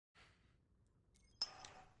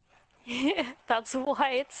That's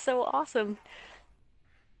why it's so awesome.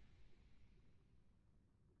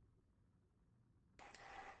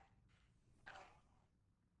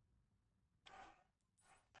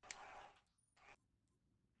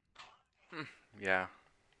 Hmm, yeah.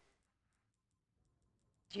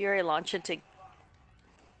 Did you already launch it to...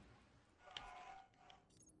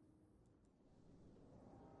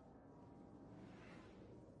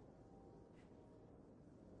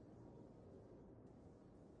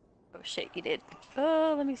 Oh shit, you did.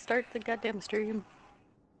 Oh, let me start the goddamn stream.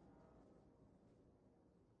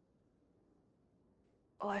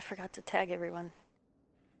 Oh, I forgot to tag everyone.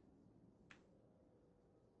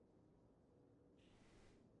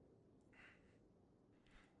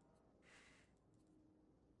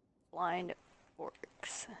 Blind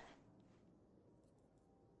Oryx.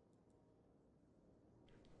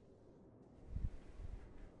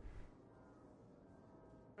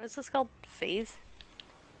 What is this called? Phase?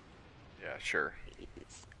 Yeah, sure.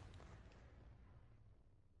 Phase.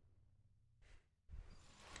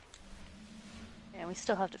 And we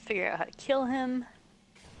still have to figure out how to kill him.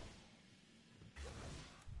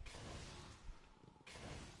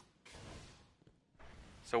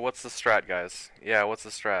 So what's the strat, guys? Yeah, what's the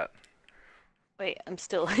strat? Wait, I'm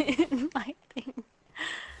still in my thing.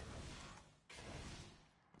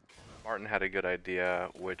 Martin had a good idea,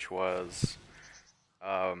 which was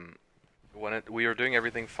um, we were doing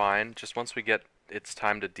everything fine. Just once we get it's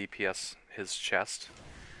time to DPS his chest.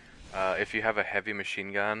 If you have a heavy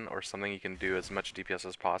machine gun or something, you can do as much DPS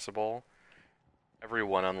as possible.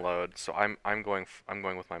 Everyone unload. So I'm going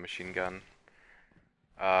with my machine gun.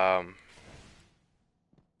 Um,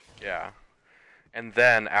 yeah. And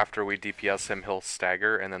then after we DPS him, he'll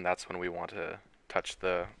stagger, and then that's when we want to touch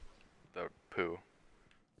the poo.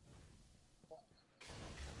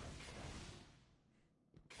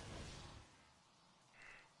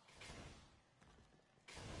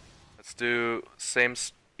 Let's do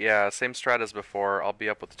yeah, same strat as before. I'll be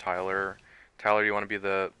up with Tyler. Tyler, you want to be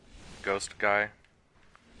the ghost guy?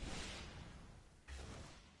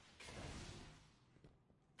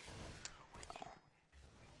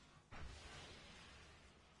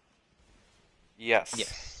 Yes.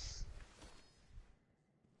 Yes.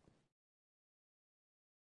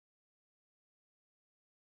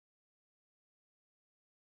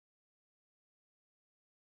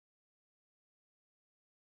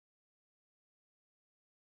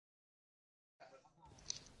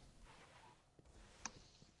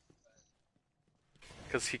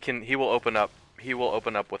 Because he will open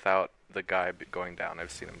up without the guy going down.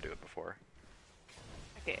 I've seen him do it before.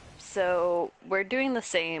 Okay, so we're doing the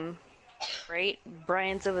same, right?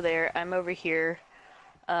 Brian's over there, I'm over here.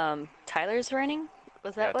 Tyler's running?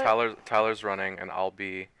 Was Yeah, that what? Tyler's running, and I'll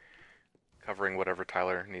be covering whatever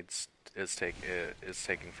Tyler needs is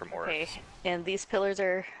taking from Oryx. Okay, and these pillars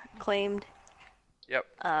are claimed. Yep.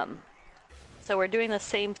 Um, so we're doing the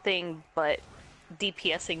same thing, but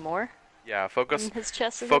DPSing more Yeah. when his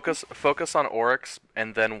chest is open? Focus on Oryx,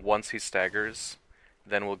 and then once he staggers,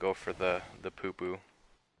 then we'll go for the poo poo.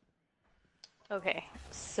 Okay,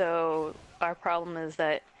 so our problem is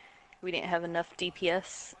that we didn't have enough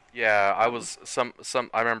DPS. Yeah, I Um, was some.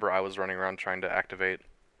 I remember I was running around trying to activate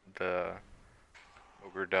the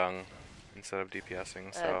ogre dung instead of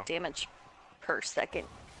DPSing. So Damage per second,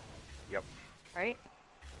 yep. right?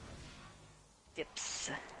 Dips.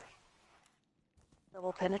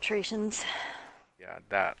 Double penetrations. Yeah,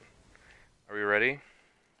 that. Are we ready?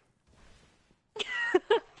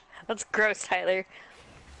 That's gross, Tyler.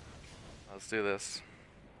 Let's do this.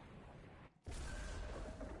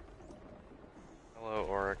 Hello,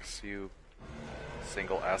 Oryx, you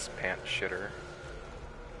single ass pant shitter.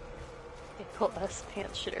 Equal us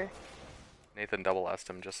pants shitter. Nathan double asked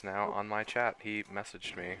him just now Oh, on my chat. He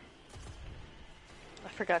messaged me. I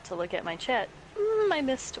forgot to look at my chat. I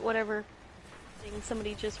missed whatever thing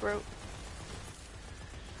somebody just wrote.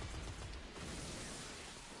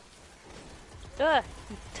 Ugh,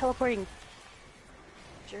 teleporting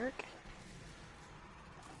jerk.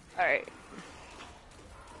 Alright.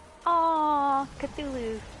 Aww,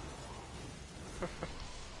 Cthulhu.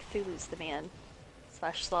 Cthulhu's the man.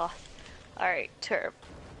 Slash sloth. Alright, to our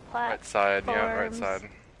Right side, yeah, right platforms. side.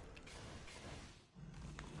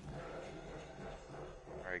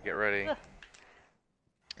 Alright, get ready. Ugh.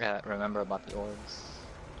 Yeah, remember about the orbs.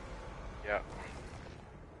 Yeah.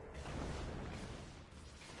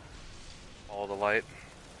 Follow the light.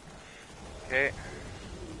 Okay.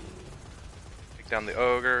 Take down the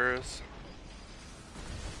ogres.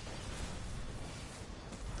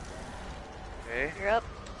 Okay. You're up.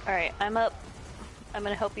 Alright, I'm up. I'm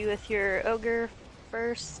gonna help you with your ogre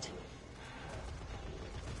first.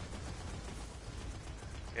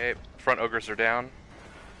 Okay, front ogres are down.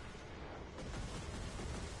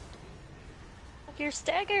 Fuck your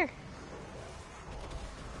stagger.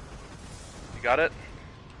 You got it?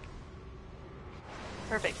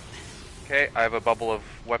 Perfect. Okay, I have a bubble of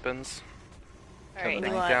weapons. Alright, you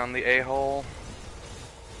Bang want Down the a-hole.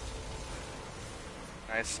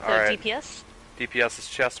 Nice, so alright. DPS? DPS is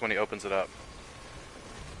chest when he opens it up.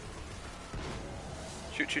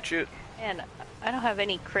 Shoot, shoot, shoot. And I don't have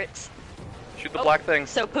any crits. Shoot the black thing.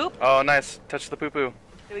 So poop? Oh, nice. Touch the poo-poo.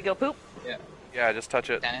 Do we go poop? Yeah. Yeah, just touch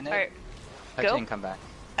it. Stand in it. Alright, Touch go. it and come back.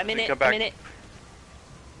 I'm in Then it, come back. I'm in it.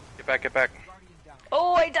 Get back, get back.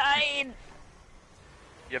 Oh, I died!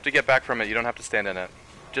 You have to get back from it. You don't have to stand in it.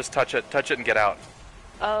 Just touch it and get out.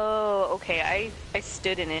 Oh, okay, I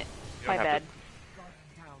stood in it. You My don't have bad.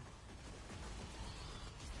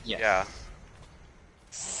 Yes. Yeah.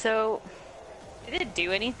 So, did it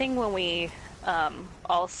do anything when we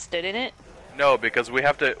all stood in it? No, because we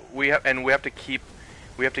have to keep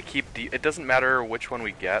it doesn't matter which one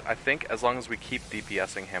we get. I think as long as we keep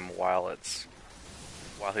DPSing him while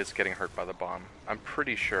he's getting hurt by the bomb. I'm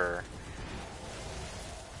pretty sure.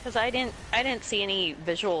 Because I didn't see any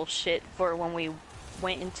visual shit for when we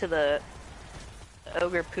went into the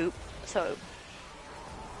ogre poop. So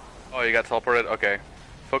Oh, you got teleported? Okay.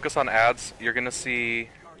 Focus on ads. You're gonna see...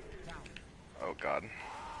 Oh, God.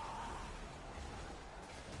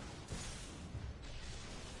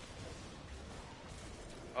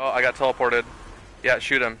 Oh, I got teleported. Yeah,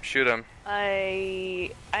 shoot him. Shoot him.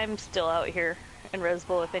 I'm still out here in Rose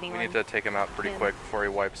Bowl if We anyone. need to take him out pretty can. quick before he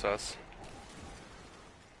wipes us.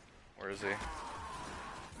 Where is he?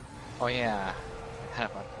 Oh yeah. I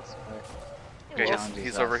had about this. But Okay, Wolf.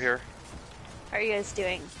 he's over here. How are you guys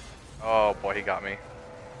doing? Oh, boy, he got me.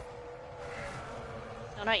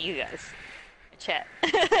 No, not you guys. Chat.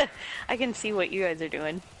 I can see what you guys are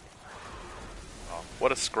doing. Oh,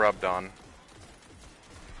 what a scrub, Don.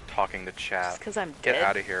 Talking to chat. Just 'cause I'm Get dead.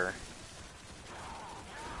 out of here.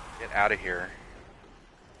 Get out of here.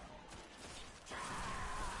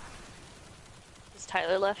 Is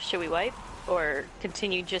Tyler left? Should we wipe? Or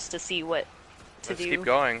continue just to see what to Let's do? keep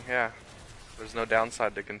going, yeah. There's no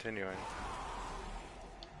downside to continuing.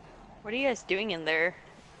 What are you guys doing in there?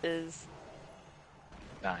 Is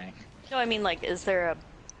dying. no, I mean like, is there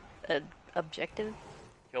a objective?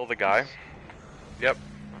 Kill the guy. Yep.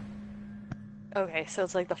 Okay, so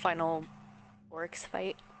it's like the final Oryx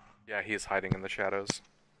fight. Yeah, he's hiding in the shadows.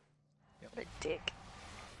 What a dick.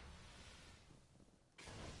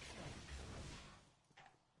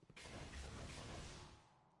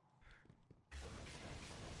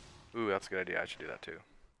 Ooh, that's a good idea. I should do that too.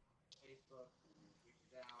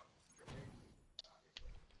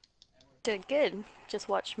 Did good. Just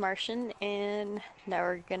watched Martian, and now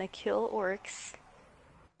we're gonna kill Oryx.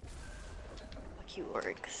 Fuck you,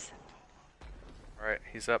 Oryx. Alright,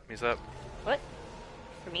 he's up, he's up. What?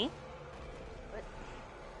 For me? What?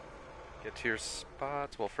 Get to your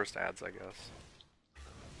spots. Well, first ads, I guess.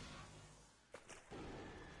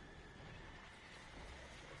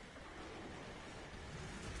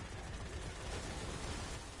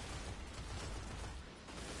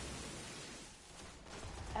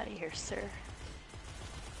 Out of here, sir.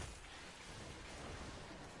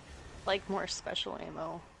 Like more special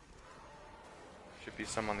ammo. Should be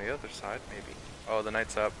some on the other side, maybe. Oh, the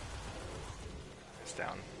knight's up. It's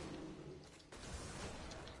down.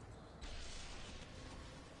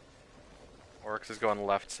 Oryx is going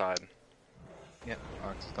left side. Yep.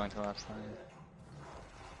 Oryx is going to the left side.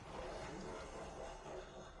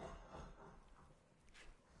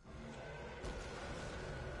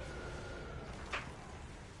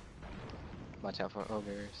 Watch out for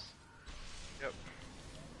ogres. Yep.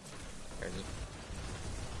 Crazy.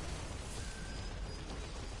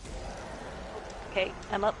 Okay,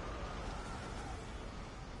 I'm up.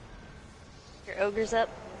 Your ogre's up.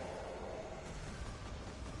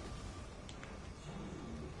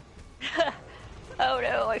 Oh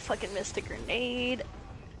no, I fucking missed a grenade.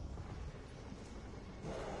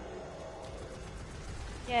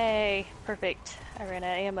 Yay, perfect. I ran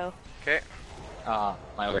out of ammo. Okay.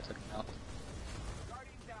 My ogre took him out.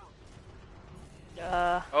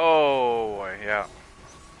 Oh, yeah.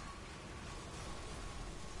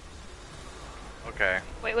 Okay.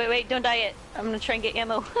 Wait, don't die yet. I'm gonna try and get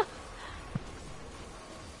ammo.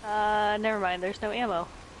 Never mind, there's no ammo.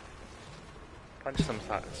 Punch some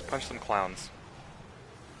thighs. Punch some clowns.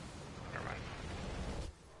 Never mind.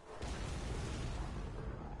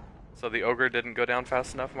 So the ogre didn't go down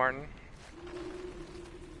fast enough, Martin?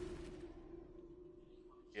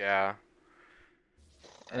 Yeah.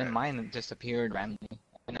 And then mine just appeared randomly.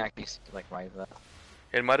 I didn't actually see, like rise up.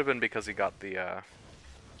 It might have been because he got the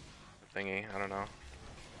thingy. I don't know.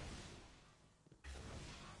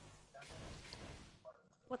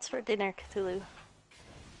 What's for dinner, Cthulhu?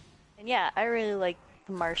 And yeah, I really like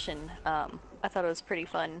The Martian. I thought it was pretty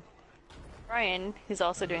fun. Brian, who's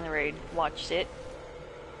also doing the raid, watched it.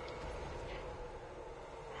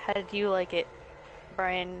 How did you like it?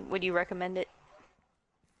 Brian, would you recommend it?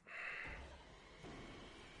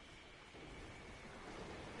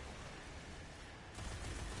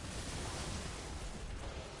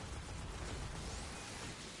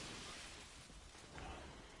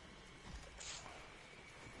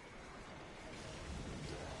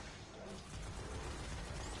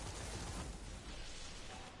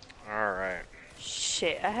 Alright.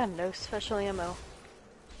 Shit, I have no special ammo.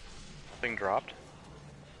 Thing dropped.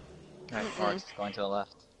 Alright, Oryx is going to the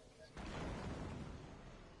left.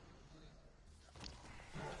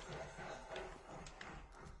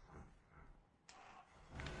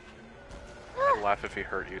 I'd laugh if he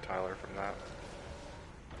hurt you, Tyler, from that.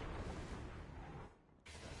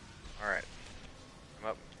 Alright. I'm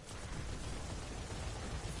up.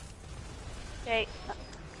 Okay.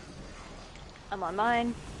 I'm on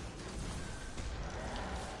mine.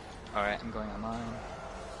 Alright, I'm going on mine.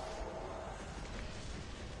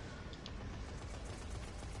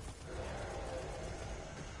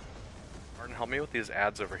 Martin, help me with these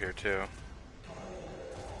ads over here, too.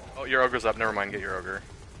 Oh, your ogre's up. Never mind, get your ogre.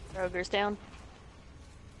 Ogre's down.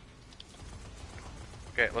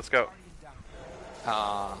 Okay, let's go.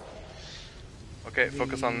 Ah. Okay,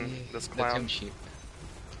 focus on this The clown. tomb sheep.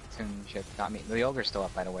 Tomb sheep got me. The ogre's still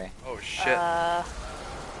up, by the way. Oh, shit.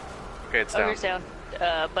 Okay, it's down. Ogre's down.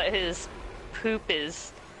 But his poop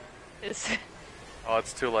is... Oh,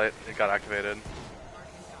 it's too late. It got activated.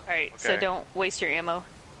 Alright, so Okay. don't waste your ammo.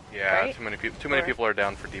 Yeah, Right? too many Or- people are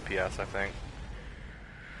down for DPS, I think.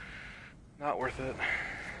 Not worth it.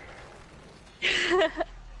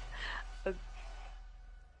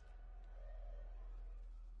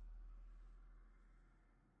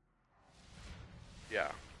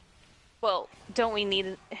 Yeah. Well, don't we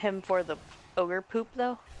need him for the ogre poop,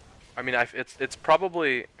 though? I mean, it's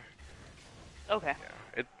probably Okay.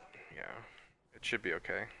 yeah it should be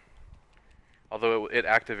okay. Although it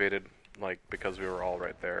activated like because we were all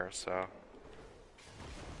right there, so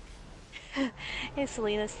Hey,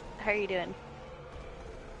 Salinas. How are you doing?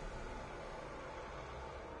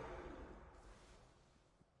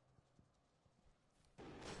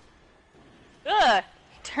 Ugh!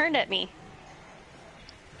 He turned at me.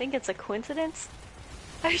 Think it's a coincidence?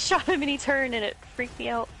 I shot him and he turned and it freaked me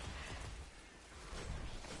out.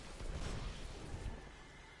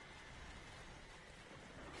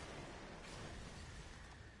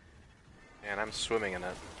 man, I'm swimming in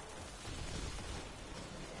it.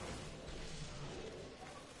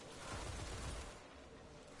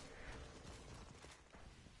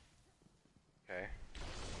 Okay.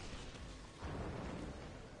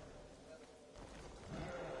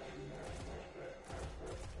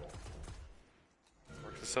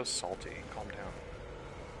 Oryx is so salty. Calm down.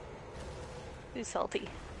 Who's salty?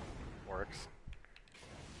 Oryx.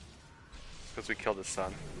 Because we killed his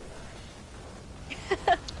son.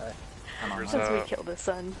 Alright, I'm on Ogre's mine. Since we up. killed his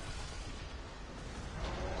son.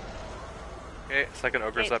 Okay, second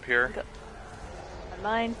ogre's Okay, up here. go. On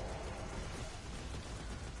mine.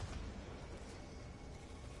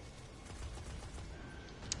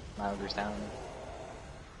 My ogre's down.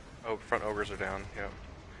 Oh, front ogres are down. Yeah.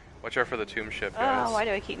 Watch out for the tomb ship, Oh, guys. why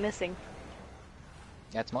do I keep missing?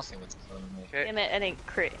 Yeah, it's mostly what's killing me. Okay. Damn it, I didn't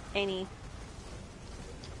crit any.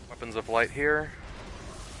 Weapons of light here.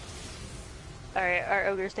 Alright, our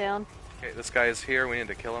ogre's down. Okay, this guy is here. We need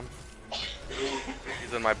to kill him.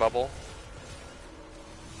 He's in my bubble.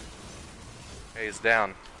 Okay, he's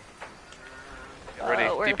down. Get ready.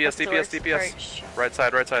 Where the DPS, fuck is DPS, Oryx? DPS. Alright, shh. Right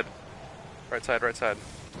side, right side. Right side, right side.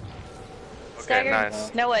 Okay, Stagger.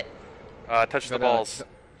 nice. Now what? Touch Go the to- balls.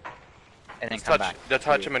 And then Just come touch, back.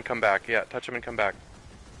 touch him and come back. Yeah, touch him and come back.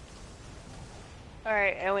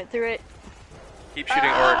 Alright, I went through it. Keep shooting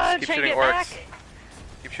Ah, Oryx. Keep trying to shooting get Oryx. back.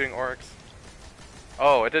 Keep shooting Oryx.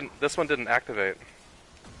 Oh, it didn't. This one didn't activate.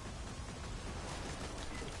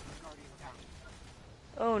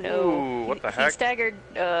 Oh no. Ooh, what the He heck? staggered,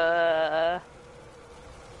 Don't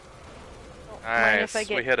mind if I Nice.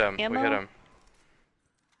 get We hit him. ammo? We hit him.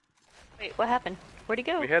 Wait, what happened? Where'd he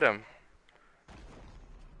go? We hit him.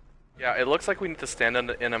 Yeah, it looks like we need to stand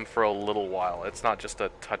in him for a little while. It's not just a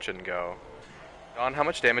touch and go. Don, how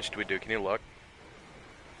much damage do we do? Can you look?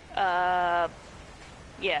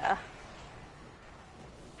 Yeah.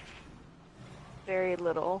 Very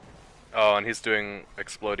little. Oh, and he's doing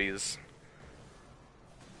explodies.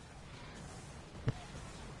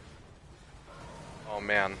 Oh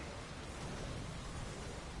man.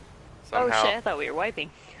 Oh Somehow. shit, I thought we were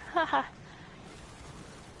wiping. Haha.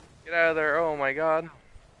 Get out of there, oh my god.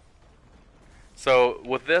 So,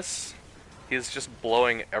 with this, he's just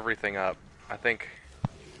blowing everything up. I think...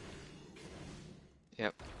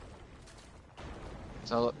 Yep.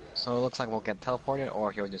 So it looks like we'll get teleported,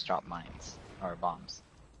 or he'll just drop mines or bombs.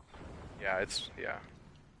 Yeah, yeah.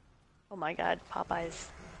 Oh my god, Popeyes.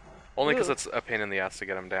 Only because Ooh. it's a pain in the ass to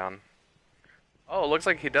get him down. Oh, it looks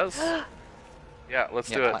like he does. Yeah, let's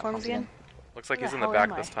Yeah, do it. Platforms again? Looks like Where he's the in the hell am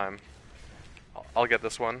back I? this time. I'll get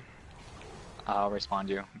this one. I'll respond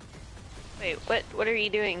you. Wait, what are you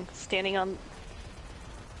doing? Standing on...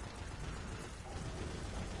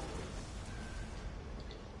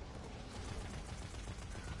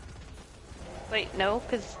 Wait, no,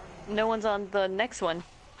 because no one's on the next one.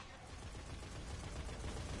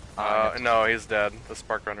 No, he's dead. The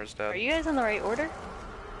Spark Runner's dead. Are you guys in the right order?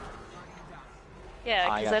 Yeah,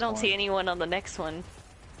 I because got I don't see torn. anyone on the next one.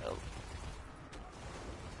 Oh,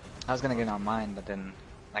 I was gonna get on mine, but then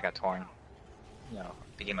I got torn. You know,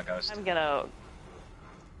 became a ghost. I'm gonna...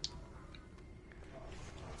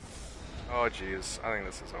 Oh, jeez. I think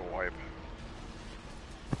this is a wipe.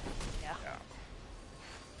 Yeah. Yeah.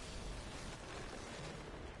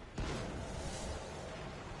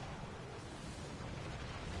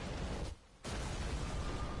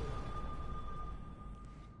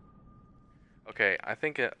 Okay, I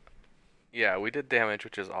think it... Yeah, we did damage,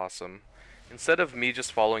 which is awesome. Instead of me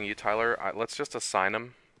just following you, Tyler, let's just assign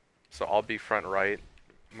them. So I'll be front right.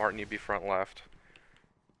 Martin, you be front left.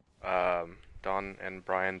 Don and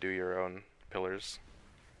Brian do your own pillars.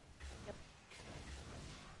 Yep.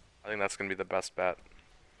 I think that's going to be the best bet.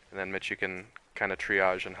 And then Mitch, you can kind of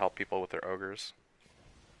triage and help people with their ogres.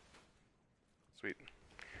 Sweet.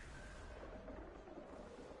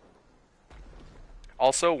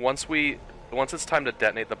 Also, once it's time to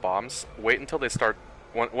detonate the bombs, wait until they start.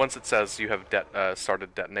 Once it says you have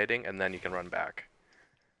started detonating, and then you can run back.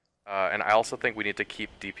 And I also think we need to keep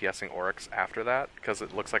DPSing Oryx after that, because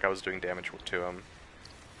it looks like I was doing damage to him.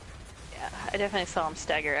 Yeah, I definitely saw him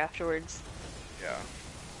stagger afterwards. Yeah.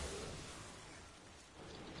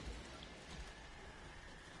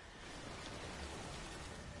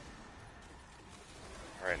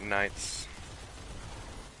 Alright, knights.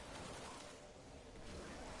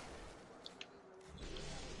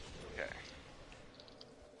 Okay.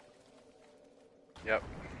 Yep.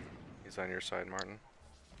 He's on your side, Martin.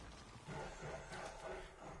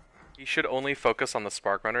 He should only focus on the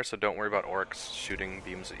Spark Runner, so don't worry about Oryx shooting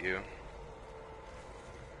beams at you.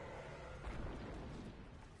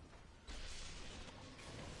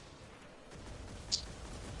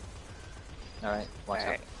 Alright, watch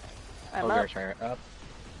Alright. out. I'm Ogre up. try up.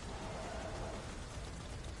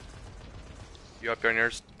 You up on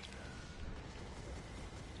yours?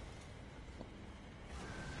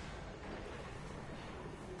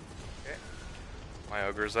 Okay. My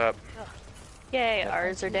ogre's up. Yay, Yeah,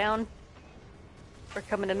 ours are down. We're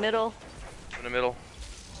coming to middle. In the middle.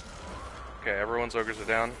 Okay, everyone's ogres are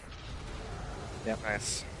down. Yep.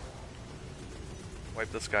 Nice.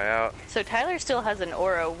 Wipe this guy out. So Tyler still has an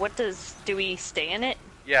aura. Do we stay in it?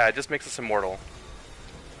 Yeah, it just makes us immortal.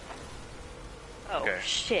 Oh, Okay.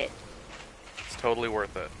 shit. It's totally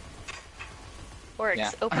worth it. Oryx,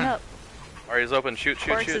 Yeah. open up. Alright, he's open. Shoot,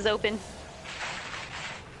 shoot, Oryx shoot. is open.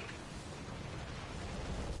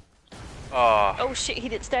 Oh, Oh shit, he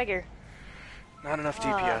did stagger. not enough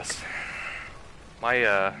fuck. DPS. My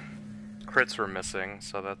crits were missing,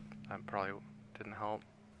 so that probably didn't help.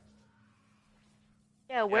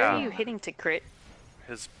 Yeah, where Yeah. are you hitting to crit?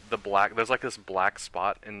 There's like this black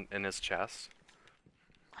spot in his chest.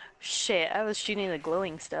 Shit, I was shooting the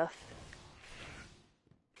glowing stuff.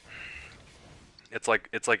 It's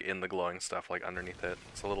like in the glowing stuff, like underneath it.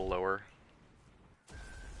 It's a little lower.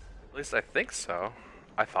 At least I think so.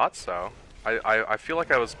 I thought so. I feel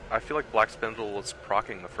like I feel like Black Spindle was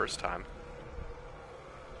proccing the first time.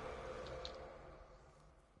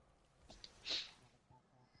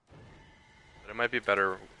 But it might be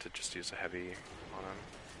better to just use a heavy on him.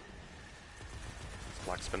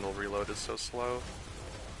 Black Spindle reload is so slow.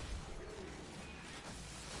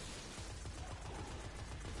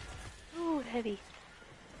 Ooh, heavy.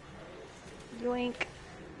 Yoink.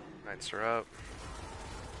 Knights are up.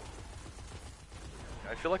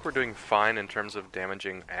 I feel like we're doing fine in terms of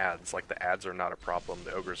damaging ads. Like, the ads are not a problem.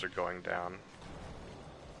 The ogres are going down.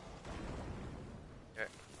 Okay.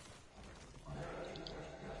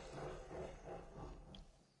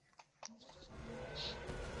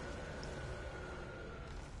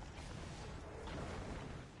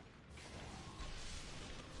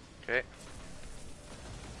 Okay.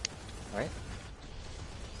 Alright.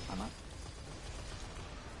 I'm up.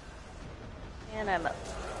 And I'm up.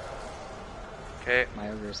 Okay. My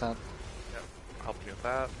ogre's up. Yep. I'll help you with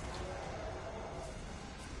that.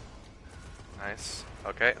 Nice.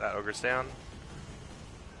 Okay, that ogre's down.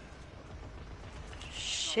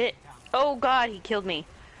 Shit. Oh god, he killed me.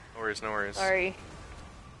 No worries, no worries. Sorry.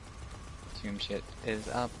 Tomb shit is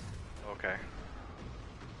up. Okay.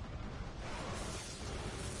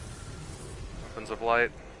 Weapons of light.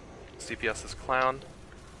 CPS is clown.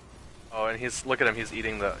 Oh, and he's look at him. He's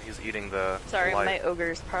eating the Sorry, light. my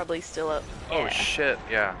ogre's probably still up. Oh Yeah. shit!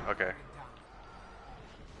 Yeah. Okay.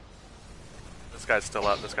 This guy's still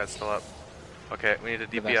up. This guy's still up. Okay, we need a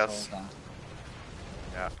The DPS. vessel's down.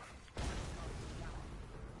 Yeah.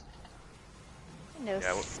 No,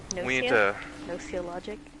 Yeah. no We need seal? to. No seal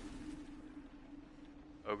logic.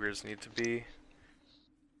 Ogres need to be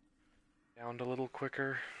downed a little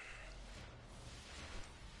quicker.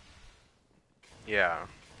 Yeah.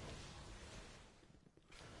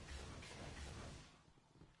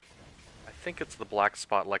 I think it's the black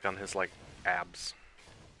spot like on his like abs.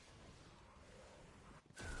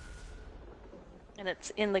 And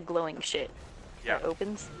it's in the glowing shit. Yeah. That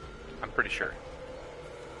opens. I'm pretty sure.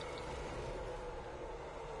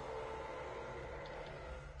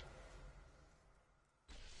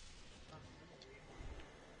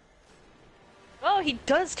 Oh, he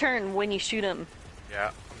does turn when you shoot him. Yeah,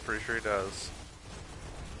 I'm pretty sure he does.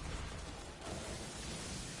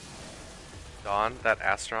 Dawn, that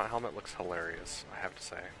astronaut helmet looks hilarious, I have to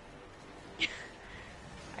say.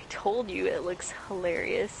 I told you it looks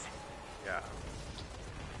hilarious. Yeah.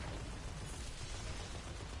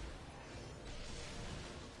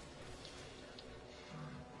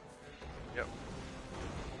 Yep.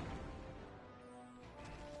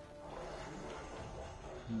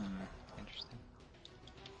 Interesting.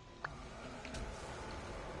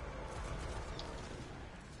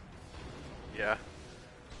 Yeah.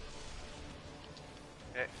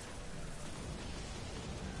 Okay.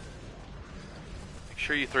 Make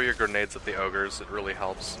sure you throw your grenades at the ogres, it really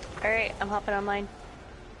helps. Alright, I'm hopping on mine.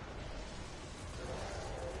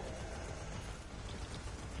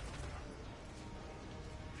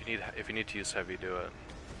 If you need to use heavy, do it.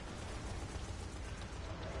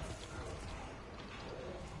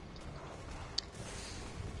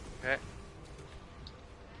 Okay.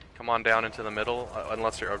 Come on down into the middle,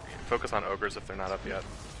 unless you're focus on ogres if they're not up yet.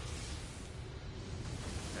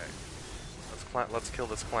 Okay. Let's kill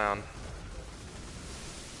this clown.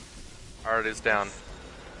 Alright, it's down.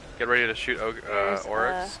 Get ready to shoot Oryx.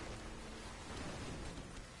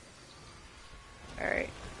 Alright.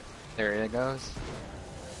 There it goes.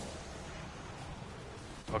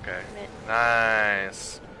 Okay.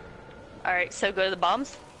 Nice. Alright, so go to the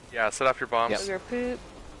bombs. Yeah, set off your bombs. Yep. Ogre poop.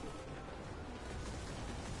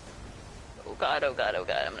 Oh god, oh god, oh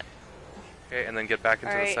god, I'm gonna... Okay, and then get back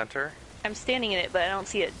into the Alright. center. I'm standing in it, but I don't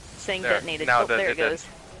see it saying There. detonated. Now Oh, there it it did. goes.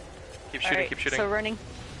 Keep shooting, Alright, keep shooting. so running.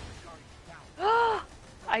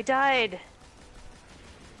 I died.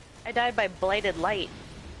 I died by blighted light.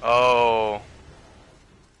 Oh.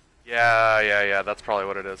 Yeah, that's probably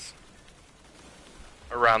what it is.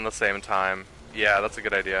 Around the same time. Yeah, that's a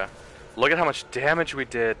good idea. Look at how much damage we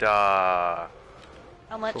did. How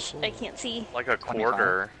much? I can't see. Like a 25?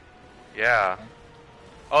 quarter. Yeah.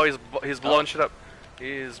 Oh, he's blowing shit up.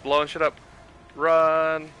 He's blowing shit up.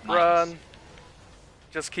 Run, Nice. run.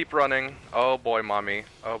 Just keep running. Oh boy, mommy.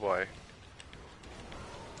 Oh boy.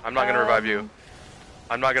 I'm not gonna revive you.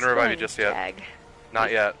 I'm not gonna revive you just yet. Jag. Not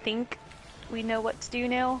I yet. think we know what to do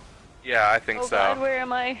now. Yeah, I think Oh so. god, where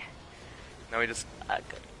am I? Now we just. Uh,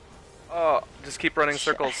 Oh, just keep running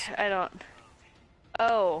circles. I don't...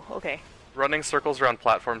 Oh, okay. Running circles around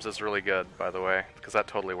platforms is really good, by the way, because that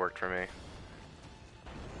totally worked for me.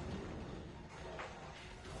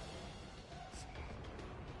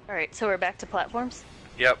 Alright, so we're back to platforms?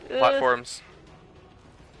 Yep, Ugh. platforms.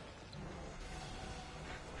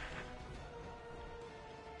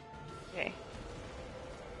 Okay.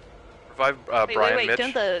 Revive Wait, Brian, wait, Mitch.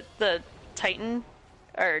 don't the Titan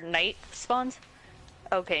or Knight spawns?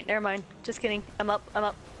 Okay, never mind. Just kidding. I'm up, I'm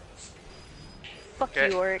up. Fuck Okay.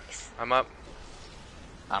 you, Oryx. I'm up.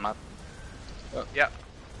 I'm up. Yeah.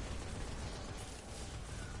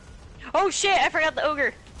 Oh shit, I forgot the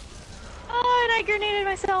ogre. Oh, and I grenaded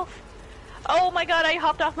myself. Oh my god, I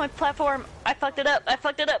hopped off my platform. I fucked it up, I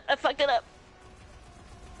fucked it up, I fucked it up.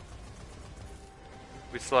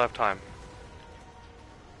 We still have time.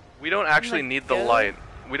 We don't actually like, need the go? light.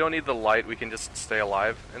 We don't need the light. We can just stay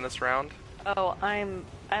alive in this round. Oh, I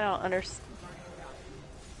don't understand.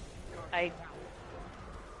 I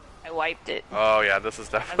wiped it. Oh yeah, this is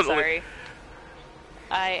I'm definitely. sorry.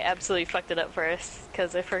 I absolutely fucked it up for us,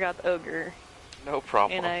 because I forgot the ogre. No and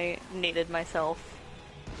problem. I naded myself,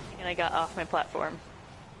 and I got off my platform.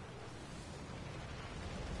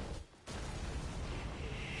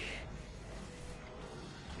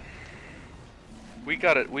 We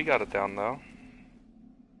got it. We got it down though.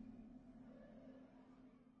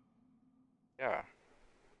 Yeah.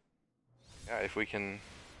 Yeah. If we can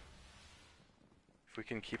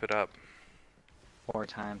keep it up. 4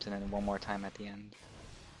 times and then one more time at the end.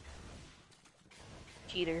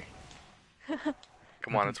 Cheater.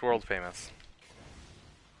 Come on, it's world famous.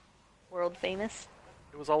 World famous.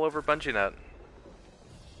 It was all over BungieNet.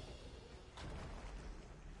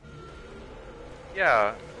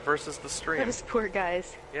 Yeah, versus the stream. Those poor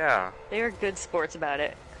guys. Yeah. They are good sports about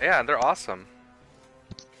it. Yeah, they're awesome.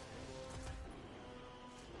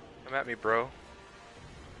 Come at me, bro.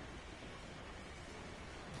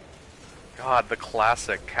 God, the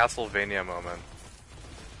classic Castlevania moment.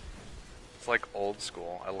 It's like old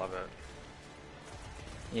school. I love it.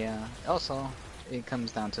 Yeah. Also, it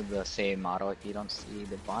comes down to the same model. If you don't see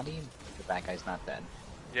the body, the bad guy's not dead.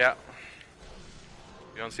 Yeah.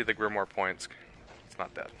 You don't see the Grimoire points. It's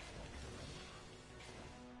not dead.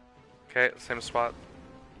 Okay, same spot.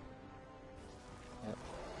 Yep.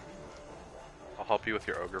 I'll help you with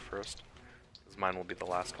your ogre first, because mine will be the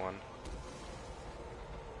last one.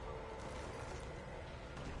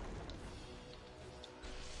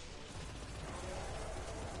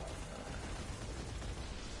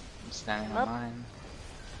 I'm standing Up. on mine.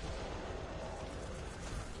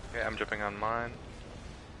 Okay, I'm jumping on mine.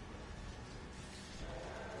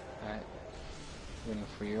 Alright. Waiting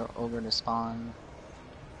for your ogre to spawn.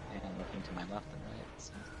 And looking to my left and right.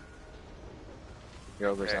 So. Your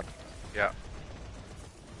ogre's Okay. up. Yeah.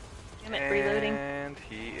 Damn it, reloading. And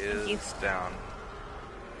he Thank you. is down.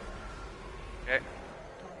 Okay.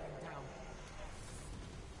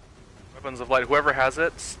 Weapons of light. Whoever has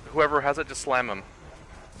it, just slam him.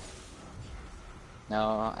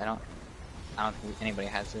 No, I don't think anybody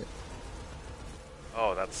has it.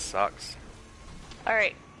 Oh, that sucks.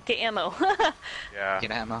 Alright, get ammo. Yeah.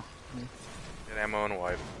 Get ammo. Get ammo and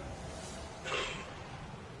wipe.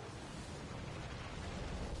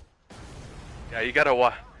 Yeah, you gotta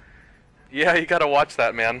watch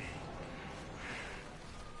that, man.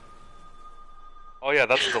 Oh yeah,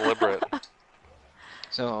 that's deliberate.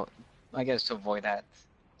 So, I guess to avoid that,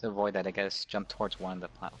 I guess jump towards one of the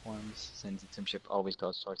platforms, since the team ship always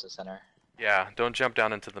goes towards the center. Yeah, don't jump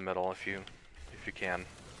down into the middle if you can.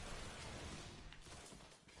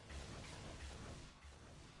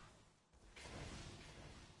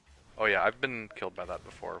 Oh yeah, I've been killed by that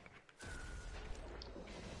before.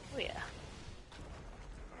 Oh yeah.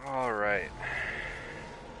 All right.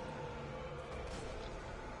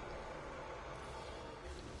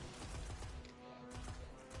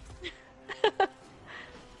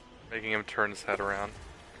 Making him turn his head around.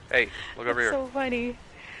 Hey, look over here. So funny.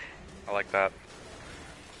 I like that.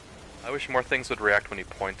 I wish more things would react when he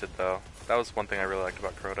pointed, though. That was one thing I really liked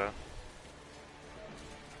about Crota.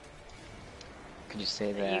 Could you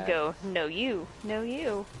say There you that? go. No you. No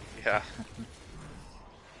you. Yeah.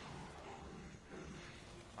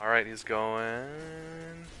 Alright, he's going...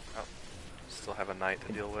 Oh, still have a knight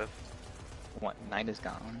to deal with. What, knight is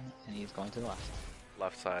gone, and he's going to the left.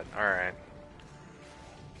 Left side. Alright.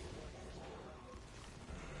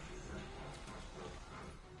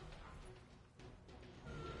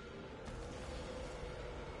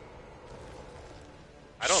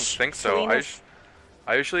 I don't think so. Selena's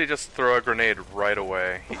I usually just throw a grenade right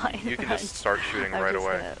away. line You can run. just start shooting I'm right just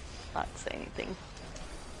away. gonna not say anything.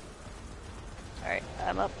 Alright,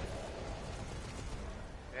 I'm up.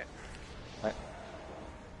 Okay. What?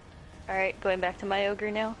 Alright, going back to my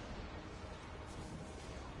ogre now.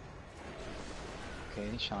 Okay,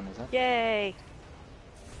 Sean is up. Yay!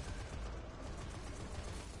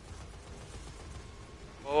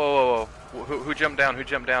 Whoa, whoa, whoa. Who jumped down? Who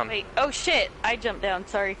jumped down? Wait, oh shit! I jumped down,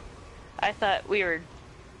 sorry. I thought we were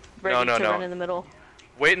ready No, to no. run in the middle.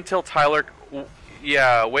 Wait until Tyler...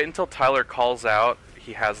 Yeah, wait until Tyler calls out.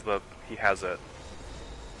 He has it.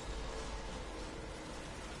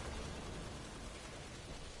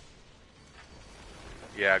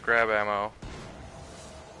 Yeah, grab ammo.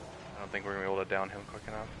 I don't think we're gonna be able to down him quick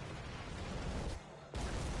enough.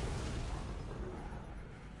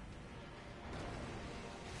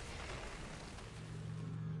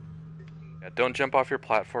 Yeah, don't jump off your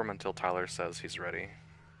platform until Tyler says he's ready.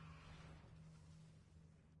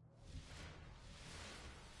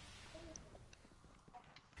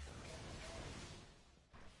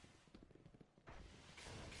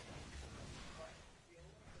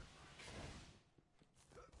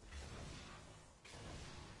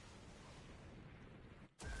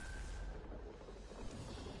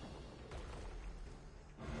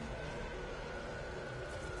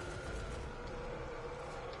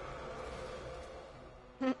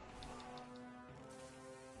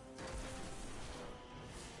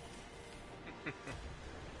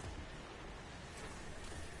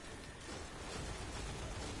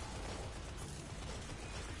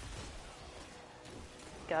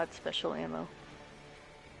 got special ammo.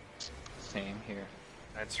 Same here.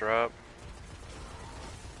 Knights are up.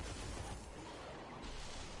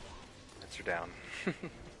 Knights are down.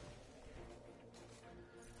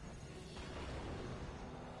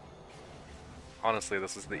 Honestly,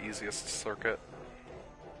 this is the easiest circuit.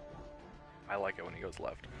 I like it when he goes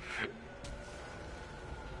left.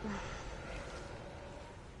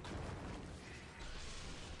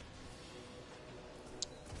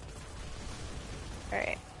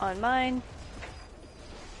 Alright, on mine.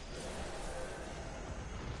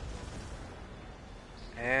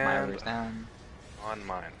 My And ogre's down. on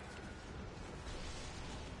mine.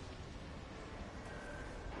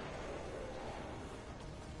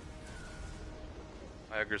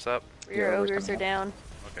 My ogre's up. Your ogre's ogres are coming up. down.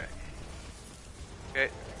 Okay. Okay.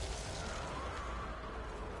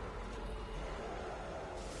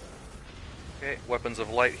 Okay, weapons of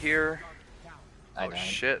light here. I Oh died.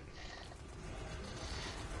 shit.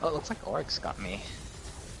 Oh, it looks like Oryx got me.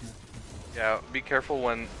 Yeah, be careful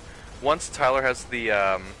when... Once Tyler has the,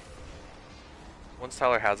 Once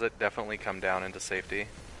Tyler has it, definitely come down into safety.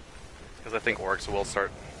 Because I think Oryx will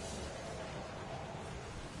start...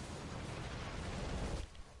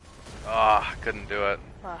 Ah, couldn't do it.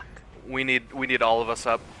 Fuck. We need all of us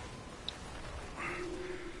up.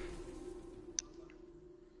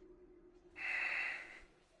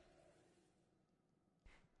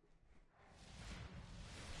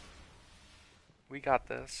 We got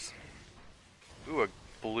this. Ooh, a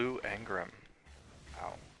blue Engram.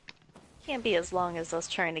 Ow. Can't be as long as us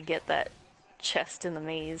trying to get that chest in the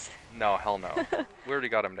maze. No, hell no. We already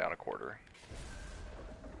got him down a quarter.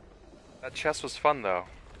 That chest was fun though.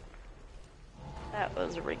 That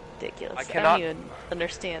was ridiculous. I I cannot- don't even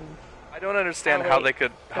understand. I don't understand how they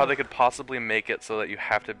could possibly make it so that you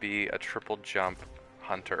have to be a triple jump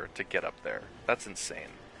hunter to get up there. That's insane.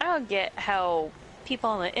 I don't get how people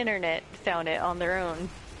on the internet found it on their own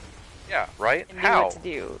Yeah, right? and knew How? what to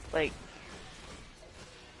do. Like,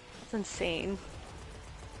 that's insane.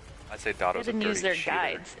 I say They Dotto's a didn't dirty use their cheater.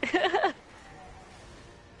 guides.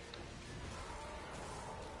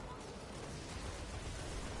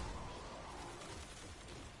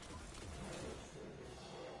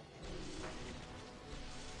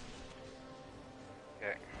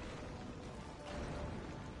 Okay.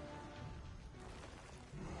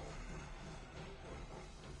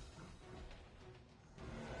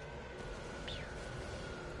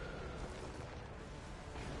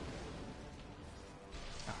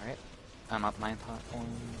 Alright. I'm up my platform.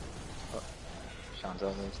 Oh, Sean's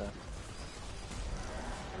ogre's up.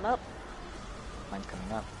 I'm up. Mine's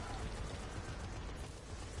coming up.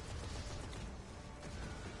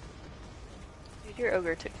 Dude, your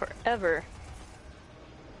ogre took forever.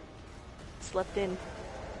 Slept in.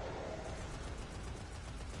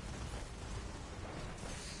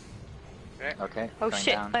 Okay. Okay. Oh going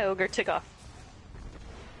shit, down. my ogre took off.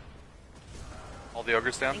 All the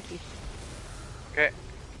ogres down? Thank you. Okay.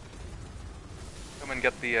 Come and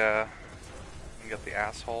get the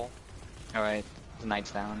asshole. Alright. The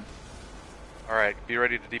knight's down. Alright, be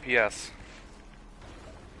ready to DPS.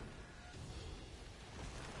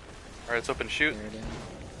 Alright, it's open shoot. Here it is.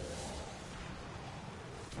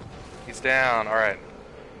 He's down. Alright.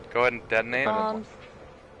 Go ahead and detonate. Bombs.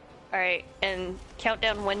 Alright, and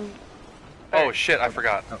countdown when... Oh shit, I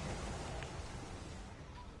forgot.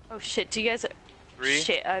 Oh shit, do you guys... 3,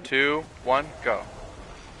 Shit, 2, 1, go.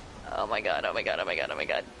 Oh my god, oh my god, oh my god, oh my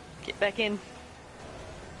god. Get back in.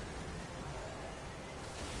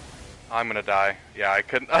 I'm gonna die. Yeah, I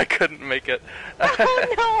couldn't make it.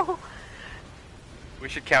 Oh no! We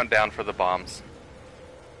should count down for the bombs.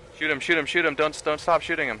 Shoot him, shoot him, shoot him. Don't stop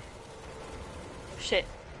shooting him. Shit.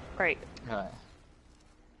 Right. Alright.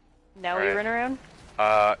 Now we Alright. run around?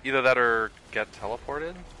 Either that or get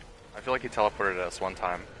teleported. I feel like he teleported us one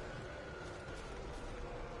time.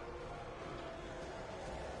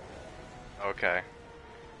 Okay.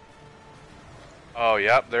 Oh,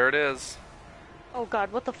 yep, there it is. Oh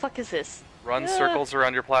god, what the fuck is this? Run Ah. circles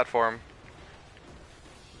around your platform.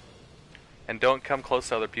 And don't come close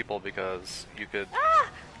to other people because you could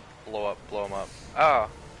blow them up. Ah!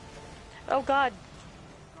 Oh god.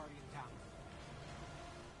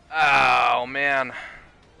 Oh, man.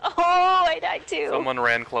 Oh, I died too. Someone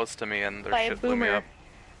ran close to me and their By a shit blew me boomer. up.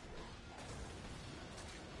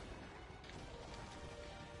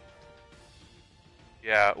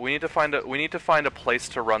 Yeah, we need to find a place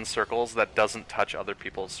to run circles that doesn't touch other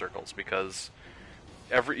people's circles because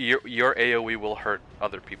your AoE will hurt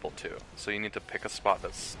other people too. So you need to pick a spot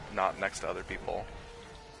that's not next to other people.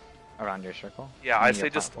 Around your circle? Yeah, You I'd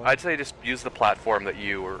mean your say platform? just use the platform that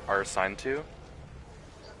you are assigned to.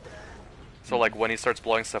 So like when he starts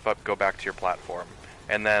blowing stuff up, go back to your platform.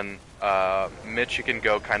 And then Mitch, you can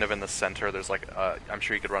go kind of in the center. There's like I'm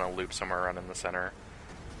sure you could run a loop somewhere around in the center.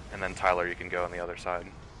 And then Tyler, you can go on the other side.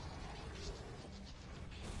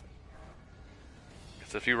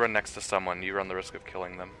 Because if you run next to someone, you run the risk of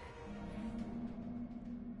killing them.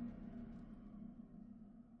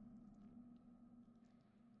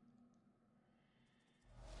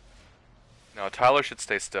 No, Tyler should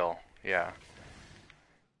stay still. Yeah.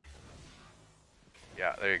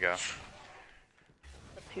 Yeah, there you go.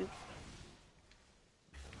 The poop.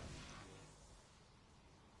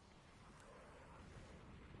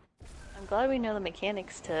 I'm glad we know the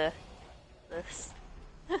mechanics to this.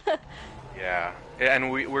 Yeah,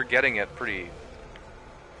 and we're getting it pretty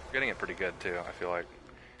good too. I feel like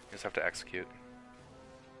you just have to execute.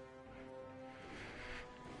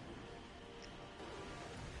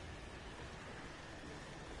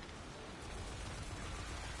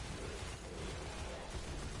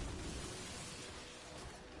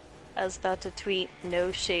 I was about to tweet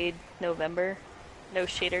no shade November. No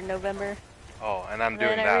shader November. Oh, and I'm And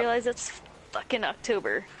doing then I that. realized it's fucking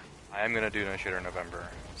October. I am gonna do No Shader November.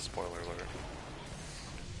 Spoiler alert.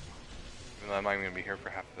 Even though I'm not even gonna be here for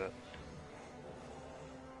half of it.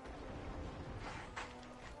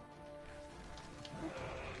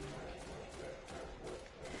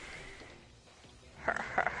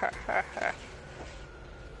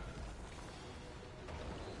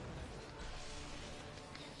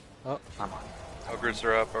 Oh, I'm on. Ogres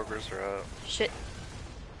are up. Ogres are up. Shit.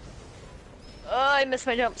 Oh, I missed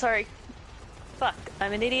my jump, sorry. Fuck,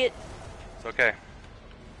 I'm an idiot. It's okay.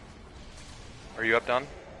 Are you up, Don?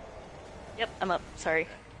 Yep, I'm up, sorry.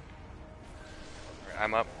 Alright,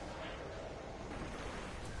 I'm up.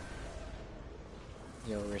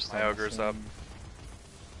 Yo, we're still My ogre's up. missing-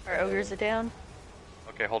 Our ogres are down.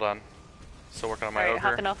 Okay, hold on. Still working on my Alright, ogre.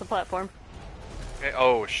 hopping off the platform. Okay.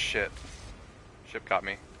 Oh shit. Ship got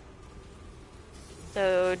me.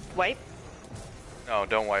 So, wipe? No,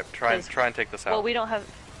 don't wipe. Try and take this out. Well, we don't have...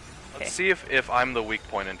 Let's Okay. see if I'm the weak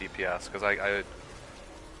point in DPS, because I'm gonna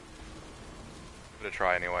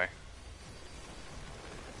try anyway.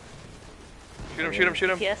 Shoot him, shoot him, shoot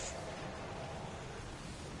him! Yes.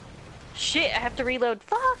 Shit, I have to reload.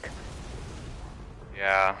 Fuck!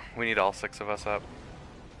 Yeah, we need all 6 of us up.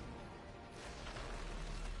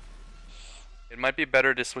 It might be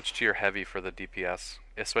better to switch to your heavy for the DPS,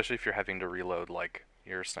 especially if you're having to reload like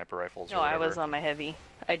your sniper rifles or No, I whatever. was on my heavy.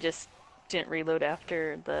 I just didn't reload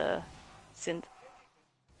after the synth.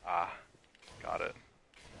 Ah, got it.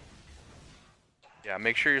 Yeah,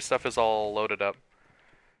 make sure your stuff is all loaded up.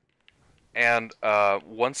 And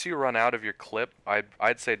once you run out of your clip,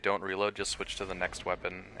 I'd say don't reload, just switch to the next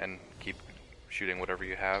weapon and keep shooting whatever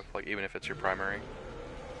you have, like even if it's your primary.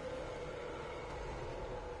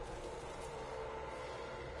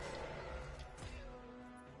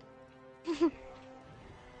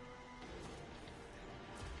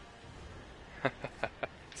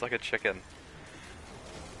 It's like a chicken.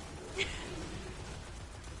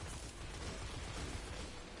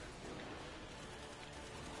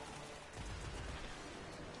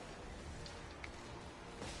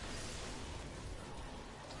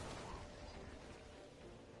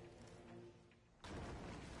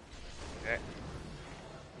 Okay.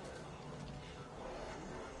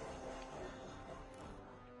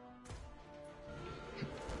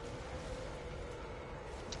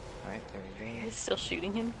 Alright, there we go. He's still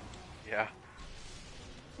shooting him. Yeah.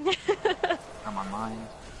 I'm on mine.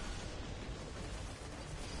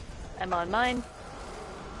 I'm on mine.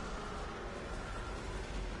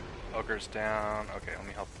 Ogre's down. Okay, let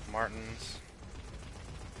me help with Martins.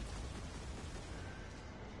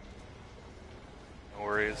 No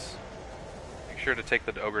worries. Make sure to take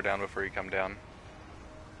the ogre down before you come down.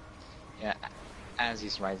 Yeah, as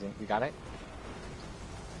he's rising. You got it?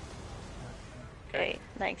 Okay,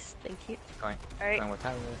 nice. Thank you. Going. Alright. Going with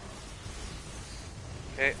Tyler.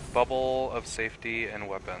 Okay, bubble of safety and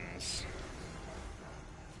weapons.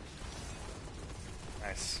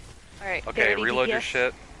 Nice. Alright, Okay, get ready, reload your DPS.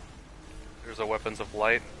 shit. There's a weapons of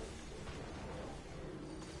light.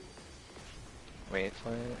 Wait for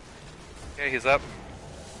it. Okay, he's up.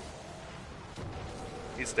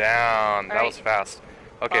 He's down. That Alright. was fast.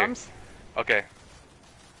 Okay. Bombs. Okay.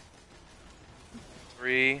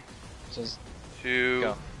 3, Just 2,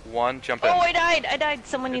 go. 1, jump in. Oh, I died! I died!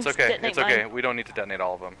 Someone It's needs to okay. detonate It's okay. mine. We don't need to detonate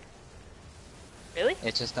all of them. Really?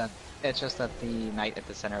 It's just that the knight at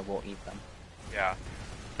the center will eat them. Yeah.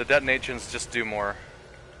 The detonations just do more.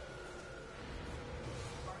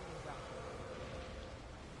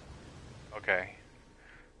 Okay.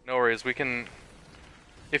 No worries. We can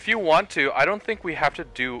If you want to, I don't think we have to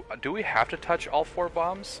do... Do we have to touch all 4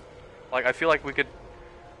 bombs? Like, I feel like we could...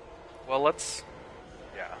 Well, let's...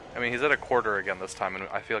 Yeah. I mean, he's at a quarter again this time, and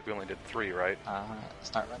I feel like we only did 3, right?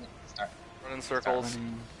 Start running. Run in Start circles.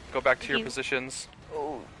 running. Go back to your positions.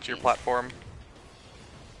 Oh, To your jeez. platform.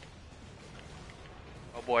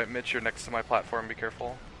 Oh boy, Mitch, you're next to my platform. Be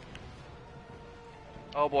careful.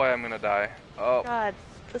 Oh boy, I'm gonna die. Oh. God,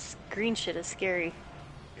 this green shit is scary.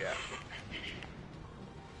 Yeah.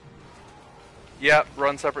 Yeah,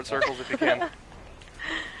 run separate circles if you can.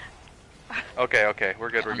 Okay, we're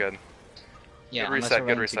good, we're good. Yeah, Good unless reset, we're good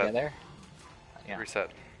running reset. together. Yeah.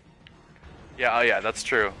 Reset. Yeah, oh yeah, that's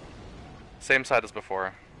true. Same side as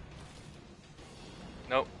before.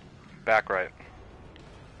 Nope. Back right.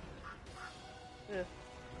 Ugh.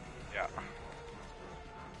 Yeah.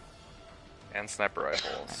 And sniper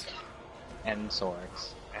rifles. And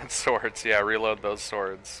swords. And swords, yeah, reload those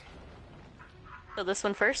swords. So this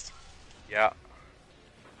one first? Yeah.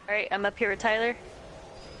 Alright, I'm up here with Tyler.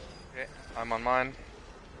 Okay, I'm on mine.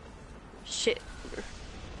 Shit.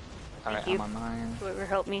 Alright, you. I'm on mine. Whoever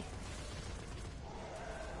helped me.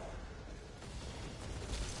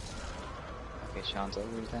 Okay, Sean's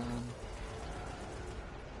over down.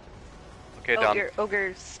 Okay, Oh, done. your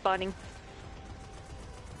ogre's spawning.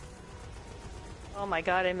 Oh my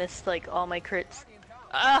god, I missed like all my crits.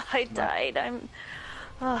 Ah, I died.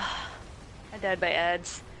 I died by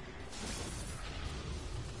ads.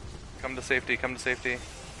 Come to safety, come to safety.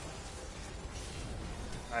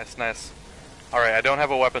 Nice, nice. Alright, I don't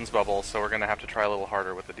have a weapons bubble, so we're gonna have to try a little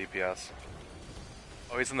harder with the DPS.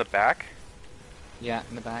 Oh, he's in the back? Yeah,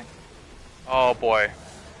 in the back. Oh boy.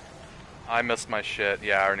 I missed my shit.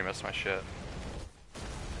 Yeah, I already missed my shit.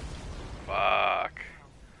 Fuck.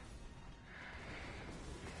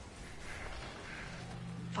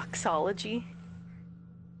 Foxology.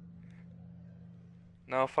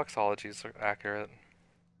 No, fuxology's accurate.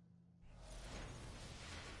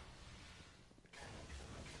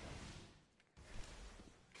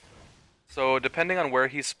 So depending on where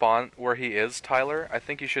he is, Tyler, I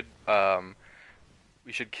think you should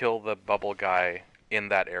we should kill the bubble guy in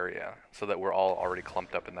that area so that we're all already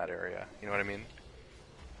clumped up in that area. You know what I mean?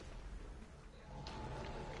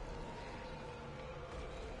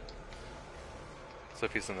 So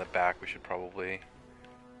if he's in the back, we should probably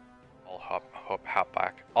all hop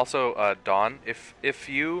back. Also, Dawn, if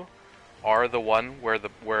you are the one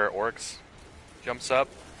where Oryx jumps up,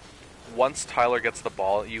 once Tyler gets the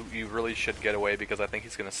ball, you really should get away because I think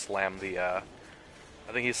he's gonna slam the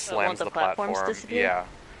I think he slams the the platforms platform. disappear? Yeah.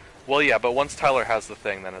 Well, yeah, but once Tyler has the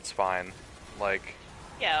thing, then it's fine. Like,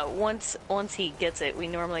 Yeah, once he gets it, we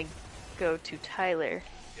normally go to Tyler,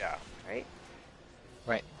 yeah. right?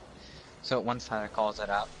 Right. So once Tyler calls it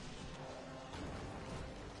out.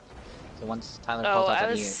 So once Tyler Oh, calls out I that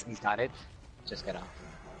was- he's got it, just get off.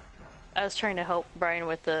 I was trying to help Brian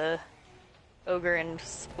with the ogre and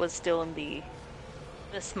was still in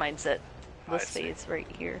this mindset, I this see. phase right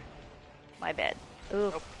here. My bad.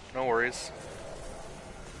 Ooh. Nope, no worries.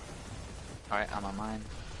 Alright, I'm on mine.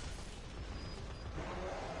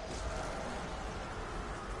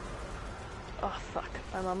 Oh fuck,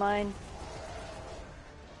 I'm on mine.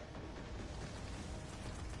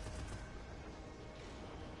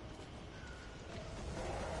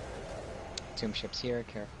 Tomb ships here,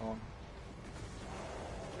 careful.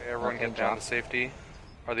 Okay, everyone Okay, get down drop. to safety.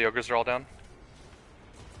 Are the ogres all down?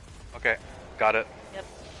 Okay, got it. Yep.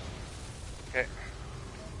 Okay.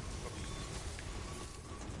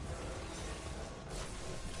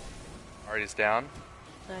 Alright, he's down.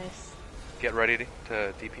 Nice. Get ready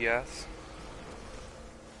to DPS.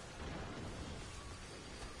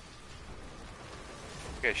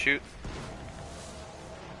 Okay, shoot.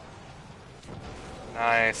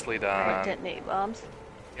 Nicely done. Detonate bombs.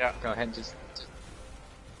 Yeah. Go ahead, just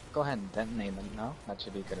go ahead and detonate them. No, that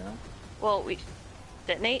should be good enough. Well, we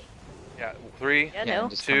detonate. Yeah. 3, Yeah, Yeah, no. and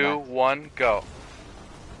just come 2, back. 1, go. All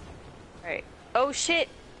right. Oh shit!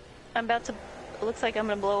 I'm about to. It looks like I'm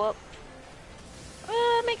gonna blow up.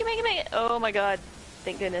 Make it! Oh my god!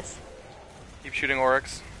 Thank goodness. Keep shooting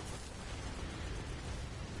Oryx.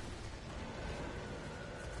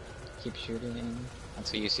 Keep shooting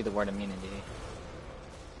until you see the word immunity.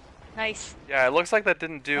 Nice. Yeah, it looks like that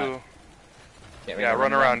didn't do. Get ready Yeah, to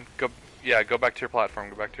run around. Go. Yeah, go back to your platform.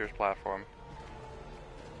 Go back to your platform.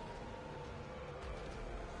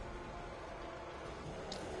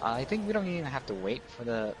 I think we don't even have to wait for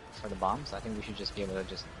the bombs. I think we should just be able to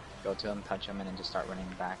just go to them, touch them, and then just start running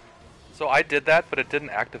back. So I did that, but it didn't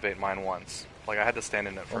activate mine once. Like I had to stand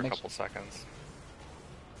in it for Well, a make couple seconds.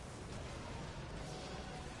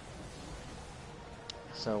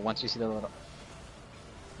 So once you see the little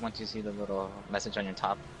once you see the little message on your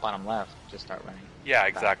top bottom left, just start running. Yeah, back.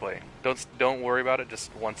 exactly. Don't worry about it.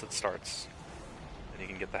 Just once it starts, then you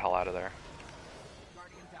can get the hell out of there.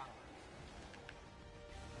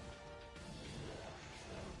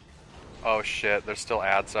 Oh shit, there's still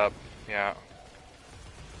ads up. Yeah.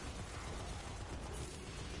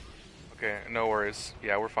 Okay, no worries.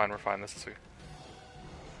 Yeah, we're fine, This is... Okay.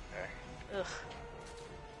 Ugh.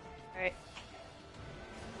 Alright.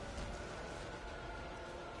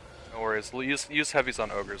 No worries. We'll use heavies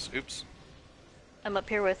on ogres. Oops. I'm up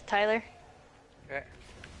here with Tyler. Okay.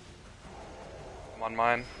 I'm on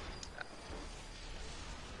mine.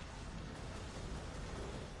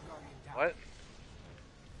 What?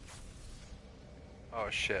 Oh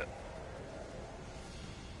shit.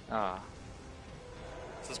 Ah,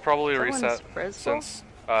 This is probably a Someone's reset Frizzle? since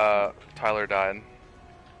Tyler died.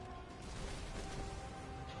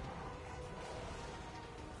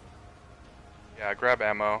 Yeah, grab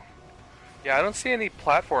ammo. Yeah, I don't see any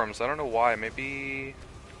platforms. I don't know why. Maybe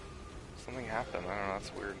something happened. I don't know.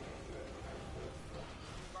 That's weird.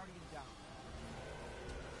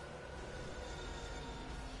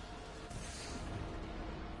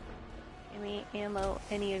 Give me ammo,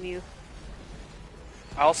 any of you.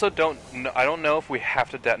 I also don't know if we have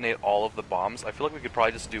to detonate all of the bombs. I feel like we could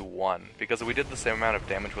probably just do one because we did the same amount of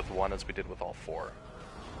damage with one as we did with all four.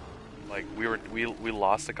 Like we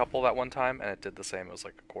lost a couple that one time and it did the same. It was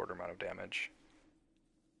like a quarter amount of damage.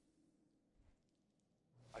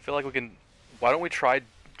 I feel like we can. Why don't we try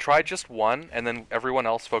just one and then everyone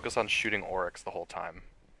else focus on shooting Oryx the whole time?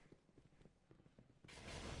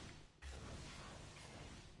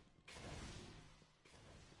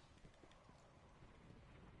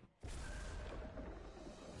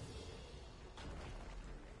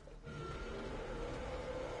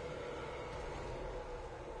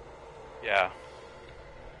 Yeah.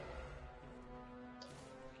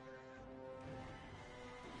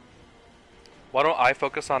 Why don't I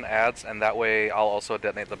focus on ads, and that way I'll also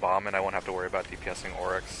detonate the bomb, and I won't have to worry about DPSing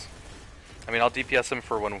Oryx. I mean, I'll DPS him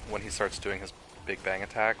for when he starts doing his big bang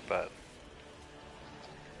attack, but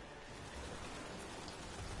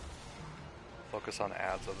focus on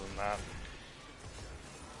ads other than that.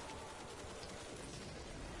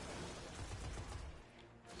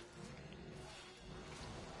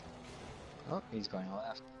 oh, he's going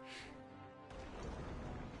left.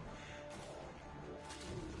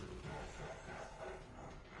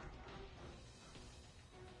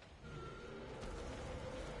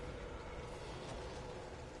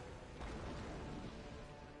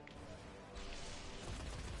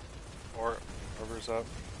 Or Ogre's up.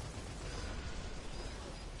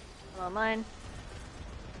 I'm on mine.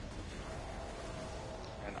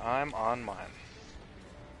 And I'm on mine.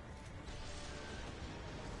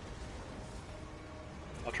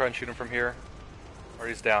 I'll try and shoot him from here. Or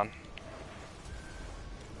he's down.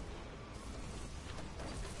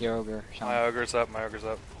 Your ogre, Sean. My ogre's up,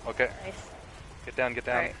 Okay. Nice. Get down.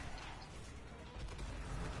 Alright.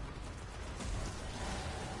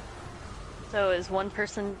 So is one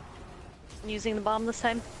person using the bomb this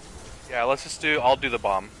time? Yeah, I'll do the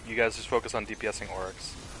bomb. You guys just focus on DPSing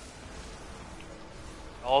Oryx.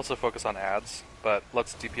 I'll also focus on ads, but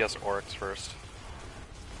let's DPS Oryx first.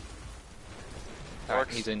 Alright,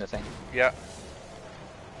 Oryx. he's doing the thing. Yeah.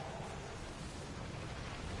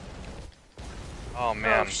 Oh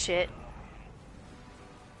man. Oh shit.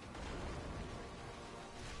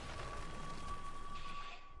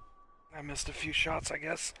 I missed a few shots, I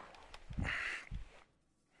guess.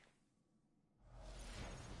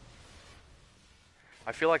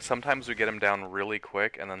 I feel like sometimes we get him down really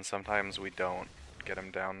quick, and then sometimes we don't get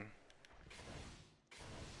him down.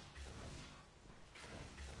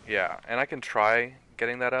 Yeah, and I can try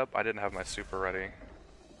getting that up. I didn't have my super ready.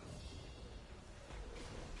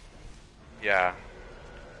 Yeah.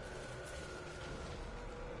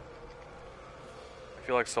 I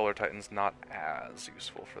feel like Solar Titan's not as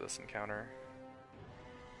useful for this encounter.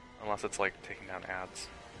 Unless it's like taking down ads.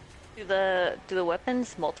 Do the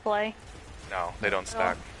weapons multiply? No, they don't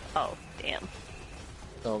stack. Oh, damn.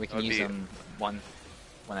 So we can That'd use be- them one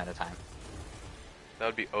at a time. That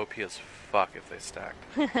would be OP as fuck if they stacked.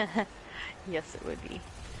 Yes, it would be.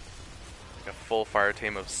 Like a full fire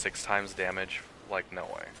team of 6 times damage, like no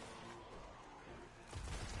way.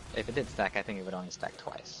 If it did stack, I think it would only stack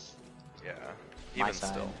twice. Yeah, My even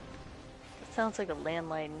side. still. It sounds like a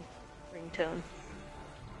landline ringtone.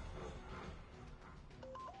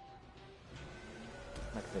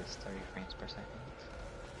 Look at this, 30 frames per second.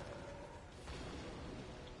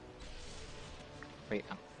 Wait,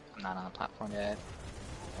 I'm not on the platform yet.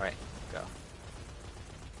 Alright, go.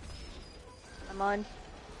 I'm on.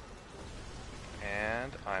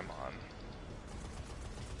 And I'm on.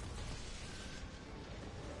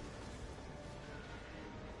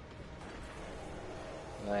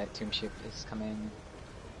 Alright, Tomb Ship is coming.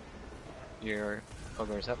 Your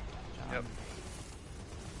ogre's up, John. Yep.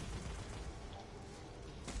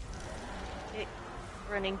 Okay,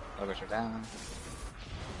 running. Ogres are down.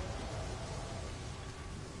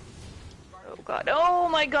 Oh god. Oh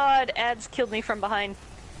my god! Ads killed me from behind.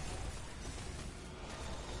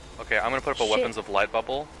 Okay, I'm gonna put up a Shit. weapons of light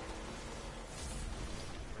bubble.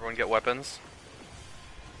 Everyone get weapons.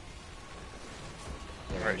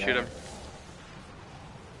 There Alright, we shoot go. him.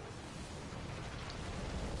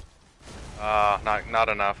 Not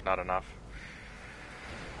enough, not enough.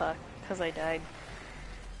 Fuck, because I died.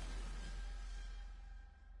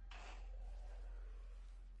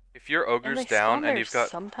 If your And ogre's they down spawn and there you've got...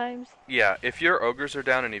 sometimes? Yeah, if your ogres are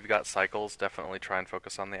down and you've got cycles, definitely try and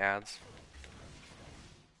focus on the ads.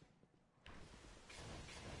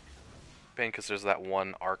 Pain because there's that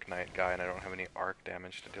one Arc Knight guy and I don't have any arc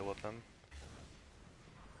damage to deal with them.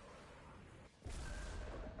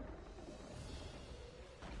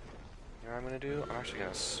 You know what I'm gonna do? I'm actually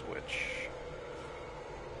gonna switch.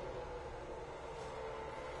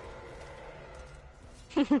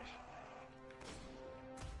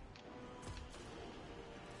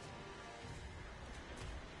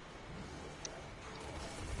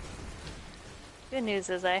 Good news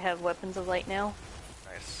is I have weapons of light now.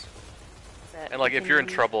 Nice. That And like I if can you're in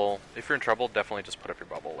use. trouble, definitely just put up your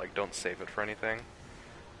bubble. Like don't save it for anything.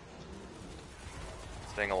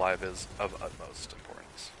 Staying alive is of utmost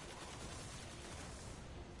importance.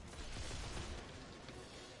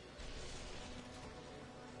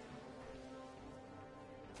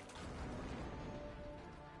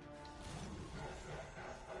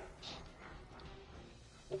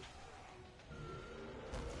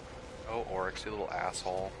 Oh, Oryx, you little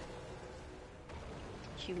asshole.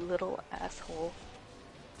 You little asshole.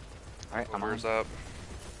 Alright, I'm on. Ogre's up.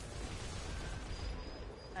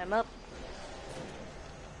 I'm up.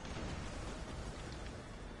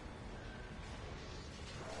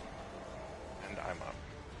 And I'm up.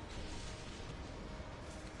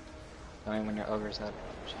 Tell me when your ogre's up,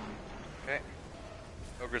 Sean. Okay.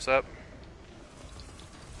 Ogre's up.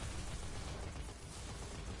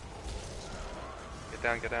 Get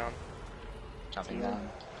down, get down. Jumping down.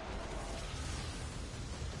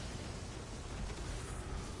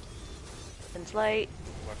 Weapons light.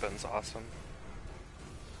 Weapons, awesome.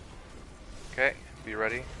 Okay, be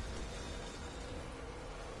ready.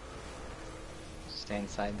 Stay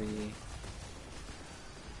inside the...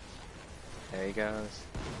 There he goes.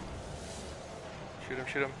 Shoot him,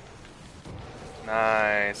 shoot him.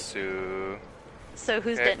 Nice, Sue. So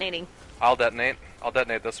who's Okay. detonating? I'll detonate. I'll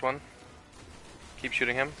detonate this one. Keep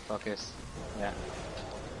shooting him. Focus. Yeah.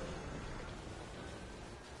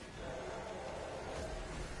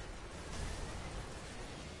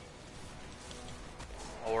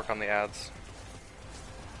 I'll work on the ads.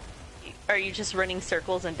 Are you just running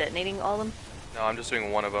circles and detonating all of them? No, I'm just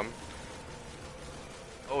doing one of them.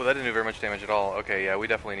 Oh, that didn't do very much damage at all. Okay, yeah, we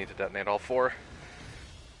definitely need to detonate all four.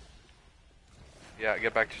 Yeah,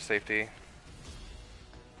 get back to safety.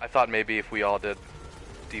 I thought maybe if we all did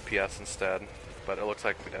DPS instead, but it looks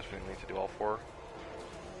like we definitely need to do all four.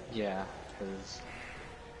 Yeah, because...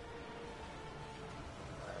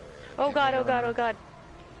 Oh god, oh god, oh god.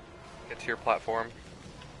 Get to your platform.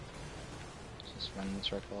 Just running in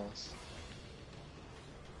circles.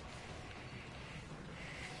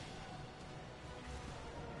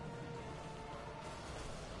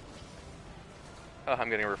 Oh, I'm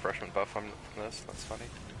getting a refreshment buff from this. That's funny.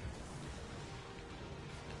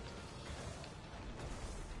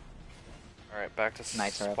 Alright, back to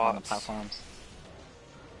Knights are spots. up on the platforms.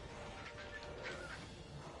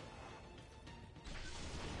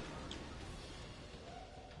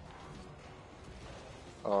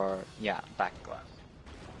 Or, yeah, back left.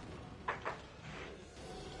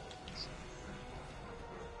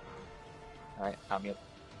 Alright,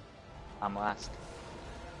 I'm last.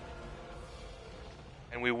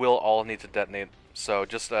 And we will all need to detonate. So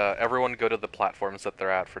just everyone go to the platforms that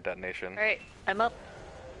they're at for detonation. Alright, I'm up.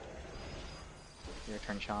 Your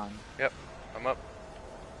turn, Sean. Yep, I'm up.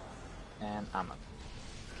 And I'm up.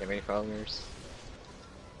 Get ready for ogres.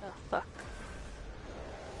 Oh fuck.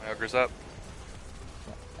 My ogre's up.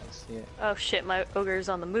 Yep, I see it. Oh shit, my ogre's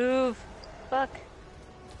on the move. Fuck.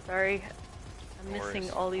 Sorry. I'm No missing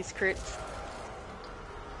worries. all these crits.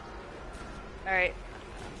 Alright.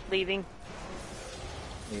 Leaving.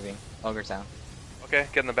 Leaving. Ogre's down. Okay,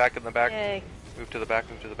 get in the back, get in the back. Yay. Move to the back,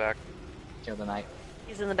 move to the back. Kill the knight.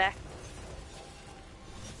 He's in the back.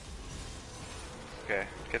 Okay,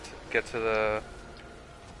 get to the.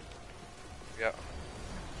 Yeah.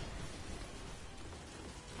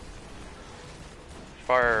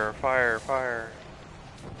 Fire, fire, fire.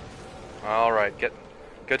 All right, get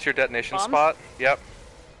to your detonation Bombs? spot. Yep.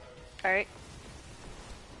 Alright.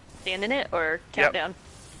 Stand in it or Yep. countdown?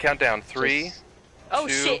 Countdown. 3, Just Oh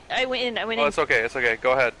 2. shit, I went in, I went Oh, in. it's okay. It's okay.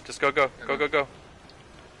 Go ahead. Just go, go, go, go, go.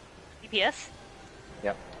 DPS?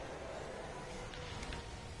 yep.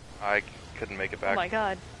 I couldn't make it Oh back. my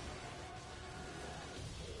god.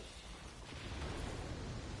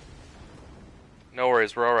 No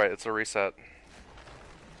worries. We're all right. It's a reset.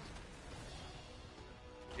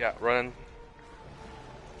 Yeah, run.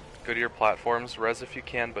 Go to your platforms. Res if you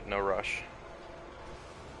can, but no rush.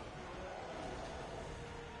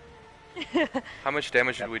 How much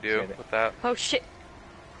damage did Yep, we do cleared it. with that? Oh shit.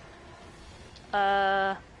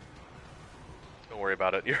 Uh, Don't worry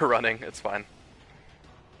about it. You're running. It's fine.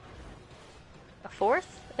 a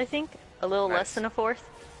fourth, I think? A little less Nice. than a fourth?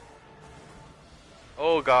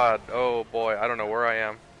 Oh god. Oh boy. I don't know where I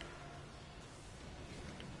am.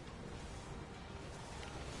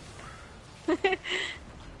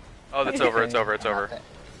 Oh, that's over. It's over. It's I'm over. out there.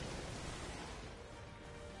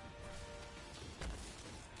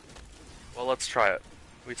 Well, let's try it.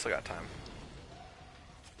 We still got time.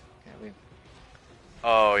 Okay, we've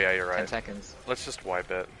Oh yeah, you're 10 right. seconds. Let's just wipe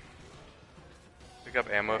it. Pick up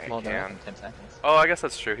ammo if you Hold on can. in 10 seconds. Oh, I guess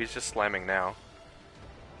that's true. He's just slamming now.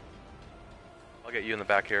 I'll get you in the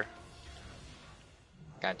back here.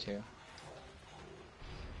 Got you.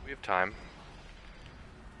 We have time.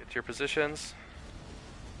 Get to your positions.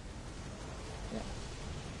 Yeah.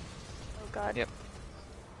 Oh god. Yep.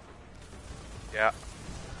 Yeah.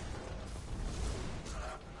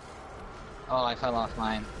 Oh, I fell off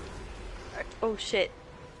mine. Oh shit.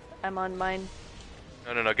 I'm on mine.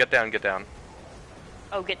 No, no, no. Get down. Get down.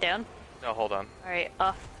 Oh, get down? No, hold on. Alright,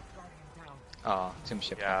 off. Oh, Tomb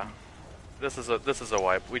Ship. Yeah. This is a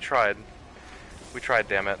wipe. We tried. We tried.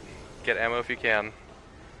 Damn it. Get ammo if you can.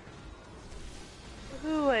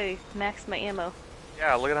 Ooh, I maxed my ammo.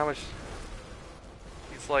 Yeah. Look at how much.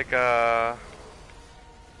 He's like a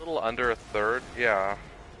little under a third. Yeah.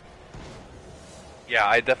 Yeah.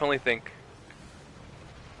 I definitely think.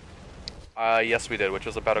 Yes, we did, which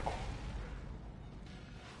was about a.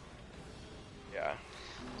 Yeah.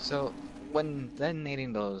 So, when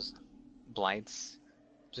detonating those blights,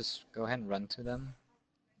 just go ahead and run to them,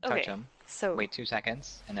 touch Okay, them, so wait 2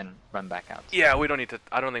 seconds, and then run back out. Yeah, we don't need to.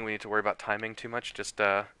 I don't think we need to worry about timing too much. Just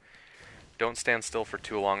don't stand still for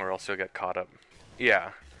too long, or else you'll get caught up.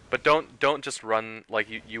 Yeah, but don't just run. Like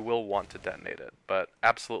you will want to detonate it, but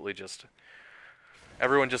absolutely just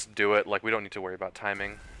everyone just do it. Like we don't need to worry about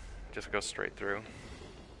timing. Just go straight through.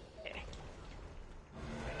 okay.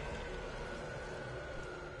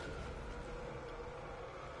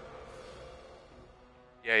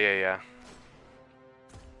 Yeah, yeah, yeah.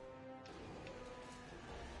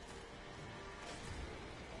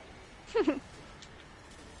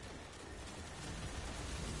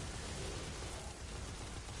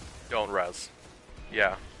 Don't res.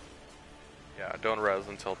 Yeah. Yeah, don't res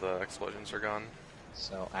until the explosions are gone.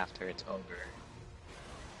 So after it's over.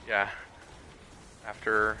 Yeah.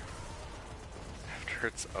 After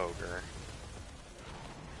it's ogre.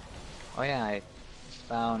 Oh yeah, I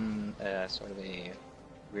found sort of a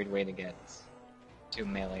weird way to get 2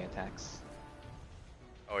 melee attacks.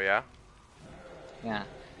 Oh yeah? Yeah.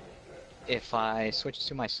 If I switch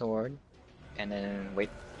to my sword, and then wait,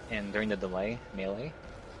 and during the delay, melee,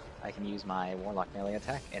 I can use my warlock melee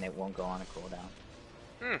attack, and it won't go on a cooldown.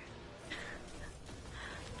 Hmm.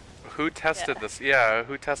 Who tested Yeah. this? Yeah,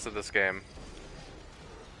 who tested this game?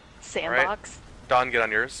 Sandbox. Don, get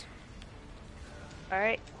on yours.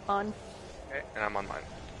 Alright, on. Okay, and I'm on mine.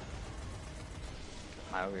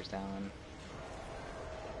 My ogre's down.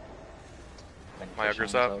 Then My push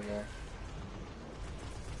ogre's on up. his ogre.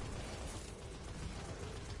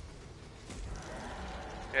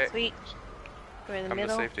 Okay, Sweet. Go in the come to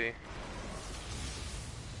middle. safety.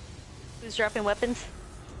 Who's dropping weapons?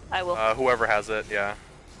 I will. Whoever has it, yeah.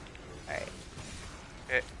 Alright.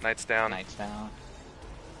 Okay, knight's down. Knights down.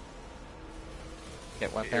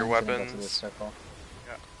 Get weapons, your and then go to the weapons. circle.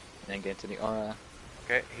 Yeah. And then get to the aura.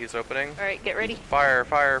 Okay, he's opening. Alright, get ready. Fire,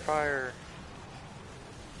 fire, fire.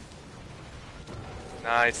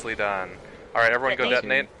 Nicely done. Alright, everyone go Detonate.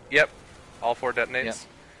 detonate. Yep. All 4 detonates. Yep.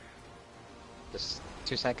 Just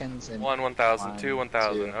 2 seconds and 1, 1,000, 2, 1,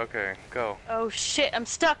 1,000. 2. Okay, go. Oh shit, I'm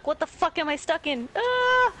stuck. What the fuck am I stuck in? Ah!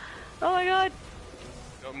 Oh my god.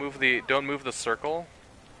 Don't move the circle.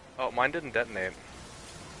 Oh, mine didn't detonate.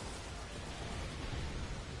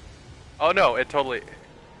 Oh no, it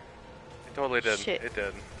Totally did. Shit. It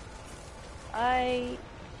did. I...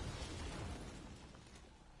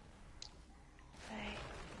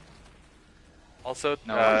 Also,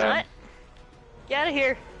 No, Not. Get out of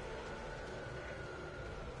here.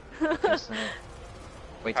 Just,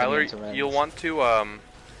 wait till Tyler, you get to you'll res. want to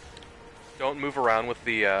don't move around with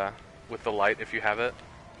the light if you have it.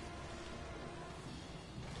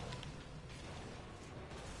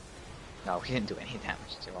 No, we didn't do any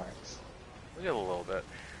damage to Oryx. We did a little bit.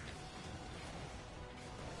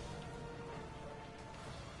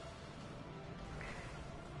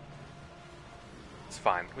 It's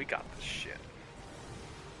fine. We got this shit.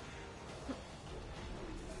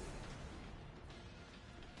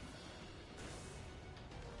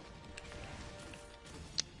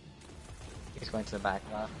 He's going to the back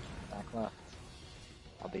left. Back left.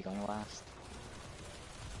 I'll be going last.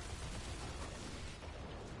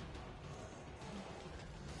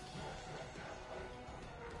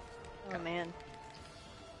 Oh man.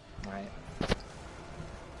 Alright.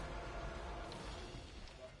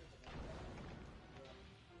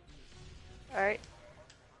 Alright.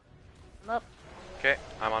 I'm up. Okay,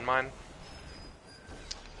 I'm on mine.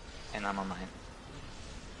 And I'm on mine.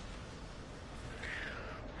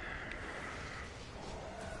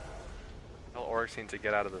 Tell Oryx needs to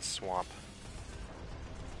get out of this swamp.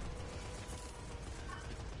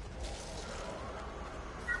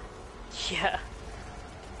 Yeah.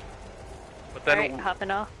 But then, Alright,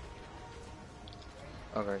 hopping off.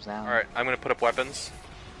 Ogre's down. alright, I'm gonna put up weapons.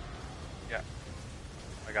 Yeah,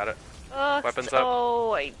 I got it. Oh, Weapons up.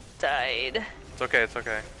 Oh, I died. It's okay, it's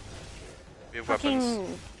okay. We have weapons.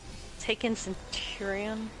 Fucking taken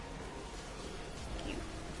Centurion. You.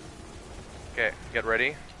 Okay, get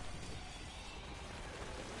ready.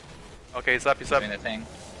 Okay, he's up, he's up. Doing the thing.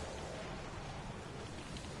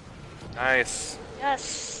 Nice.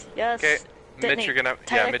 Yes. Yes. Okay, Mitch, Detonate. you're gonna.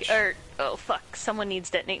 Yeah, Tech, Mitch. or, oh fuck! Someone needs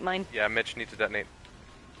detonate mine. Yeah, Mitch needs to detonate.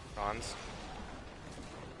 Cons.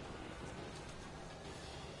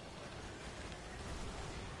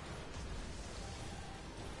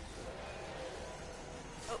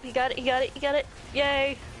 Oh, he got it! He got it! He got it!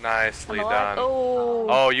 Yay! Nicely I'm alive. done. Oh.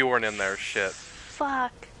 Oh, you weren't in there. Shit.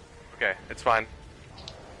 Fuck. Okay, it's fine.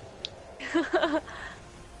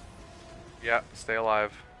 Yeah, stay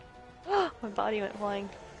alive. My body went flying.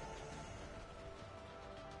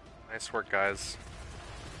 Nice work, guys.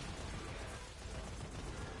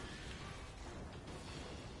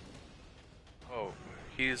 Oh,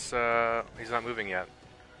 he's not moving yet.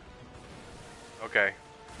 Okay.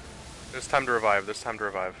 There's time to revive. There's time to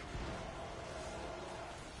revive.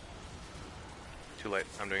 Too late.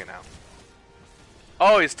 I'm doing it now.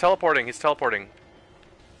 Oh, he's teleporting. He's teleporting.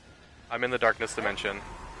 I'm in the darkness dimension.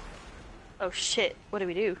 Oh shit! What do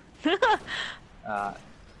we do?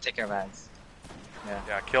 Take care of ads. Yeah.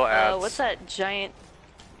 Yeah, kill ads. What's that giant?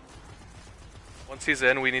 Once he's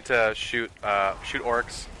in, we need to shoot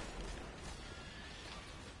Oryx.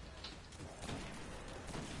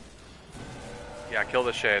 Yeah, kill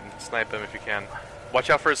the shade. Snipe him if you can. Watch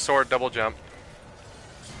out for his sword. Double jump.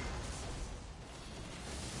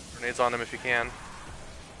 Grenades on him if you can.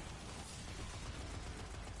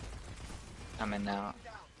 I'm in now.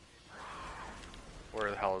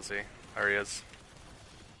 Where the hell is he? There he is.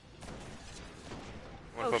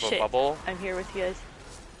 Want Oh to put shit! a bubble? I'm here with you guys.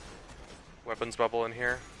 Weapons bubble in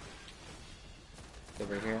here.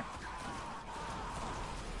 Over here.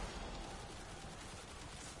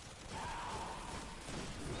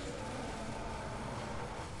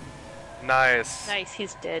 Nice. Nice,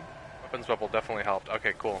 he's dead. Weapons bubble definitely helped.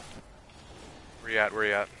 Okay, cool. Where you at? Where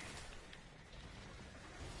you at?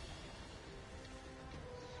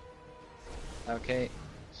 Okay.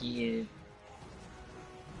 He is.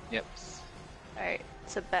 Yep. All right,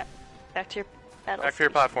 so back to your battle. Back to your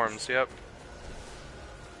stations. platforms. Yep.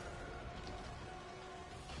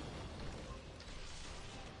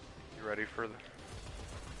 You ready for the?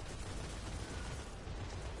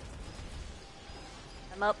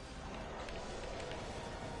 I'm up.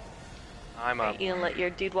 I'm up. You gonna let your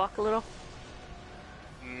dude walk a little?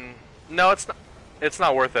 No, it's not. It's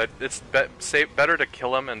not worth it. It's better to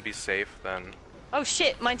kill him and be safe than. Oh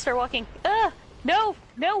shit! Mine start walking. Ah! No!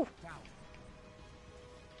 No!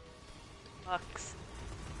 Fucks.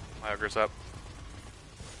 My ogre's up.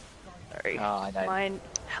 Sorry. Oh, I died. Mine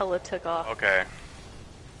hella took off. Okay.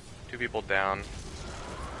 2 people down.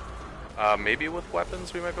 Maybe with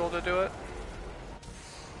weapons we might be able to do it.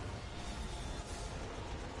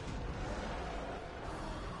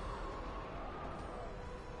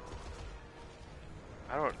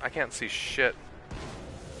 I can't see shit.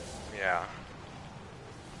 Yeah.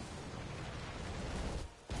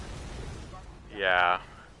 Yeah.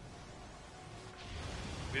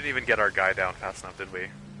 We didn't even get our guy down fast enough, did we?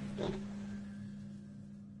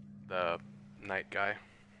 The knight guy.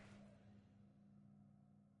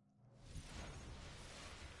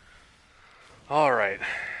 Alright.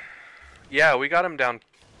 Yeah, we got him down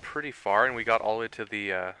pretty far, and we got all the way to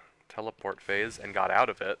the teleport phase and got out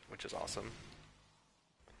of it, which is awesome.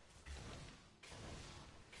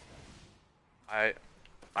 I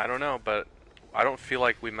don't know, but I don't feel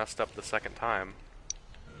like we messed up the second time.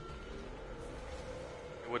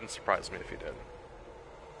 It wouldn't surprise me if you did.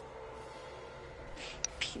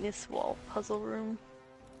 Penis wall puzzle room.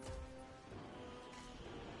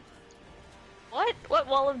 What? What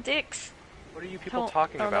wall of dicks? What are you people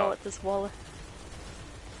talking I don't know about? what this wall is.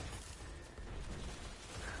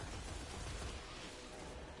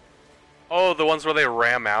 Oh, the ones where they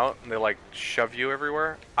ram out and they like shove you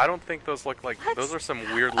everywhere? I don't think those look like... What? Those are some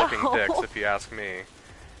weird looking Oh. dicks if you ask me.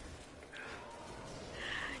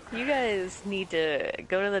 You guys need to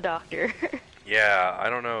go to the doctor. Yeah, I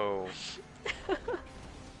don't know.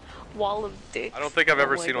 Wall of dicks. I don't think I've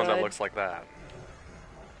ever Oh my seen one that God. looks like that.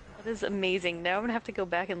 That is amazing. Now I'm gonna have to go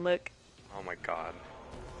back and look. Oh my god.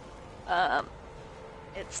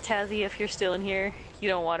 It's Tazzy if you're still in here. You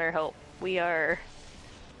don't want our help. We are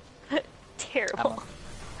terrible.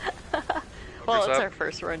 Well, Ogre's it's up. our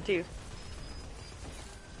first run too.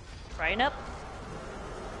 Ryan up.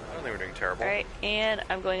 I don't think we're doing terrible. Alright, and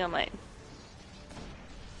I'm going on mine.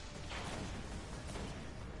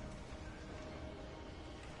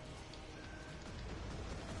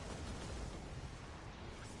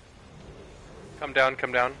 Come down,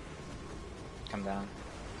 come down. Come down.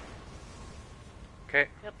 Okay,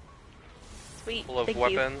 Yep. Sweet. full of Thank you.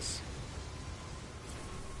 weapons.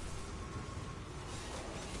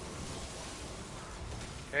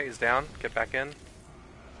 Okay, he's down. Get back in.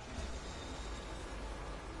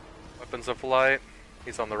 Weapons of light.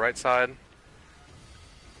 He's on the right side.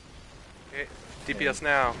 Okay, DPS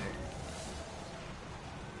now.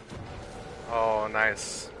 Oh,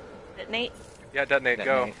 nice. Detonate. Yeah, detonate,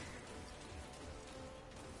 go. Detonate.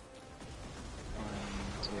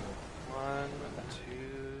 1, 2. 1,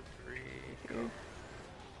 2, 3, go.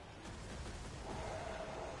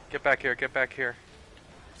 Get back here, get back here.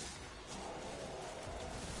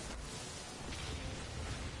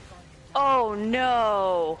 Oh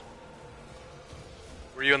no!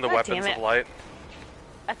 Were you in the God weapons damn of it. light?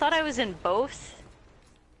 I thought I was in both.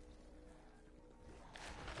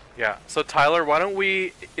 Yeah. So Tyler, why don't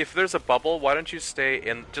we, if there's a bubble, why don't you just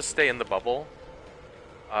stay in the bubble,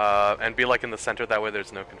 and be like in the center. That way,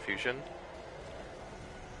 there's no confusion.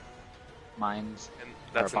 Mines. And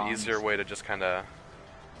that's Or an bombs. easier way to just kind of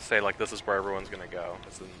say like this is where everyone's gonna go.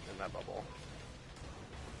 Is in that bubble.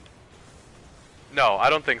 No, I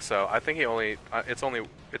don't think so. I think he only. It's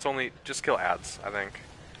only. Just kill ads. I think.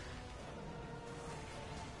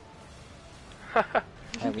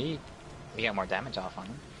 Yeah, we got more damage off on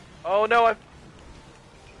him. Oh no!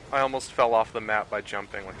 I almost fell off the map by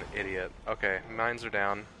jumping like an idiot. Okay, mines are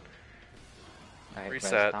down. Alright, res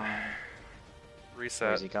Reset. down. Reset.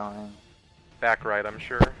 Where's he going? Back right, I'm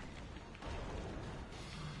sure.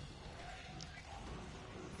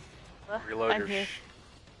 Reload I'm your here.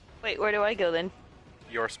 Wait, where do I go then?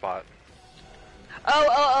 your spot.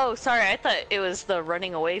 Oh, sorry, I thought it was the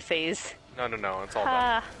running away phase. No, it's all done.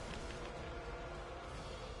 Ah.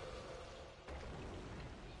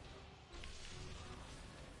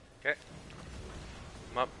 Okay.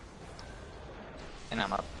 I'm up. And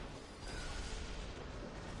I'm up.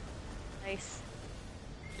 Nice.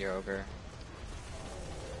 Your ogre.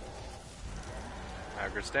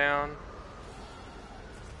 Agger's down.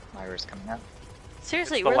 Myra's coming up.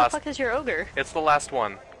 Seriously, It's the where last- the fuck is your ogre? It's the last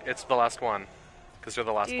one. It's the last one. Because you're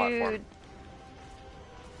the last platform. Dude,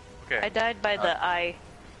 Okay. I died by the eye.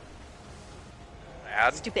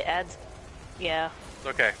 Ad? Stupid ads. Yeah. It's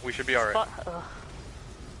okay. We should be alright. Ugh.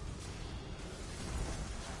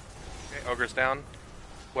 Okay, Ogre's down.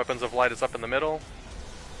 Weapons of light is up in the middle.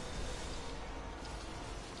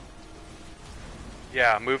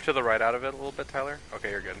 Yeah, move to the right out of it a little bit, Tyler.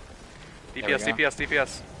 Okay, you're good. we DPS, go. DPS,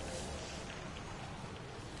 DPS.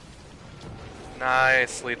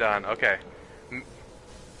 Nicely done. Okay.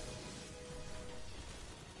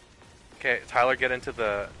 Okay, Tyler, get into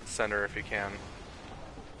the center if you can.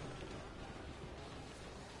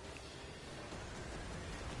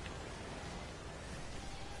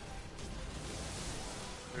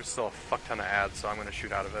 There's still a fuck ton of ads, so I'm gonna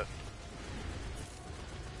shoot out of it.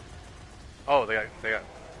 Oh, they got.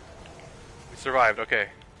 We survived. Okay.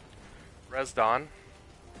 Res Dawn.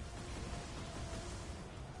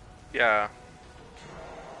 Yeah.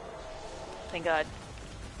 Thank God.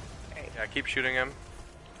 Yeah. Keep shooting him.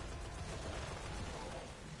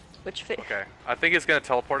 Which fit? Okay. I think he's gonna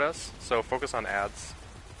teleport us, so focus on ads.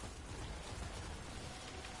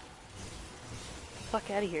 Fuck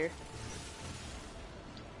out of here.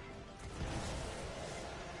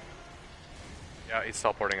 Yeah, he's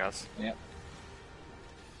teleporting us. Yep.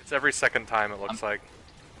 It's every second time, it looks like.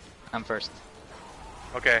 I'm first.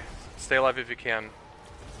 Okay, stay alive if you can.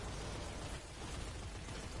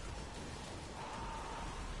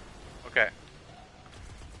 Okay.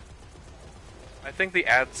 I think the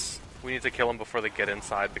ads, we need to kill them before they get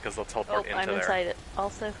inside because they'll Oh, teleport into I'm there. inside it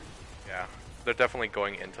also. Yeah, they're definitely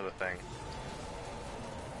going into the thing.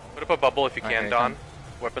 Put up a bubble if you Alright, can, here Don. come.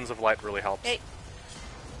 Weapons of light really helps. Hey.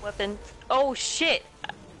 Weapon. Oh shit!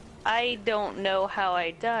 I don't know how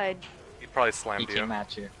I died. He probably He slammed you. came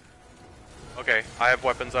at you. Okay, I have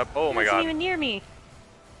weapons up. Oh He my wasn't god. even near me.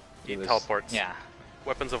 He was- teleports. Yeah.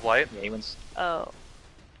 Weapons of light. Yeah, he was. Oh.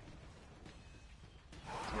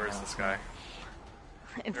 Where is this guy?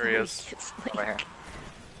 And There he then is. gets, like- Right here.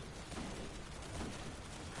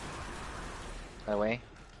 By the way,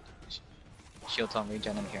 shields on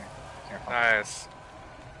regen in here. Careful. Nice.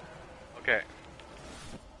 Okay.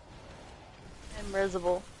 I'm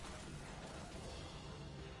risible.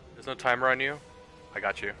 There's no timer on you. I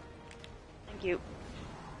got you. Thank you.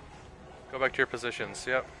 Go back to your positions.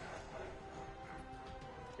 Yep.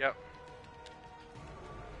 Yep.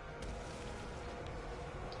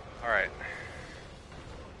 Alright.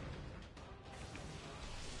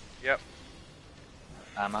 Yep.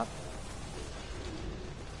 I'm up.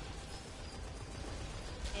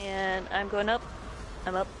 And I'm going up.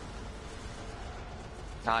 I'm up.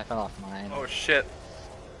 Oh, I fell off mine. Oh shit.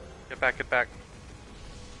 Get back, get back.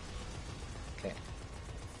 Okay.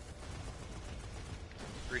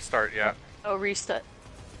 Restart, yeah. Oh, restart.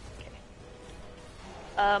 Okay.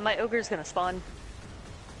 My ogre's gonna spawn.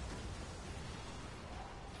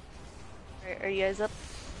 Are you guys up?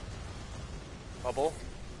 Bubble.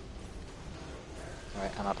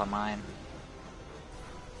 Alright, I'm up on mine.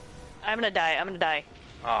 I'm gonna die. I'm gonna die.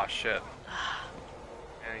 Ah, shit.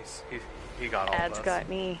 And he got all Ads of us. got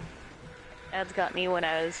me. Ads got me when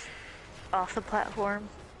I was off the platform.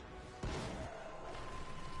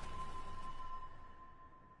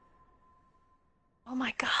 Oh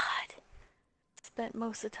my god. Spent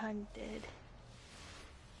most of the time dead.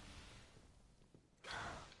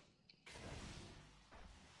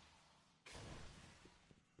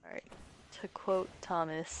 Alright. To quote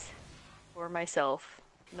Thomas, for myself,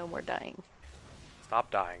 no more dying. Stop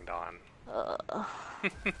dying, Don. Uh,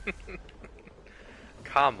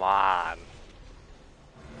 Come on.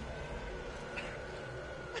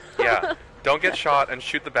 Yeah, don't get shot and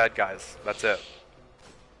shoot the bad guys. That's it.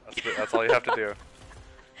 That's all you have to do.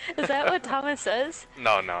 is that what Thomas says?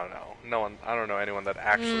 No, no, no. No one. I don't know anyone that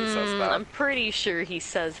actually says that. I'm pretty sure he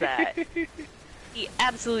says that. He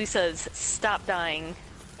absolutely says, stop dying. Well,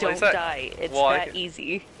 Don't he said- die. It's well, that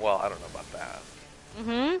easy. Well, I don't know about that.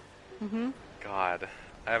 Mm-hmm. God,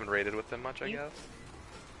 I haven't raided with them much, I You- guess.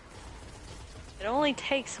 It only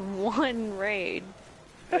takes one raid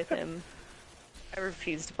with him. I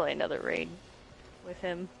refuse to play another raid with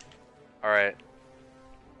him. Alright.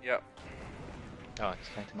 Yep. Oh, it's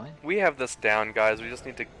back to mine? We have this down, guys. We just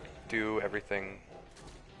need to do everything.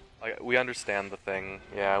 Like, we understand the thing.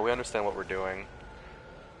 Yeah, we understand what we're doing.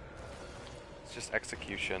 It's just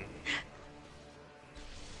execution.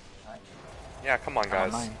 Alright. Yeah, come on, I'm on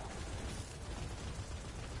guys. mine.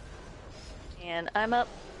 And I'm up.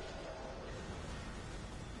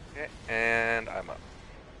 Okay, and I'm up.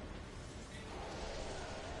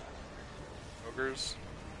 Ogres.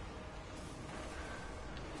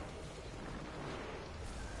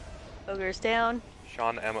 Ogre's down.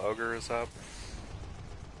 Sean M. Ogre is up.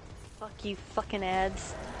 Fuck you fucking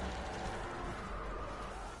ads.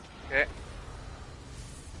 Okay.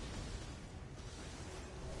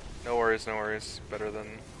 No worries, no worries. Better than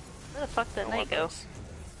Where the fuck did no Knight go? weapons.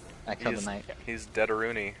 I killed the knight. He's dead a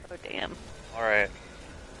Rooney. Oh damn. Alright.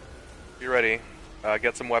 Be ready.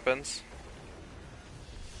 Get some weapons.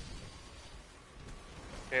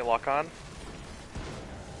 Okay, lock on.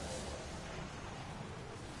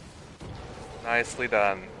 Nicely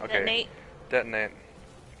done. Okay. Detonate. Detonate.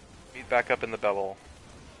 Meet back up in the bubble.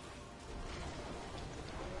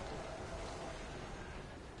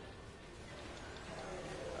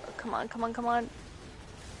 Oh, come on, come on, come on.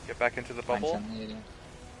 Get back into the Find bubble. some idiot.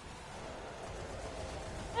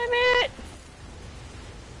 I'm it!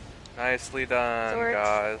 Nicely done, Sorts.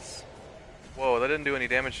 guys. Whoa, that didn't do any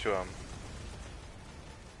damage to him.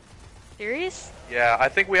 Serious? Yeah, I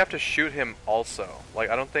think we have to shoot him also. Like,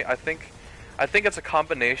 I think it's a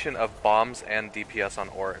combination of bombs and DPS on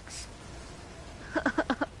Oryx.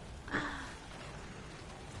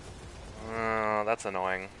 That's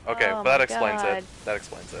annoying. Okay, Oh but that my explains it. god. That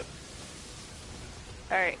explains it.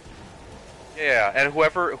 Alright. Yeah, and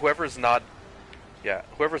whoever's not, yeah,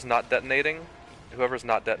 whoever's not detonating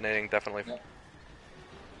definitely. Yep.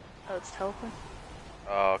 Oh, it's teleport.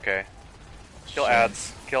 Oh, okay. Kill Shit.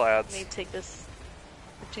 ads. Kill Let me ads. take this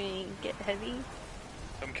opportunity and get heavy.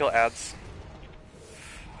 Come kill ads.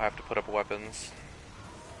 I have to put up weapons.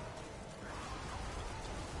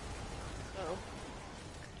 Oh.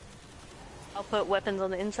 I'll put weapons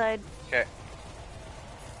on the inside. Okay.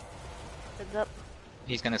 Heads up.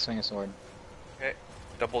 He's gonna swing a sword. Okay.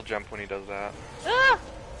 Double jump when he does that. Ah!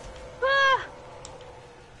 Ah!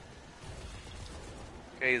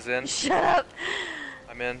 Okay, he's in. Shut up!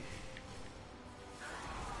 I'm in.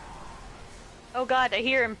 Oh god, I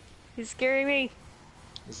hear him. He's scaring me.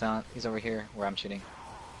 He's over here where I'm shooting.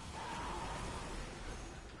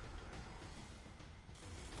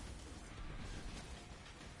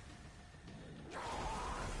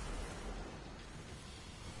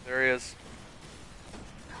 There he is.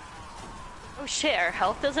 Oh shit, our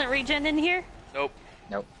health doesn't regen in here? Nope.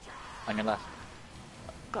 Nope. On your left.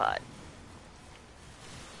 God.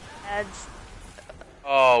 Ads.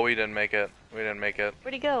 Oh, we didn't make it. We didn't make it.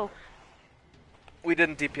 Where'd he go? We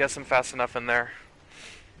didn't DPS him fast enough in there.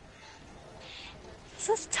 This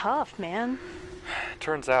is tough, man.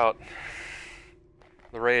 Turns out,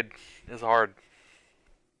 the raid is hard.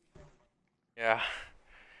 Yeah.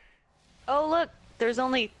 Oh look, there's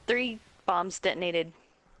only 3 bombs detonated.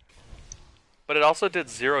 But it also did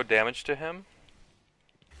 0 damage to him.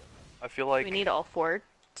 I feel like... We need all 4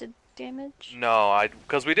 to damage? No,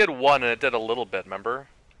 because we did 1 and it did a little bit, remember?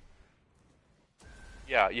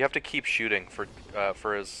 Yeah, you have to keep shooting for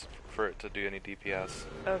it to do any DPS.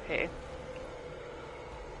 Okay.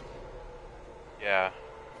 Yeah.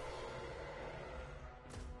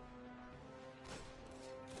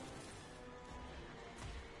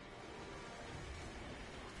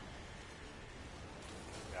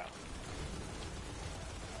 Yeah.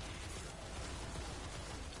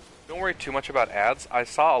 Don't worry too much about ads. I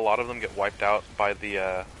saw a lot of them get wiped out by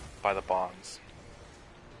the bombs.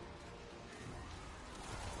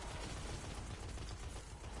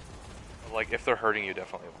 Like if they're hurting you,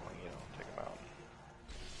 definitely take them out.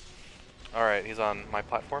 All right, he's on my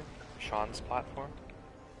platform, Sean's platform.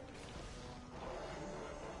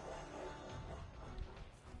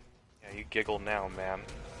 Yeah, you giggle now, man.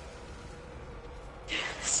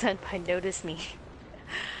 Senpai, notice me.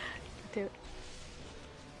 Dude,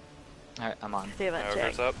 Alright, I'm on. they haven't Ogre's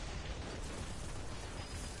checked. up.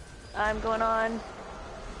 I'm going on.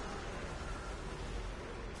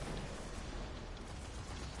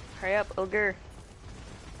 Hurry up, ogre.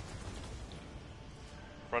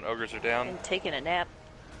 Front ogres are down. I'm taking a nap.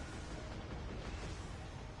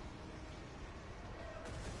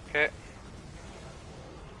 Okay.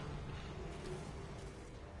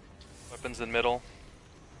 Weapons in middle.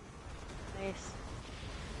 Nice.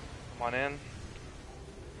 Come on in.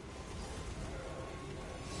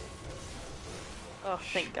 Oh,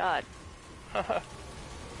 thank God.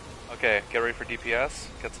 Okay, get ready for DPS.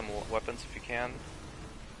 Get some weapons if you can.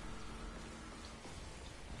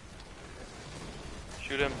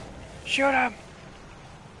 Shoot him. Shoot him!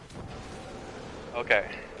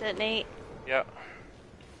 Okay. Detonate. Yep.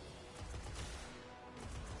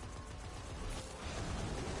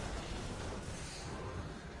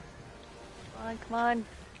 Come on, come on.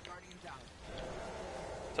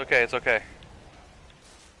 It's okay, it's okay.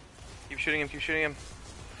 Keep shooting him, keep shooting him.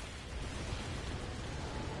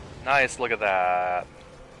 Nice, look at that.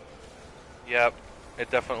 Yep,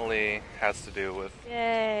 it definitely has to do with...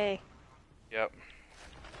 Yay. Yep.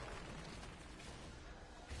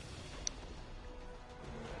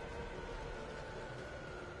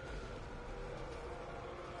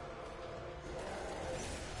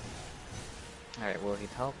 Alright, will he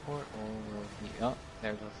teleport or will he... Oh,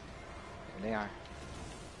 there it goes. There they are.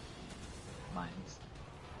 Mines.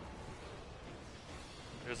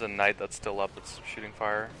 There's a knight that's still up that's shooting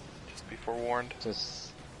fire. Just be forewarned.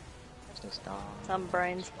 Just dog. It's on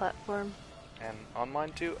Brian's platform. And on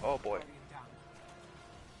mine too? Oh boy.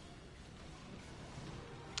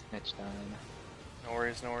 Mitch done. No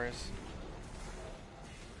worries, no worries.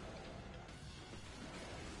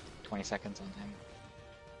 20 seconds on him.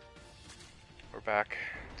 We're back.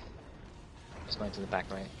 Just going to the back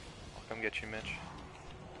right. I'll come get you, Mitch.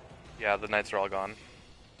 Yeah, the knights are all gone.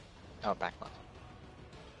 Oh, back left.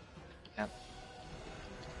 Yep.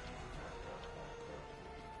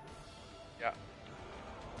 Yeah.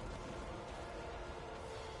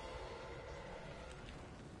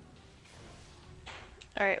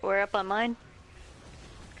 Alright, we're up on mine.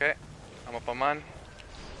 Okay, I'm up on mine.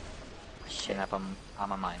 Shit. And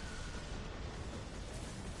I'm on mine.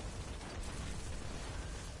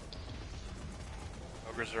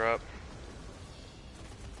 Ogres are up.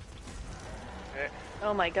 Okay,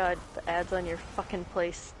 Oh my god, the ads on your fucking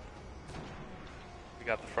place. we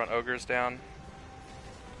got the front ogres down.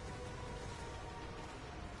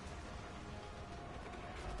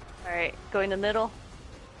 Alright, going to middle.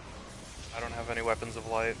 I don't have any weapons of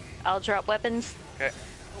light. I'll drop weapons. Okay.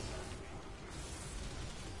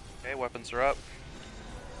 Okay, weapons are up.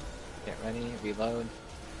 Get ready, reload.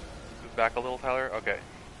 Move back a little, Tyler. Okay.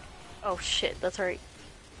 Oh shit, that's right.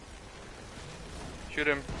 Shoot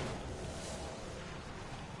him.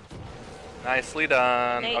 Nicely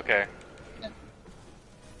done. Nate. Okay. Yeah.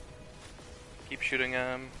 Keep shooting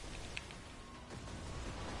him.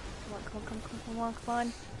 Come on, come on, come on, come on, come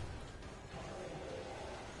on.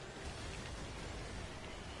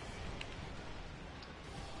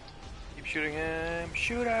 Keep shooting him.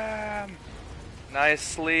 Shoot him.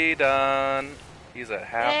 Nicely done. He's at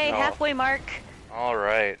half Hey, health. halfway mark. All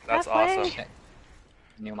right. That's Halfway. awesome. Okay.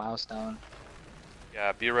 New milestone.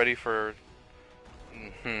 Yeah, be ready for...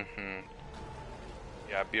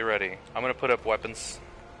 Yeah, be ready. I'm gonna put up weapons.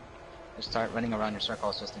 Just start running around your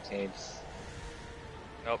circles just in case.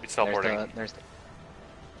 Nope, he's teleporting. There's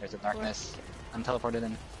the darkness. I'm teleported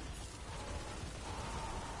in.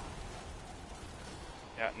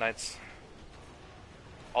 Yeah, knights.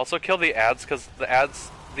 Also kill the ads, because the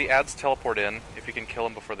ads teleport in. If you can kill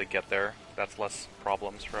them before they get there, that's less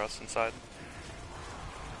problems for us inside.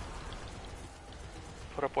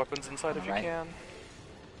 Put up weapons inside if you Alright. can.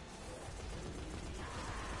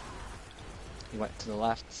 He went to the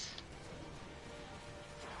left.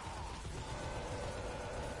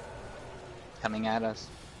 Coming at us.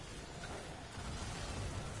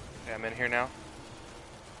 Okay, I'm in here now.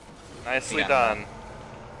 Nicely We got done. him.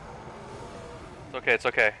 It's okay, it's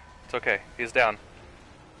okay. It's okay. He's down.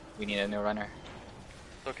 We need a new runner.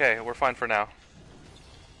 It's okay, we're fine for now.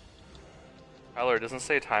 Tyler, it doesn't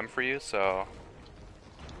say time for you, so...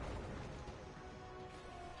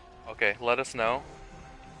 Okay, let us know.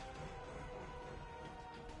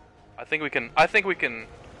 I think we can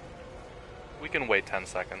wait 10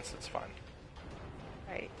 seconds, it's fine.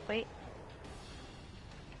 Alright, wait.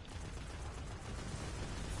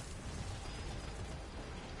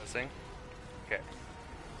 Missing? Okay.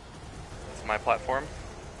 This is my platform.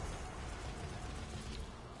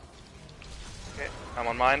 Okay, I'm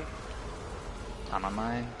on mine. I'm on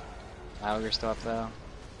mine. My ogre's still up though.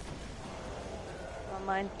 On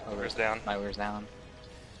mine. Ogre's down. My ogre's down.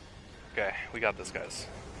 Okay, we got this, guys.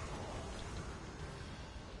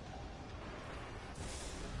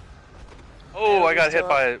 Oh, I got hit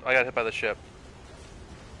by the ship.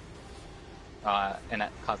 And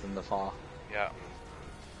that caused them to fall. Yeah.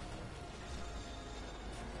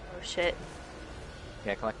 Oh shit.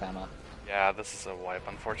 Yeah, collect ammo. Yeah, this is a wipe,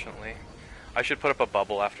 unfortunately. I should put up a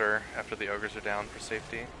bubble after the ogres are down for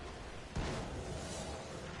safety.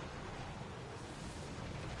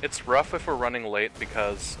 It's rough if we're running late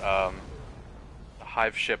because the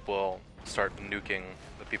hive ship will start nuking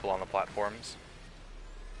the people on the platforms.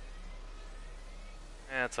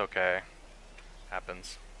 Eh, it's okay.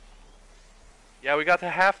 Happens. Yeah, we got to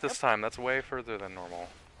half this time. That's way further than normal.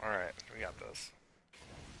 Alright, we got this.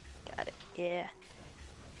 Got it. Yeah.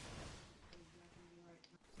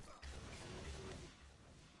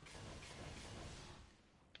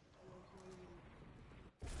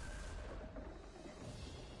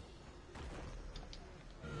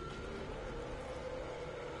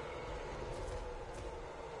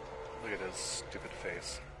 Look at his stupid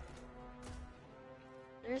face.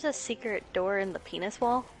 There's a secret door in the penis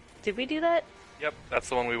wall. Did we do that? Yep, that's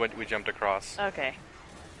the one we jumped across. Okay.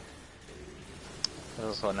 There's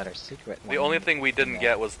also another secret one. The only thing we didn't Yeah.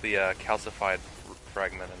 get was the calcified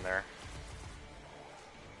fragment in there.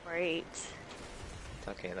 Great. It's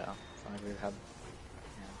okay though. As long as we have.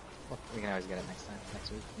 Yeah. Well, we can always get it next time.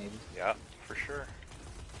 Next week, maybe. Yeah, for sure.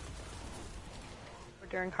 Or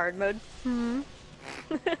during hard mode. Hmm.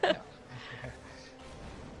 Yeah.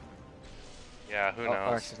 Yeah, who Oh, knows?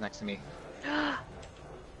 Oryx is next to me.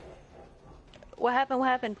 What happened? What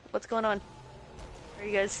happened? What's going on? Are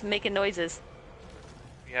you guys making noises?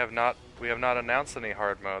 We have not announced any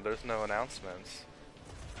hard mode. There's no announcements.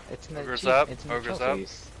 It's in the Ogres cheat- up, It's in the ogres up.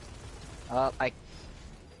 trophies. I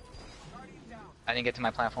didn't get to my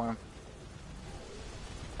platform.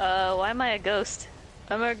 Why am I a ghost?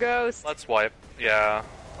 I'm a ghost. Let's wipe. Yeah,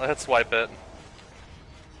 let's wipe it.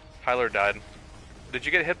 Tyler died. Did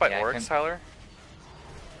you get hit by Yeah, I Oryx, couldn't- Tyler?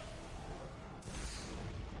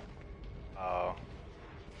 Oh.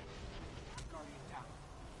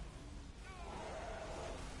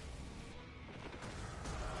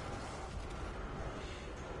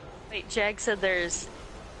 Wait, Jag said there's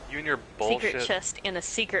You and your secret bullshit. chest in a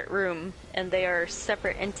secret room, and they are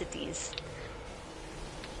separate entities.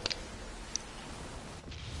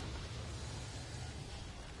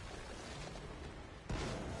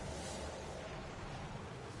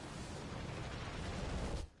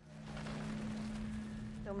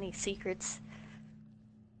 So many secrets.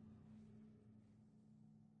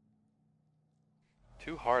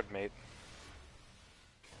 Too hard, mate.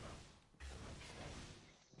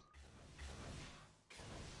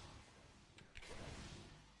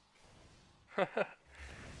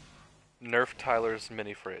 Nerf Tyler's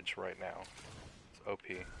mini fridge right now. It's OP.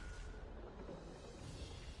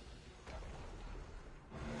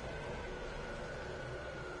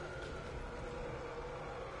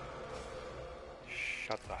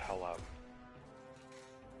 Shut the hell up.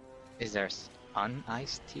 Is there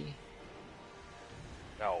un-iced tea?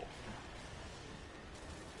 No.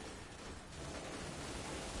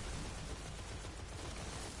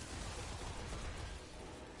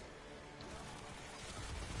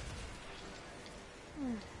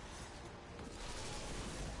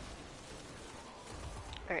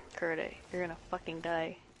 Alright, Kurode, you're gonna fucking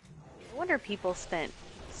die. I wonder people spent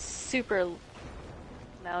super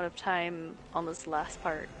amount of time on this last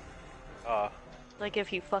part. Uh, Like,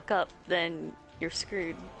 if you fuck up, then you're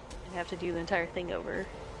screwed and have to do the entire thing over.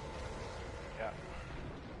 yeah.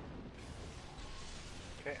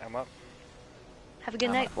 Okay, I'm up. Have a good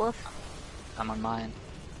I'm night, up. Wolf. I'm on mine.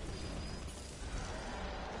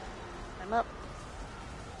 I'm up.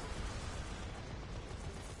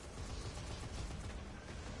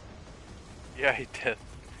 Yeah, he did.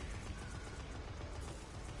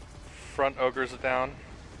 Front ogres are down.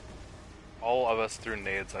 All of us threw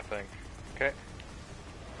nades, I think. Okay.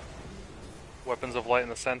 Weapons of light in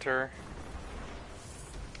the center.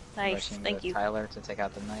 Nice, Rushing thank with you. Tyler to take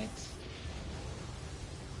out the knights.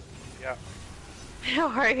 Yeah.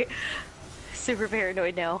 Alright. Super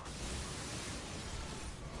paranoid now.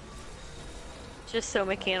 Just so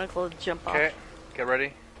mechanical to jump Okay, off. get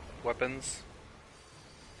ready. Weapons.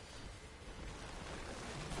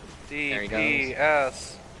 There he goes.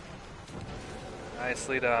 DPS.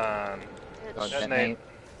 Nicely done. Go Detonate. detonate.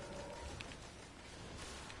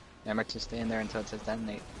 Remember to stay in there until it says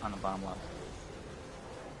detonate on the bottom left.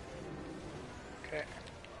 Okay.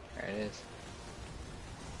 There it is.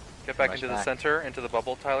 Get back Rush into the back. center, into the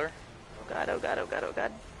bubble, Tyler. Oh god, oh god, oh god, oh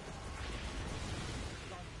god.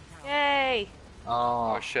 Yay!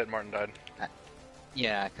 Oh, Oh shit, Martin died.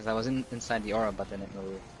 yeah, because I was inside the aura, but then it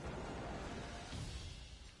moved.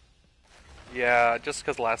 Yeah, just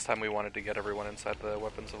because last time we wanted to get everyone inside the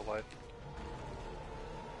weapons of light.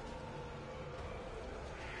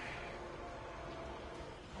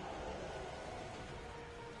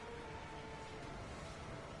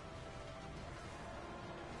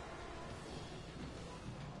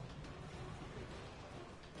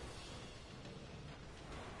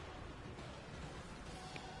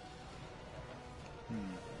 Hmm.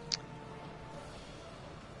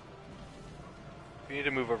 If you need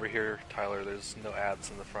to move over here, Tyler, there's no ads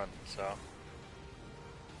in the front, so.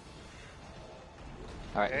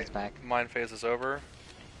 Alright, Okay, he's back. mine phase is over.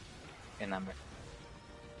 In number.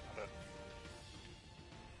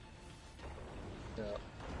 So.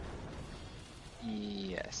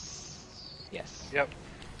 Yes. Yes. Yep.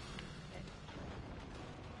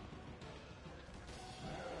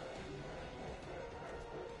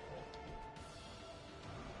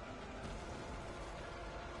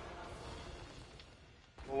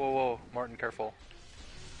 Whoa, whoa, whoa, Martin, careful.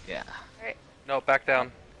 Yeah. Alright. No, back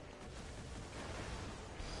down.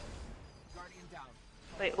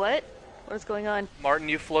 Wait, what? What's going on? Martin,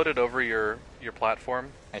 you floated over your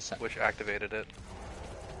platform, I saw. which activated it.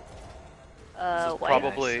 Wipe?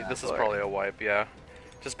 Probably Nice, this is or- probably a wipe, yeah.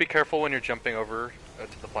 Just be careful when you're jumping over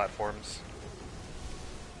to the platforms.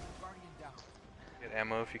 Get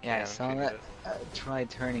ammo if you can. Yeah, I if saw you need that. it.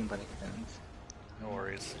 Tried turning, but it couldn't. No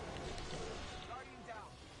worries.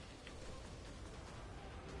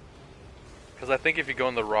 Because I think if you go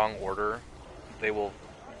in the wrong order, they will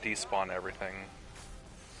despawn everything.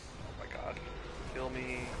 Oh my god. Kill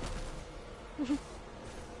me.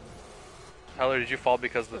 Tyler, did you fall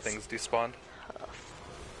because the things despawned?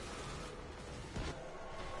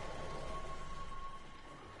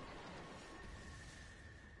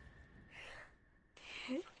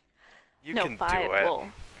 You No, can 5. do it.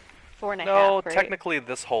 Well, 4.5. No, right? technically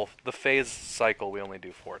the phase cycle we only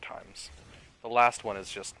do 4 times. The last one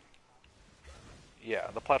is just... Yeah,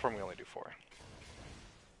 the platform we only do 4.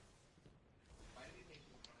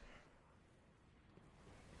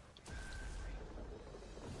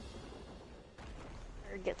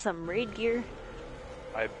 Or get some raid gear.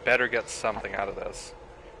 I better get something out of this.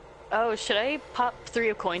 Oh, should I pop 3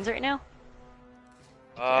 of coins right now?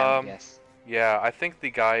 You can, Um, yes. yeah, I think the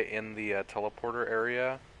guy in the teleporter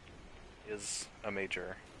area is a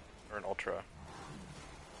major or an ultra.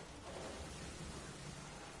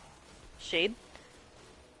 Shade?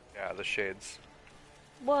 Yeah, the shades.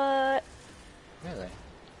 What? Really?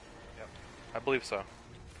 Yep, I believe so.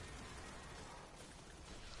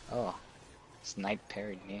 Oh, Snipe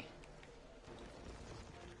parried me.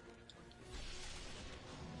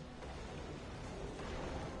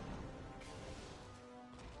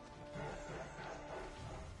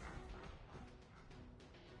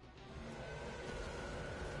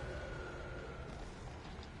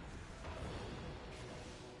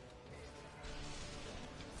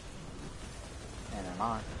 And I'm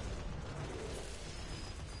on.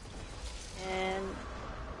 And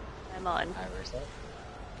I'm on. I reset.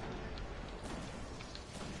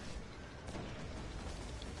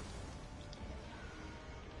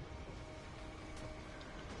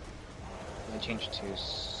 Let me change to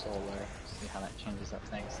solar. See how that changes up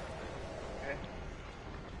things. Okay.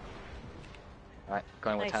 Alright,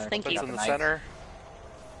 going with Nice, Tyler. thank Taking you. Weapons out in the knights. center.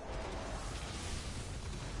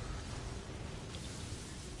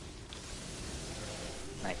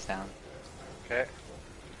 Knights down. Okay.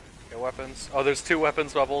 Okay, weapons. Oh, there's 2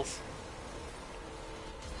 weapons bubbles.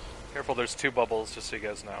 Careful, there's 2 bubbles, just so you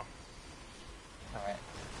guys know. Alright.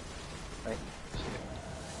 Right.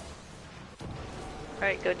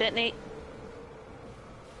 Alright, go detonate.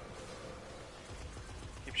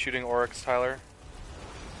 Keep shooting Oryx, Tyler.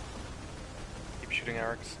 Keep shooting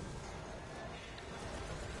Oryx.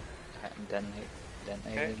 Alright, I'm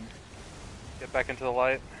detonated. Get back into the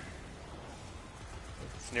light.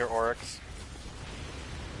 It's near Oryx.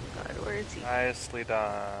 God, where is he? Nicely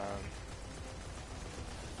done.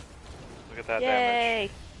 Look at that Yay!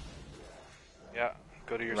 damage. Yeah,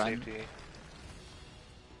 go to your Run. safety.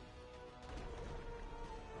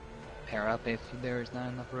 Pair up if there is not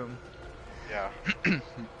enough room. Yeah.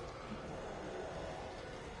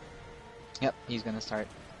 Yep, he's gonna start.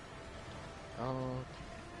 Oh,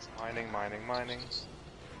 Mining, mining, mining.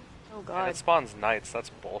 Oh And god. it spawns knights, that's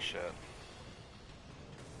bullshit.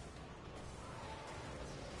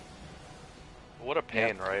 What a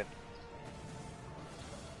pain, Yep. right?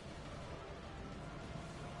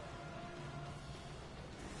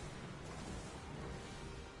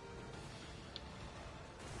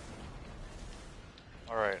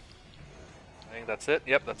 Alright. I think that's it.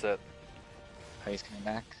 Yep, that's it. oh, he's coming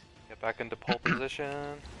back. Get back into pole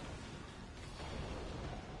position.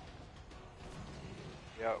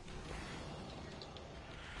 Yep.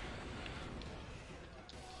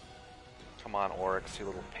 Come on, Oryx, you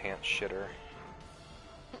little pants shitter.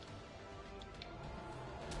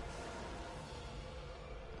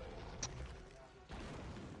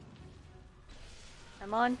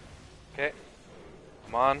 I'm on. Okay.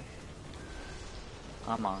 Come on.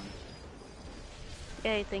 I'm on.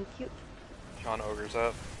 Yay, thank you. Sean Ogre's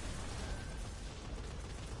up.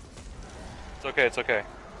 It's okay, it's okay.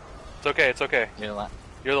 It's okay, it's okay. You're the last.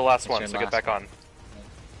 You're the last It's one, your so get last back one. on.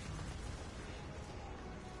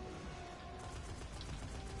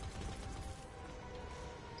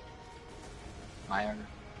 Meyer.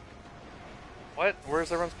 What?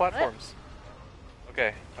 Where's everyone's platforms?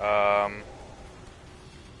 Okay,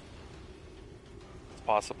 it's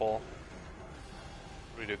possible.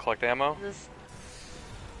 What do we do, collect ammo? This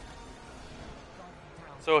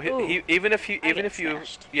So Ooh, even if I get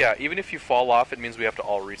smashed. yeah, even if you fall off, it means we have to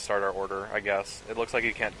all restart our order, I guess. It looks like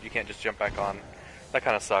you can't just jump back on. That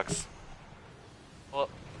kind of sucks. Well,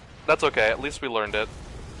 that's okay. At least we learned it.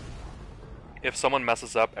 If someone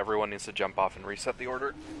messes up, everyone needs to jump off and reset the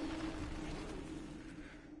order.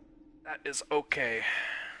 That is okay.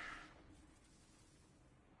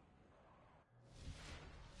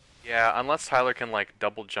 Yeah, unless Tyler can like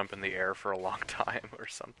double jump in the air for a long time or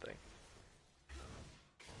something.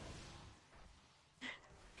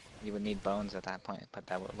 You would need bones at that point, but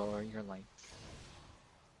that would lower your light.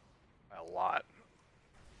 A lot.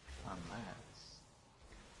 Unless.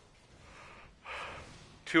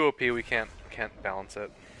 Too OP, we can't balance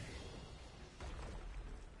it.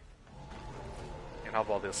 Can't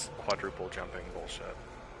have all this quadruple jumping bullshit.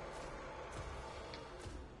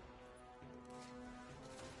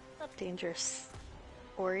 not dangerous.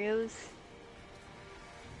 Oreos.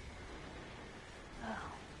 Oh.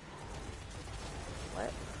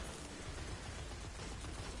 What?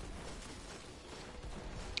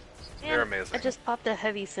 They're Man, amazing. I just popped a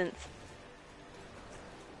heavy synth.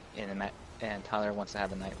 And Tyler wants to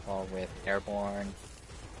have a Nightfall with Airborne,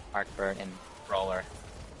 Arcbird, and Brawler.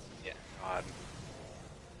 God.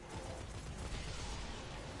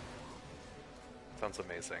 Sounds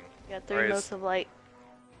amazing. Got 3 Alright, motes of light.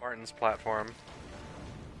 Martin's platform.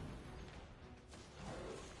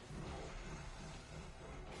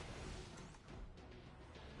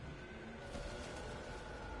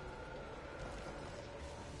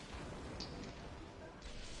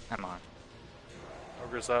 I'm on.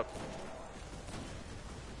 Ogre's up.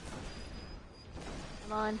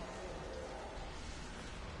 Come on.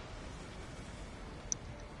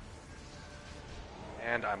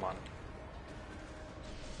 And I'm on.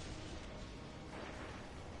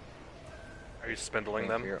 Are you spindling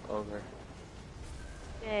them? You're over.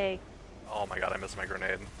 Yay. Oh my god, I missed my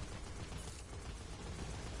grenade.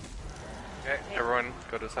 Okay, Okay. everyone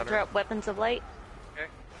go to center. Drop weapons of light. Okay.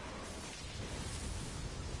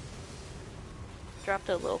 Dropped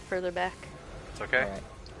a little further back. It's okay. Alright.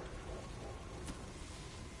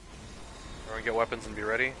 Everyone get weapons and be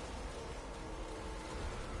ready.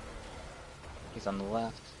 He's on the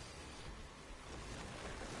left.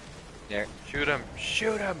 There. Shoot him!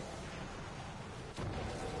 Shoot him!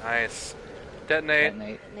 Nice. Detonate.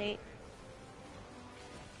 Detonate. Nate.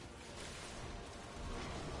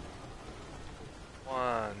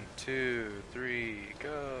 One, two, three,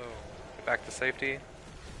 go. Get back to safety.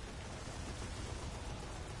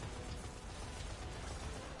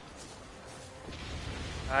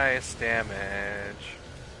 Nice damage.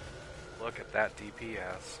 Look at that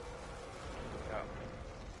DPS. Go.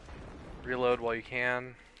 Reload while you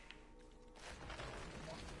can.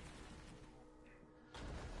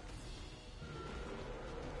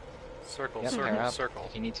 Circle, Yep, pair circle, up circle.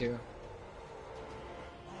 if you need to.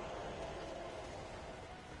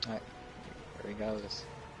 Alright, here he goes.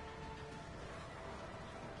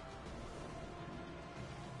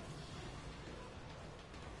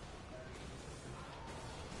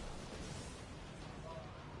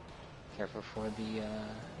 Careful for the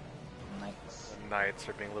knights. The knights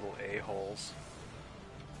are being little a-holes.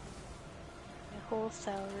 My whole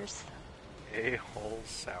sours. A-hole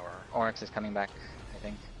sour. Oryx is coming back, I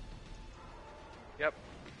think. Yep.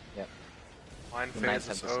 Yep. Line The phase knights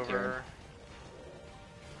is have disappeared. over.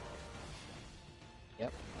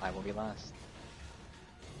 Yep, I will be last.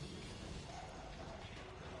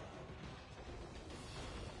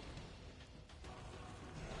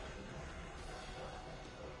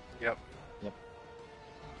 Yep. Yep.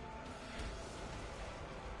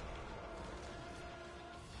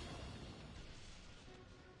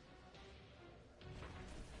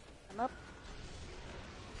 I'm up.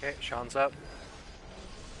 Okay, Sean's up.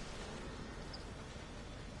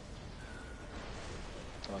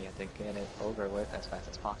 So you have to get it over with as fast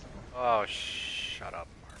as possible. Oh, shut up,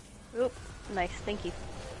 Mark. Oop. Nice. Thank you.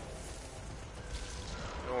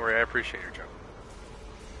 Don't worry, I appreciate your joke.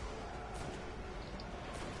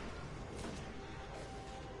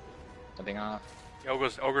 Jumping off. Yeah,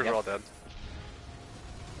 ogres Yep. are all dead.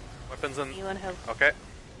 Weapons and... You want to have... Okay.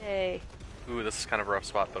 Yay. Ooh, this is kind of a rough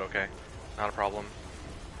spot, but okay. Not a problem.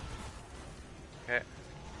 Okay.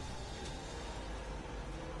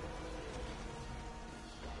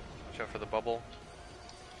 Watch out for the bubble.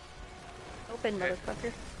 Open, Okay.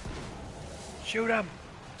 motherfucker. Shoot him!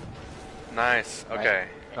 Nice, Right. okay.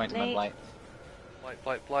 Going to my Nate. blight. Blight,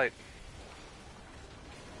 blight, blight.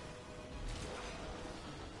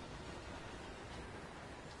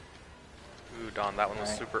 Ooh, Don, that one was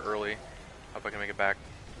Alright. super early. Hope I can make it back.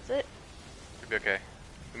 Is it? Should be okay.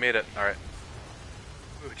 We made it, alright.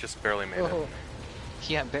 Ooh, just barely made Oh. it.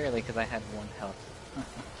 Yeah, barely, because I had 1 health.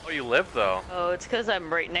 Oh, you live though. Oh, it's because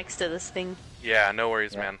I'm right next to this thing. Yeah, no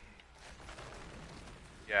worries, Yeah. man.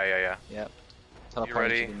 Yeah. Yep. Teleporting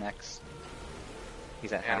ready? to the next.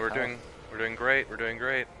 He's at And half health. we're doing great. We're doing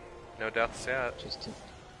great. No deaths yet. Just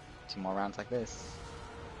two more rounds like this.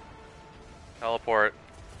 Teleport.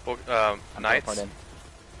 I'm Knights. teleported.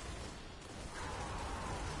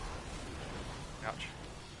 Ouch.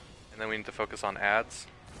 And then we need to focus on ads.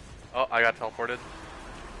 Oh, I got teleported.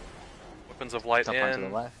 Weapons of light Teleport to the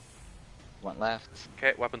in. left. Went left.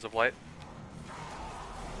 Okay, weapons of light.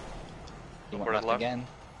 He went Teleported left, left. again.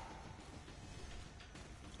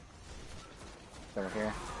 Over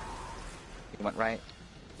here. He went right.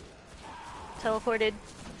 Teleported.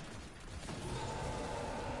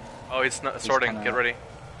 Oh, he's sorting. kinda- Get ready.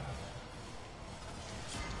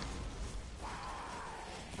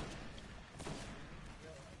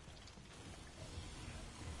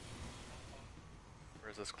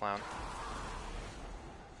 Where's this clown?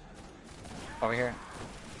 Over here.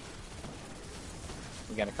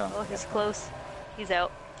 We gotta come. Oh, he's close. He's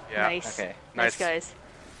out. Yeah. Nice. Okay. Nice, Nice. guys.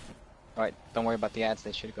 Alright, don't worry about the ads,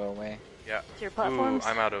 they should go away. Yeah. Your platforms? Ooh,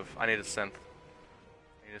 I'm out of. I need a synth.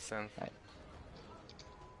 I need a synth. Right.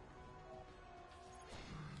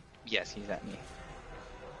 Yes, he's at me.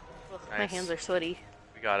 Ugh, my Nice. hands are sweaty.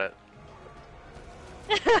 We got it.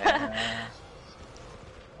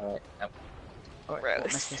 Alright. Oh. Alright, won't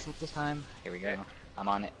mess Gross. this up this time. Here we go. Okay. I'm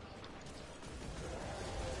on it.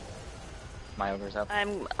 My ogre's up.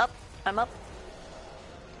 I'm up. I'm up.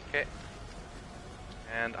 Okay.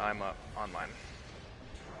 And I'm up on mine.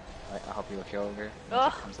 Alright, I'll help you with your ogre. once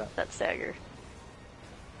it Oh, comes up. that stagger.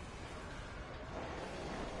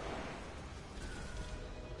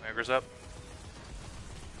 My ogre's up.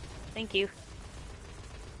 Thank you.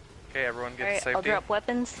 Okay, everyone get to Alright, safety. I'll drop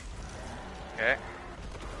weapons. Okay.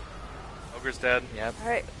 Ogre's dead. Yep.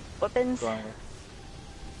 Alright, weapons. Go over.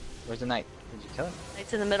 Where's the knight? Did you kill him?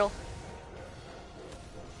 Knight's in the middle.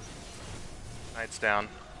 Knight's down.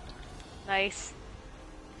 Nice.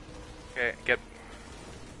 Okay, get.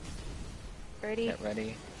 Ready? Get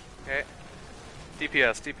ready. Okay.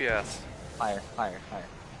 DPS, DPS. Fire, fire, fire.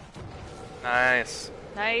 Nice.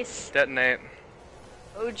 Nice. Detonate.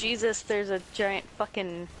 Oh Jesus, there's a giant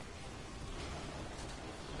fucking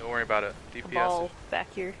Don't worry about it. DPS. ball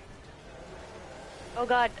back here. Oh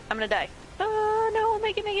god, I'm gonna die. Oh no,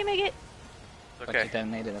 make it, make it, make it. It's But okay. you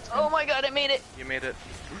detonated, that's good. Oh my god, I made it. You made it.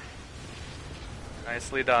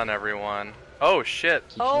 Nicely done, everyone. Oh shit.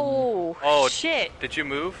 Oh, Oh, shit. Did you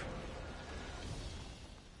move?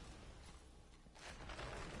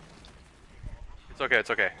 It's okay, it's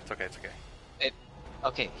okay, it's okay, it's okay.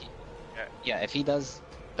 Okay, Yeah. yeah, if he does,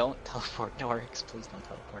 don't teleport to Oryx. Please don't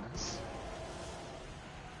teleport us.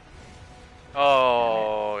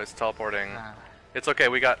 Oh, it's teleporting. Ah. It's okay,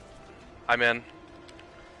 I'm in.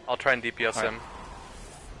 I'll try and DPS Alright. him.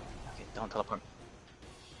 Okay, don't teleport.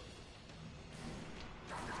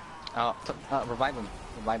 Oh, revive him.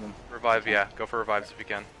 Revive him. Revive, yeah. Go for revives if you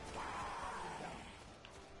can.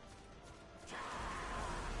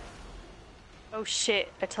 Oh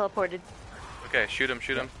shit, I teleported. Okay, shoot him,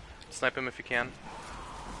 shoot him. Snipe him if you can.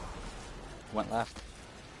 Went left.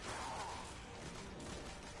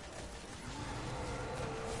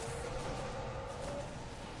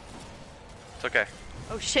 It's okay.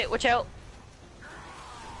 Oh shit, watch out.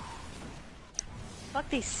 Fuck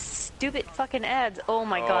these stupid fucking ads. Oh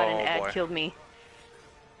my god, Oh, an ad boy. killed me.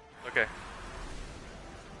 Okay.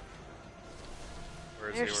 Where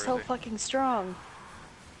is They're he? Where so is he? fucking strong.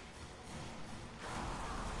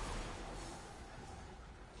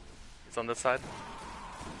 He's on this side.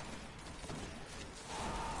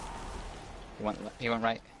 He went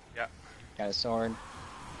right. Yeah. Got his sword.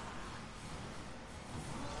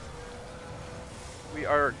 We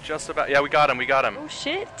are just about. Yeah, we got him. We got him. Oh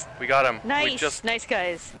shit. We got him. Nice, We just. nice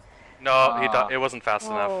guys. No, Aw. it wasn't fast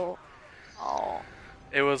enough. Oh. Oh.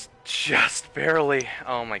 It was just barely.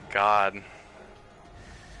 Oh my god.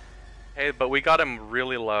 Hey, but we got him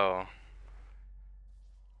really low.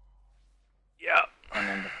 Yeah. And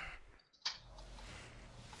then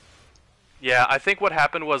Yeah, I think what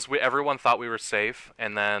happened was everyone thought we were safe,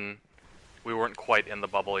 and then we weren't quite in the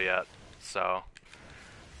bubble yet. So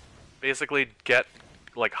basically,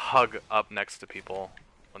 hug up next to people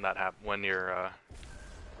when that when you're.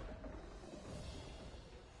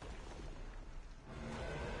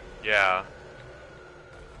 Yeah.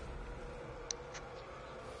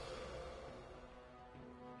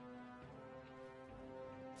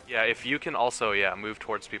 Yeah, if you can also, move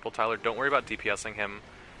towards people, Tyler. Don't worry about DPSing him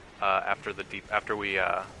after we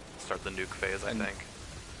start the nuke phase, I And- think.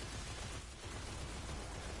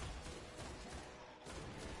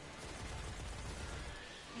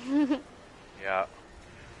 Yeah.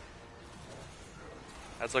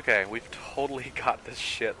 That's okay. We've totally got this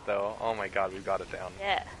shit, though. Oh my god, we've got it down.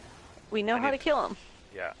 Yeah. We know I how to need- kill him.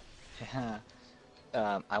 Yeah.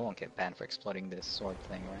 I won't get banned for exploding this sword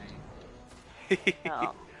thing, right?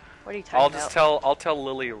 Oh. What are you talking about? I'll tell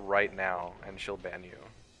Lily right now, and she'll ban you.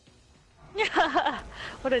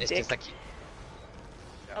 What a It's dick. just like Yeah,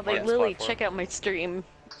 I'm like, Martin's Lily, platform. check out my stream.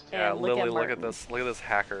 Yeah, and Lily, at look at Martin. this. Look at this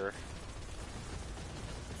hacker.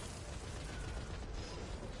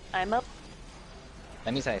 I'm up.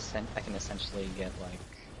 that means I can essentially get like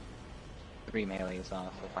 3 melees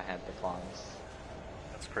off if I had the claws,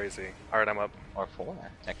 That's crazy. Alright, I'm up. or 4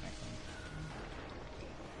 technically.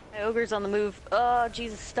 My ogre's on the move. Oh,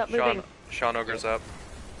 Jesus, stop moving. Sean Ogre's up.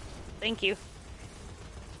 Thank you.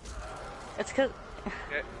 It's cause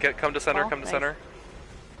Come to center, Oh, come to nice. center.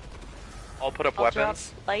 I'll put up I'll drop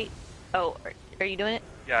weapons. light. Oh, are you doing it?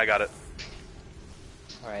 Yeah, I got it.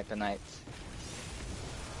 Alright, the knights.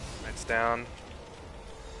 It's down.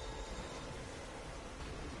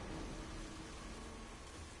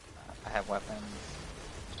 I have weapons.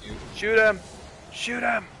 Shoot him! Shoot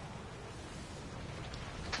him!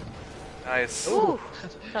 Nice. Ooh, that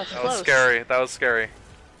was That close. was scary. That was scary.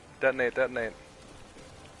 Detonate, detonate.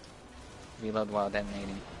 Reload while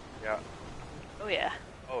detonating. Yeah. Oh yeah.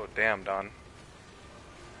 Oh, damn, Don.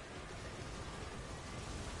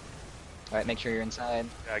 Alright, make sure you're inside.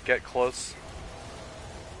 Yeah, get close.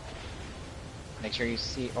 Make sure you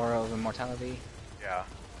see Aura of Immortality. Yeah.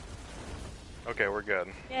 Okay, we're good.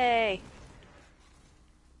 Yay.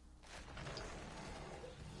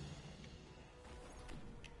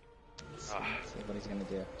 See, Ah. see what he's gonna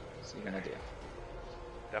do. What's he gonna do?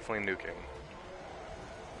 Definitely nuking.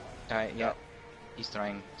 Alright, yep. He's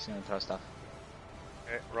throwing. He's gonna throw stuff.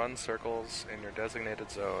 Okay, run circles in your designated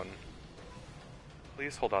zone.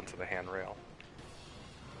 Please hold on to the handrail.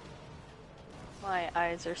 My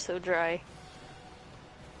eyes are so dry.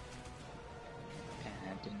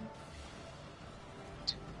 And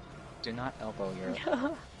do not elbow your. Wait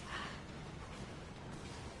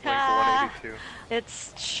for 182.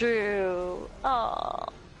 It's true. Oh.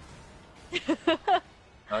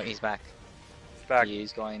 Oh, he's back. It's back.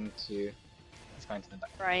 He's going to. He's going to the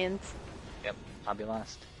back. Brian's. Yep, I'll be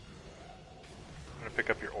last. I'm gonna pick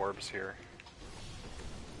up your orbs here.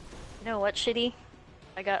 You know what, Shitty?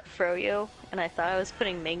 I got froyo, and I thought I was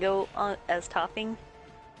putting mango on as topping.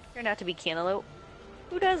 Turned out to be cantaloupe.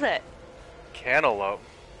 Who does that? Cantaloupe.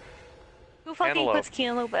 Who fucking Cantaloupe. puts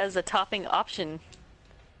cantaloupe as a topping option?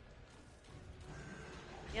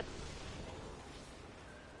 Yep.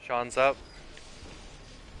 Sean's up.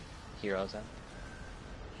 Heroes up.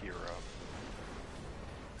 Hero.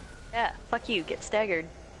 Yeah, fuck you, get staggered.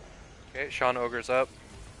 Okay, Sean Ogre's up.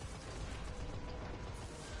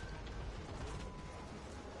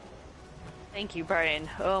 Thank you, Brian.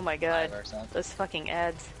 Oh my god. Fiver's up. Those fucking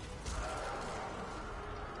ads.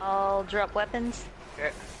 I'll drop weapons.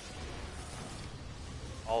 Okay.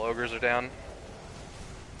 All ogres are down.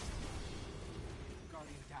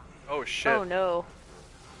 Oh shit. Oh no.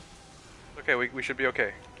 Okay, we should be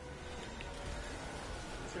okay.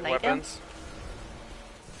 Is the Get night down? weapons.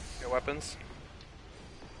 Get weapons.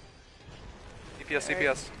 CPS,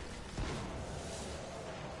 Alright. CPS.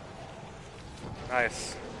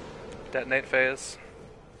 Nice. Detonate phase.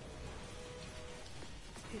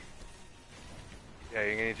 Yeah,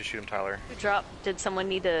 you're gonna need to shoot him, Tyler. Who dropped? Did someone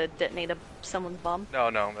need to detonate someone's bomb? No,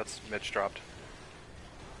 that's Mitch dropped.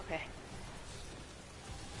 Okay.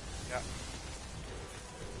 Yeah.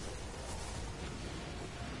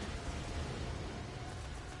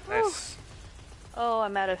 Nice. Oh,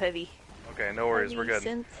 I'm out of heavy. Okay, no worries, we're good.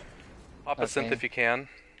 Heavy synth. Pop a synth Okay. if you can.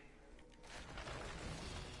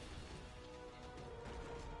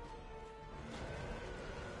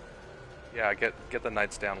 Yeah, get the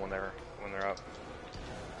knights down when they're up.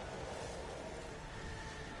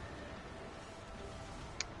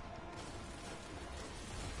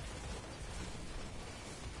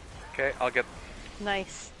 Okay, I'll get.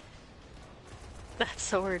 Nice. That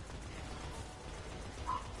sword.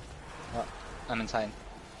 Oh, I'm inside.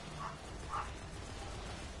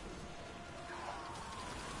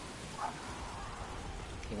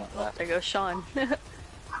 He went Oh, left. there goes Sean.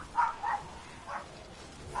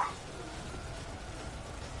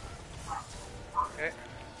 Okay.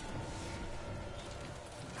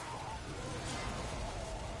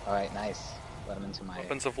 Alright, nice. Let him into my.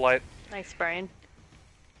 Weapons of light. Nice, Brian.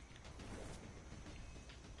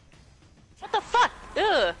 What the fuck?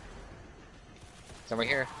 Ugh! It's over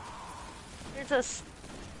here. There's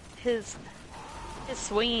his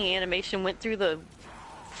swinging animation went through the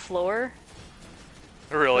floor.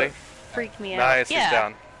 Really? Freaked me out. Nice, Yeah. he's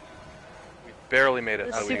down. We barely made it, It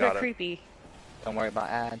was but we super got it. creepy. Don't worry about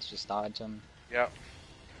ads, just dodge them. Yep.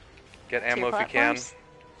 Get To your ammo if you can. platforms.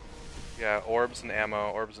 Yeah, orbs and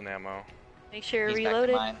ammo, orbs and ammo. Make sure you're He's back to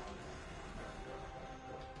reloaded. mine.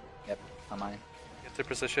 Yep, on mine. Get to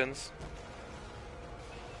positions.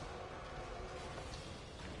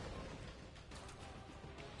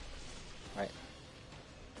 Right.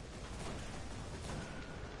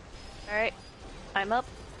 Alright. I'm up.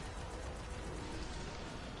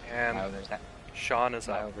 And My ogre's down. Sean is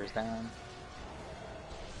My up. ogre's down.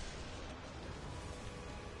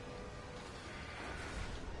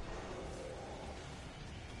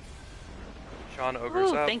 Sean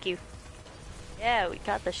Ogre's Ooh, up. thank you. Yeah, we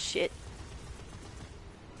got the shit.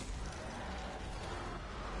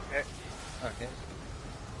 Okay. Okay.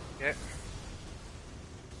 Okay.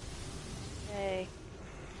 Yay.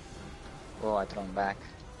 Oh, I throw him back.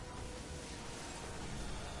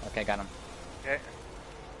 Okay, got him. Okay.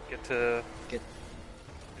 Get to Get.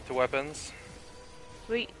 weapons.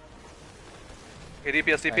 Sweet. Okay,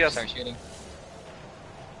 DPS, Alright, DPS. start shooting.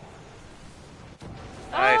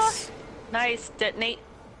 Nice. Nice. Detonate.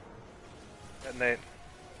 Detonate.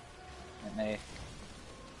 And they.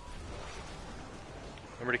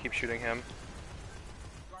 Remember to keep shooting him.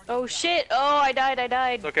 Oh shit! Oh, I died, I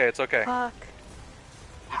died. It's okay, it's okay. Fuck.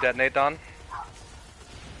 You detonate, Don?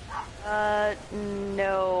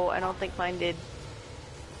 No, I don't think mine did.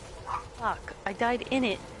 Fuck, I died in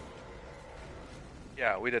it.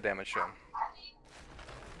 Yeah, we did damage to him.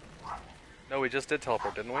 No, we just did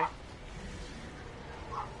teleport, didn't we?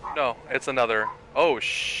 No, it's another. Oh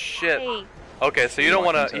shit. Hey, Okay, so you don't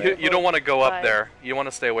walk want to into it. you don't want to go up Bye. there. You want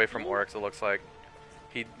to stay away from Oryx. It looks like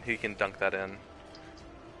he can dunk that in.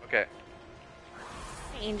 Okay.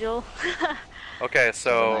 Angel. Okay,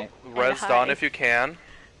 so res hi. Dawn if you can.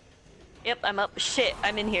 Yep, I'm up. Shit,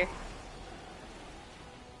 I'm in here.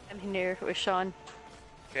 I'm in here with Sean.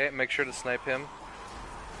 Okay, make sure to snipe him.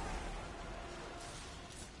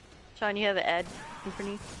 Sean, you have an ad in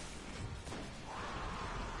front of you.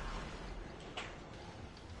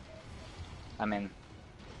 I'm in.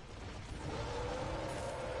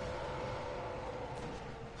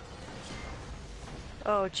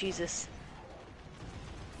 Oh, Jesus.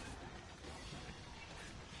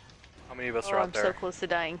 How many of us Oh, are out I'm there? so close to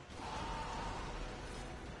dying.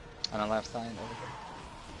 On the left side, over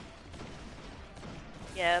here.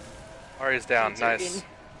 Yep. Ari's down. Dudes are Nice. in.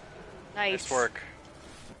 Nice. Nice work.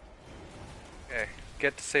 Okay,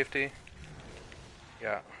 get to safety.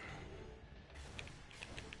 Yeah.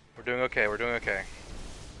 We're doing okay. We're doing okay.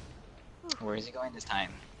 Where is he going this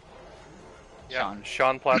time? Yeah. Sean.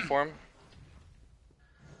 Sean platform.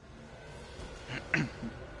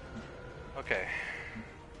 Okay.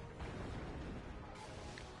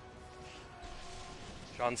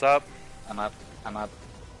 Sean's up. I'm up. I'm up.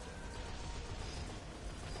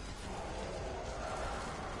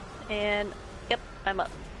 And, yep, I'm up.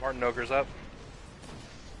 Martin Ogre's up.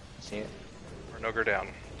 See it? Martin Ogre down.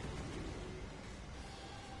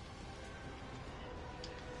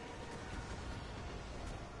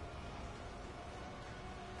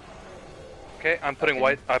 Okay, I'm putting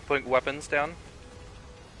Okay. I'm putting weapons down.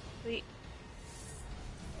 Sweet.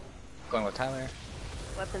 Going with Tyler.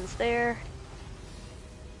 Weapons there.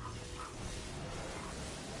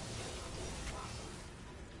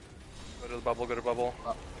 Go to the bubble. Go to bubble.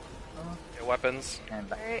 Oh. Okay, weapons. And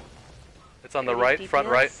back. Alright. It's on the Ready, right. Front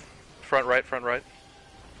DPS? right. Front right. Front right.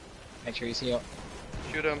 Make sure you see it.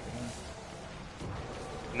 Shoot him.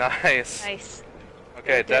 Nice. Nice.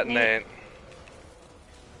 Okay, Detonate. detonate.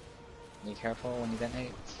 Be careful when you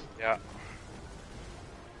detonate. Yeah.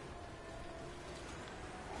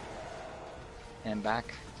 And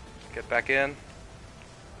back. Get back in.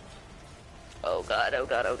 Oh god, oh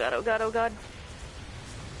god, oh god, oh god, oh god.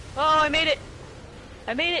 Oh, I made it!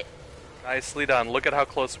 I made it! Nicely done. Look at how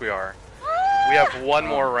close we are. We have one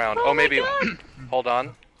more round. Oh Oh, my maybe. God. Hold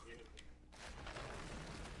on.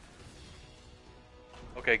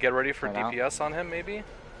 Okay, get ready for Right out. DPS on him, maybe?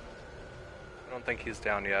 I don't think he's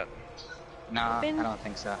down yet. Nah, Open. I don't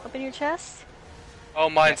think so. Open your chest. Oh,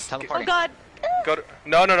 mine's. Yeah, teleport. Oh god! Go to,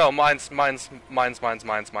 no, no, no. Mine's. Okay,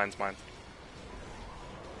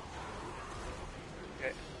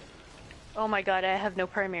 Oh my god, I have no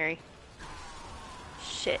primary.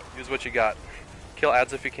 Shit. use what you got. Kill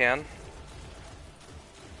ads if you can.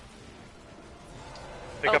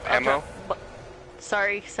 Pick Oh, up I'll ammo. drop-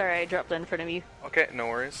 Sorry, I dropped that in front of you. Okay, no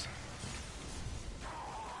worries.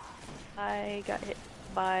 I got hit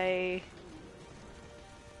by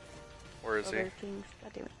Where is he? other things.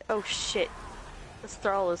 God damn it. Oh shit. This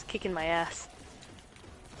thrall is kicking my ass.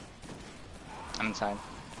 I'm inside.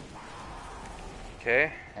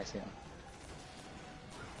 Okay. I see him.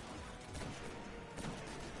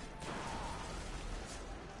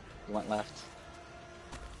 He went left.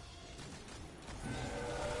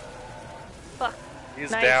 Fuck.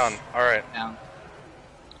 He's Nice. down. Alright. Down.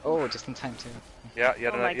 Oh, just in time too. Yeah,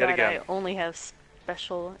 yet, Oh my yet god, again. I only have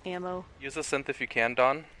special ammo. Use the synth if you can,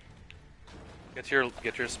 Don. Get your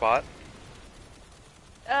spot.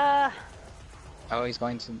 Oh, he's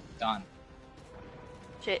going to Dawn.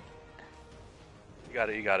 Shit. You got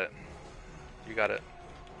it, you got it. You got it.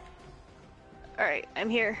 Alright, I'm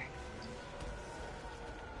here.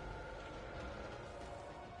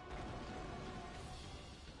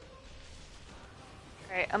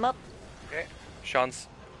 Alright, I'm up. Okay. Sean's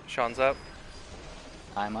up.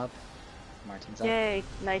 I'm up. Martin's up. Yay.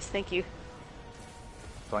 Nice, thank you.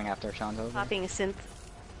 Going after Sean's over. Popping a synth.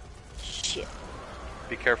 Shit.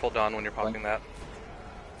 Be careful, Don, when you're popping that.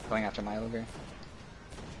 Going after my ogre.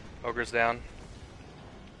 Ogre's down.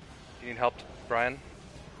 You need help, Brian?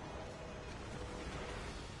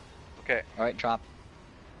 Okay. Alright, drop.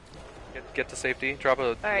 Get to safety. Drop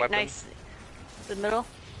a Alright, weapon. nice. The middle.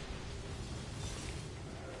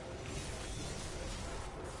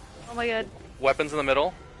 Oh my god. Weapons in the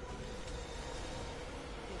middle.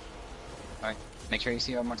 Alright. Make sure you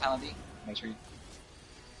see your mortality. Make sure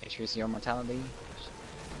you see your mortality.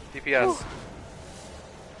 Whew. DPS.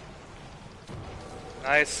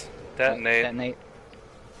 Nice. Right, Detonate. detonate.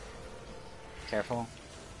 Careful.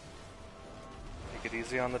 Take it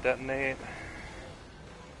easy on the detonate.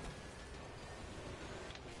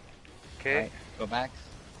 Okay. Right, go back.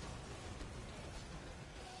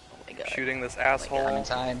 Oh my god. Shooting this my asshole. I'm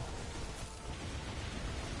inside.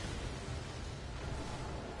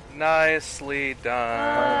 Nicely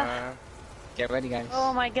done. Get ready, guys.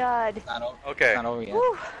 Oh my god. It's not, Okay. it's not over yet.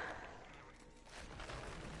 Whew.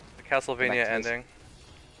 The Go Castlevania back to this. ending.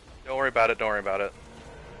 Don't worry about it, don't worry about it.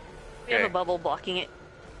 We have a Okay. bubble blocking it.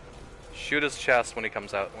 Shoot his chest when he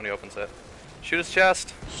comes out, when he opens it. Shoot his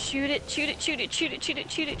chest. Shoot it, shoot it, shoot it, shoot it, shoot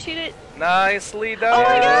it, shoot it, shoot it. Nicely done. Oh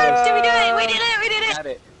my god! Did we do it? We did it! We did it! Got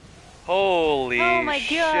it. Holy Oh my god!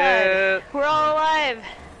 shit. We're all alive!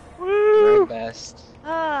 We're Woo! the best.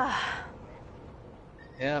 Ah.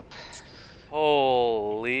 Yep.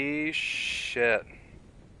 Holy shit.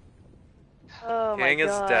 Oh my King is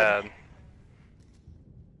god. dead.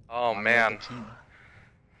 Oh Honor man. of the king.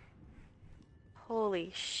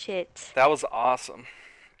 Holy shit. That was awesome.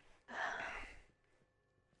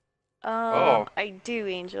 Um, Oh. I do,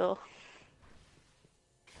 Angel.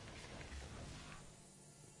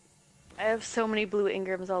 I have so many blue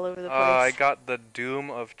Ingrams all over the place. I got the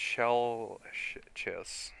Doom of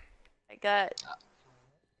Chess. I got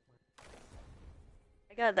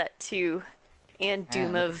that too. And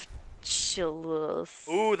Doom Man. of Chillos.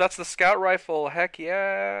 Ooh, that's the scout rifle. Heck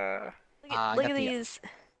yeah. Look I at, look got at the- these.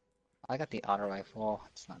 I got the auto rifle.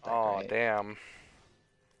 It's not that Oh, great. damn.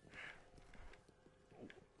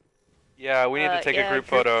 Yeah, we need to take yeah, a group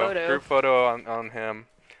group photo. photo. Group photo on him.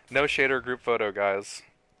 No shader group photo, guys.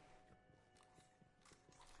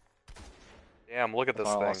 Damn, look at this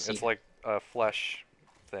Oh, I'll thing. see. It's like a flesh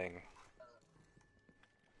thing.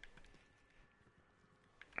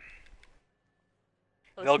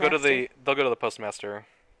 They'll go to the postmaster.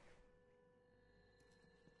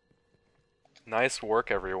 Nice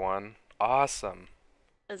work, everyone. Awesome.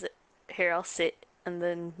 Is it? Here, I'll sit, and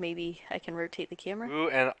then maybe I can rotate the camera. Ooh,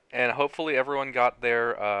 and hopefully everyone got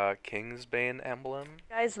their Kingsbane emblem.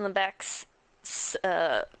 Guys in the backs,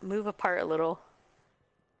 move apart a little.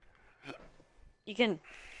 You can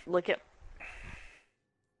look at.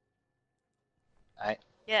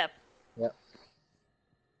 Yeah. Yep.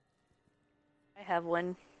 I have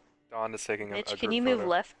one. Dawn is taking a Mitch, group can you move photo.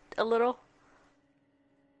 left a little?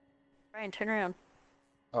 Brian, turn around.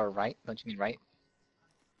 Or right? Don't you mean right?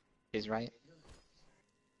 Is right?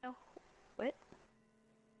 No. What?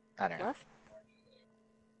 I don't know. Left?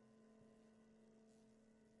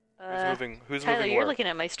 Who's moving? Who's Tyler, moving you're where? looking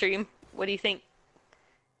at my stream. What do you think?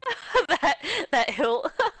 that hilt.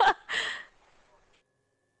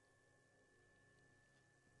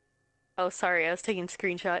 Oh, sorry, I was taking a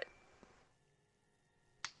screenshot.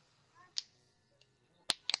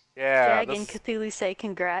 Yeah, Jag and Cthulhu say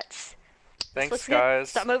congrats. This thanks, looks guys. Good.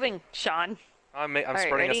 Stop moving, Sean. I'm Alright,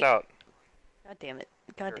 spreading us ready? out. God damn it.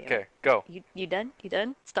 God damn Okay, it. go. You done? You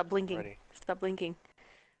done? Stop blinking. Ready. Stop blinking.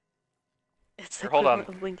 It's the Here, hold on.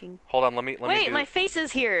 equivalent of blinking. Hold on, let me Wait, do my face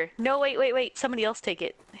is here. No, wait. Somebody else take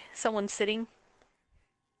it. Someone's sitting.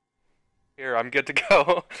 Here, I'm good to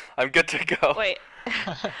go. I'm good to go. Wait.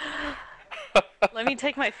 Let me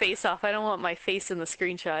take my face off. I don't want my face in the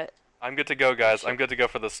screenshot. I'm good to go, guys. I'm good to go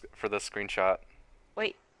for this screenshot.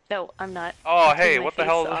 Wait. No, I'm not. Oh, I'm taking hey, my what the face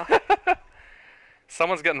hell? off.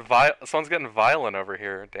 Someone's getting violent over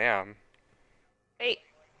here. Damn. Wait.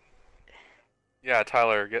 Yeah,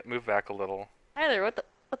 Tyler, move back a little. Tyler, what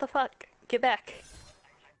the fuck? Get back.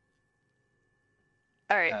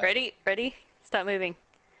 Alright, ready? Ready? Stop moving.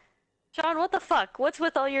 Sean, what the fuck? What's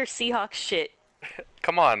with all your Seahawks shit?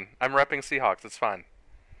 Come on, I'm repping Seahawks. It's fine.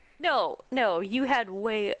 No, you had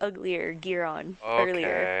way uglier gear on earlier.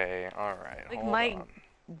 Okay, all right. Like Hold my on.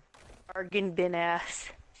 bargain bin ass.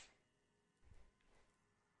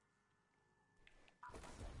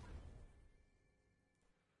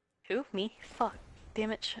 Who? Me? Fuck.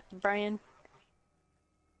 Damn it, Brian.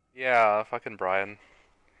 Yeah, fucking Brian.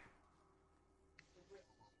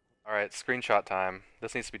 All right, screenshot time.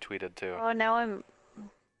 This needs to be tweeted too. Oh, now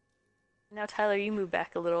Tyler, you move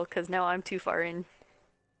back a little, cause now I'm too far in.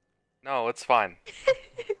 No, it's fine.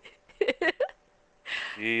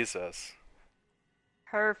 Jesus.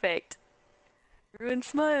 Perfect. Ruin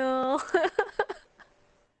smile.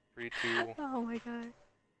 3, 2. Oh my god.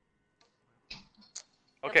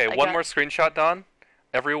 Okay, I one got- more screenshot, Don.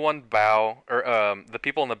 Everyone bow, or the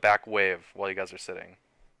people in the back wave while you guys are sitting.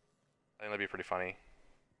 I think that'd be pretty funny.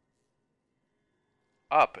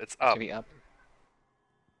 Up, it's up. Should be up.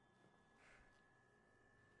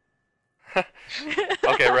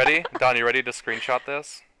 Okay, ready? Don, you ready to screenshot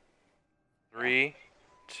this? Yeah. 3,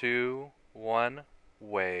 2, 1,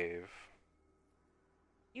 wave.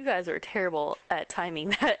 You guys are terrible at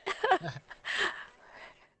timing that.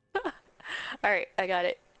 Alright, I got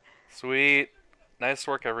it. Sweet. Nice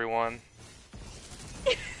work, everyone.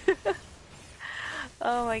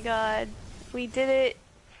 Oh my god. We did it.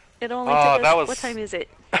 It only took Oh, us. that What time was is it?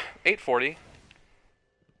 8:40.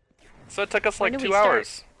 So it took us When like did we 2 start?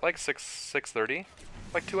 hours. Like 6:30.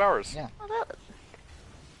 Like 2 hours. Yeah. Oh, that...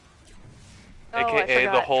 oh, I AKA the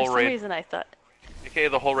forgot. For whole some raid. reason, I thought. AKA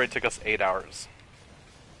the whole raid took us 8 hours.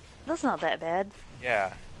 That's not that bad.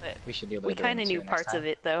 Yeah. But We should be able we to do it kind in of two knew next parts time. of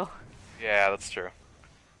it, though. Yeah, that's true.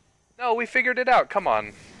 No, we figured it out. Come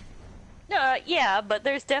on. No, yeah, but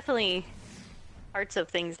there's definitely parts of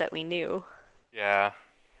things that we knew. Yeah.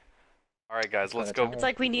 Alright, guys, By let's the go. time It's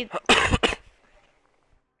like we need.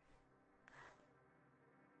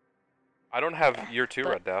 I don't have Yeah, year 2 but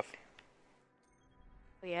Red Death.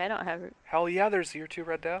 yeah, I don't have. Hell yeah, there's year 2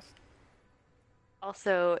 Red Death.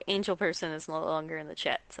 Also, Angel Person is no longer in the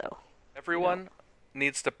chat, so you know. Everyone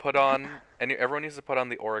needs to put on, and everyone needs to put on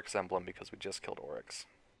the Oryx emblem because we just killed Oryx.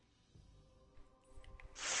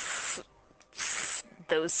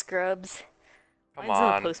 Those scrubs. Come Mine's in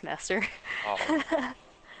the on. postmaster. Oh,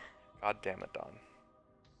 god damn it, Don.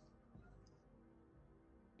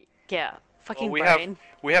 Yeah, Well, fucking we Brian.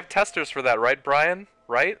 have testers for that, right, Brian?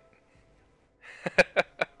 Right?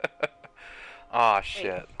 Aw, Wait,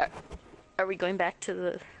 shit. are we going back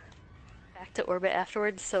to orbit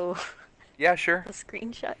afterwards? So Yeah, sure. the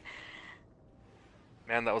screenshot.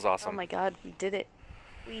 Man, that was Oh awesome. my god, we did it.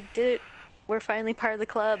 We did it. We're finally part of the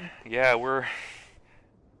club. Yeah,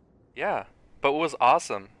 yeah, but it was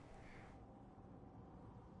awesome.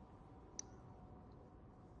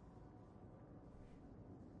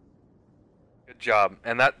 Good job.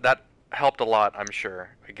 And that helped a lot, I'm sure.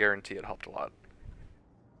 I guarantee it helped a lot.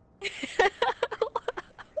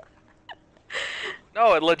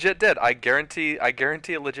 No, it legit did. I guarantee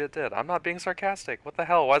it legit did. I'm not being sarcastic. What the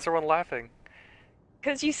hell? Why is everyone laughing?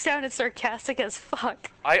 Because you sounded sarcastic as fuck.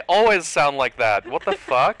 I always sound like that. What the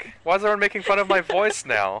fuck? Why is everyone making fun of my voice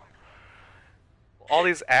now? All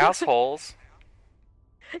these assholes.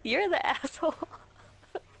 You're the asshole.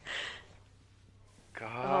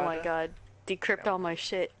 Oh my God. god. Decrypt all my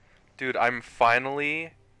shit. Dude, I'm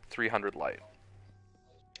finally 300 light.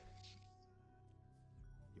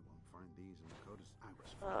 You won't find these in the Coda's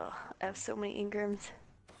iris. Oh, I have so many engrams.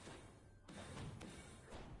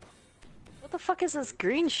 What the fuck is this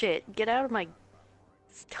green shit? Get out of my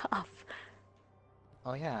stuff.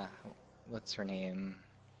 Oh yeah. What's her name?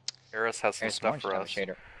 Eris has some Eris stuff Morn for should have a us.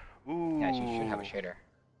 shader. Ooh. Yeah, she should have a shader.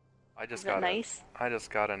 I just Is that got nice? I just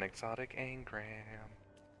got an exotic engram.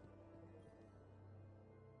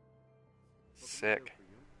 Sick.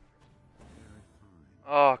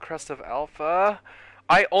 Oh, Crest of Alpha.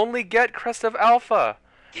 I only get Crest of Alpha.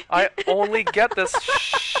 I only get this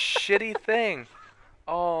shitty thing.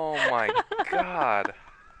 Oh my god.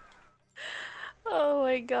 Oh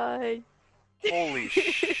my god. Holy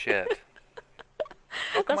shit.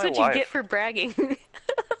 Fuck That's my what life. you get for bragging.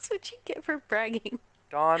 That's what you get for bragging.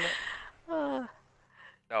 Dawn, Oh,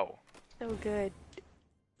 no. so good.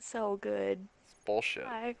 So good. It's bullshit.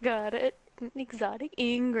 I got it. An exotic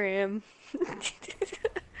engram.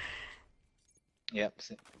 Yep.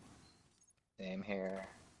 Same here.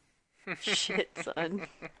 Shit, son.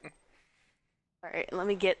 Alright, let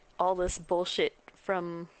me get all this bullshit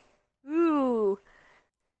from... Ooh!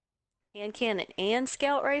 Hand cannon and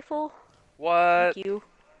scout rifle? What? Thank you.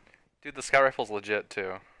 Dude, the scout rifle's legit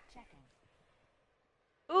too.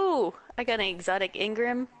 Ooh! I got an exotic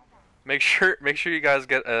engram. Make sure you guys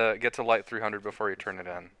get to light 300 before you turn it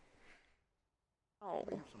in. Oh.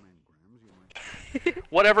 Some engrams you might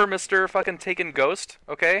Whatever, Mr. fucking Taken Ghost,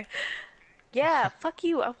 okay? Yeah, fuck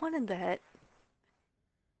you. I wanted that.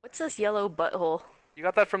 What's this yellow butthole? You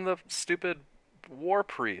got that from the stupid war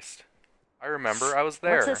priest. I remember, I was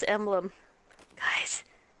there. What's this emblem? Guys,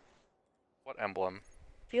 What emblem?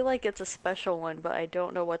 I feel like it's a special one, but I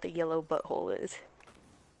don't know what the yellow butthole is.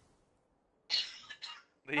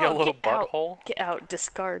 The Oh, yellow get out. butthole? Get out.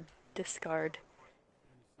 Discard. Discard.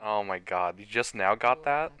 Oh my god, you just now got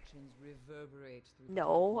that?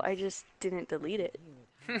 No, I just didn't delete it.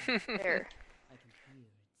 There.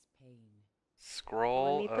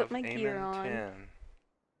 Scroll Let me put of my gear on. Amen 10.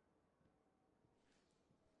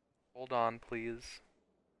 Hold on, please.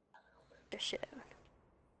 This shit.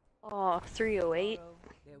 Oh, 308.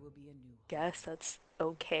 Guess that's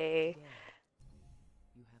okay.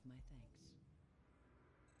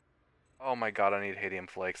 Oh my god, I need hadium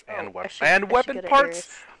flakes Oh, and I should weapon go to parts.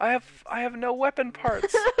 Eris. I have no weapon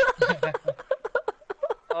parts.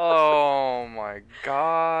 Oh my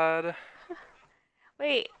god.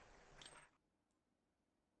 Wait,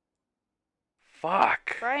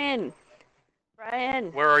 Fuck. Brian.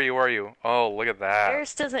 Brian. Where are you? Where are you? Oh, look at that.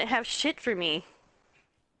 Eris doesn't have shit for me.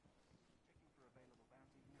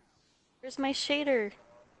 Where's my shader?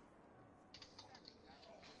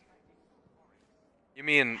 You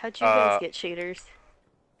mean How'd you guys get shaders?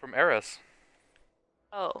 from Eris?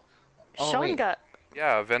 Oh, Oh Sean wait, got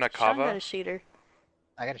Yeah, Sean got Venakava. a shader.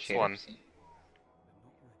 I got a This shader. one. See?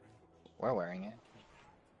 We're wearing it.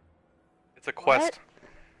 It's a What? quest.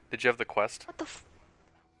 Did you have the quest? What the f-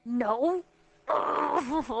 No.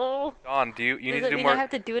 Oh. Dawn, you need Does to it do mean I more have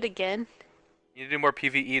to do it again? you need to do more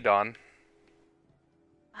PvE, Dawn.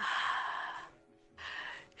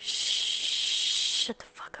 Shut the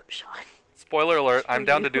fuck up, Sean. Spoiler alert, I'm Screw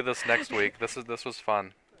down you. to do this next week. This was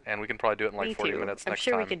fun. And we can probably do it in like Me 40 too. minutes I'm next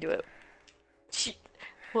sure we time. can do it.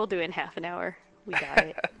 We'll do it in half an hour. We got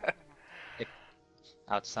it.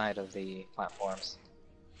 Outside of the platforms.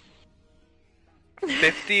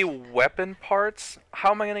 50 weapon parts?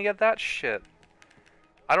 How am I gonna get that shit?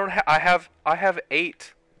 I don't I have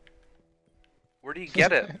 8. Where do you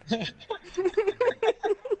get it?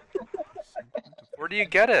 Where do you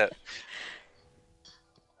get it?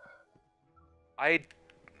 I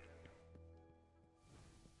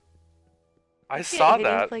Get saw hidden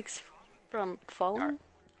that. flakes from falling?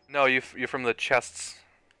 No, you're from the chests.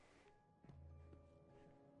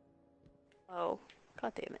 Oh,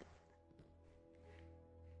 god damn it.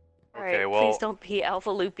 Okay, Alright, well, please don't be Alpha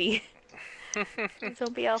Loopy. Please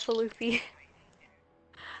don't be Alpha Loopy.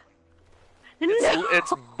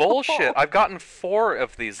 it's bullshit. I've gotten 4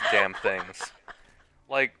 of these damn things.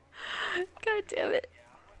 Like, God damn it.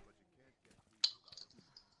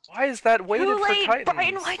 why is that weighted Too for late, Titans?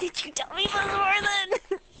 Brian, why did you tell me before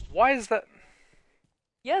then? Why is that?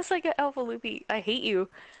 Yes, I got Alpha Loopy. I hate you.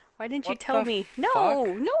 Why didn't you What tell the me? fuck? No,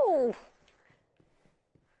 no.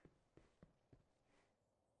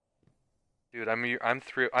 Dude,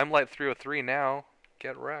 I'm light 303 now.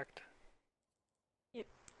 Get wrecked.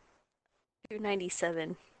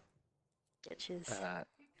 297. Bitches.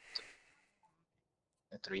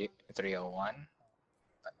 301.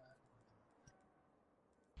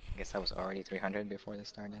 I guess I was already 300 before this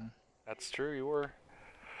started. That's true, you were.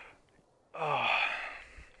 Oh.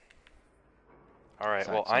 Alright,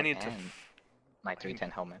 well, I need to... and my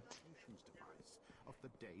 310 helmet.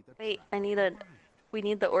 Wait, we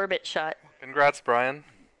need the orbit shot. Congrats, Brian.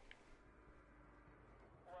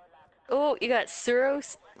 Oh, you got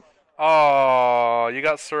Suros? Oh, you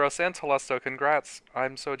got Suros and Telesto. Congrats.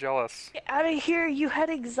 I'm so jealous. Get out of here, you had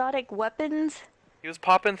exotic weapons? He was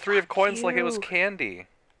popping 3 of coins like it was you. candy.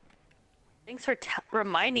 Thanks for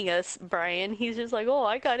reminding us, Brian. He's just like, oh,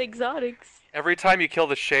 I got exotics. Every time you kill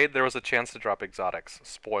the Shade, there was a chance to drop exotics.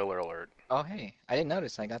 Spoiler alert. Oh hey, I didn't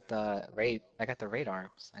notice. I got the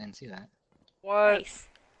radars. I didn't see that. What? Nice.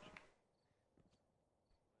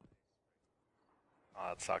 Oh,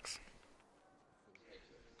 that sucks.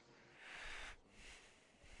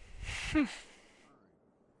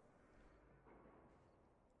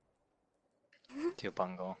 To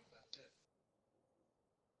bungle.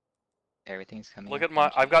 Everything's coming. Look up at my...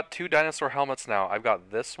 I've eventually. got 2 dinosaur helmets now. I've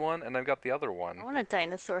got this one, and I've got the other I one. want a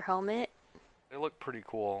dinosaur helmet. They look pretty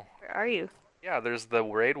cool. Where are you? Yeah, there's the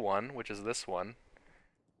raid one, which is this one.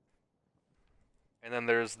 And then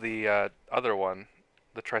there's the other one,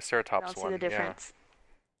 the I Triceratops don't see one. the difference.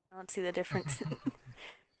 I don't see the difference. Yeah.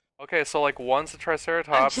 Okay, so like one's a I'm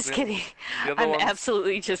Triceratops. just the, kidding. The other I'm one's,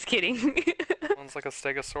 absolutely just kidding. one's like a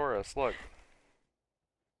Stegosaurus. Look.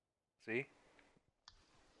 See?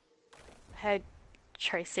 Had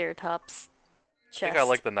Triceratops I chest. think I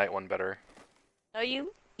like the night one better. No,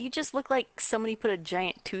 you just look like somebody put a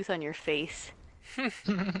giant tooth on your face. That's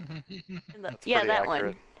Yeah, pretty that accurate.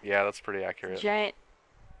 one. Yeah, that's pretty accurate. Giant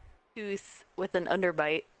tooth with an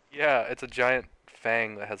underbite. Yeah, it's a giant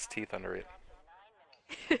fang that has teeth under it.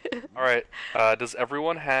 Alright, does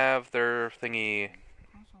everyone have their thingy?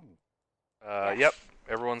 Yes. Yep,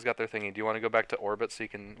 everyone's got their thingy. Do you want to go back to orbit so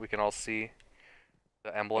we can all see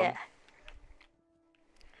the emblem? Yeah.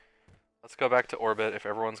 Let's go back to orbit if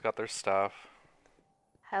everyone's got their stuff.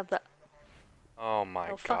 Have the. Oh my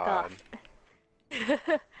Oh, fuck god.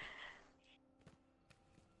 off.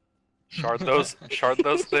 Shard those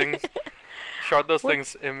things. Shard those What?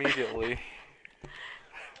 things immediately.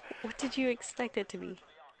 What did you expect it to be?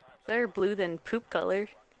 Better blue than poop color.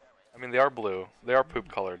 I mean, they are blue. They are poop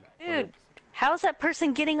colored. Dude, how's that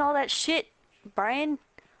person getting all that shit, Brian? Look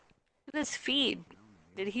at this feed.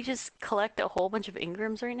 Did he just collect a whole bunch of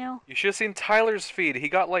Ingrams right now? You should have seen Tyler's feed. He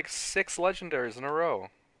got like 6 legendaries in a row.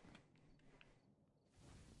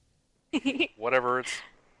 Whatever its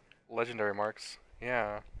legendary marks.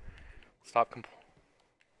 Yeah. Stop compl-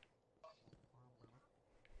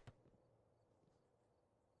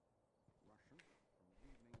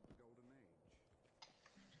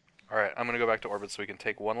 Alright, I'm gonna go back to orbit so we can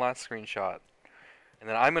take one last screenshot. And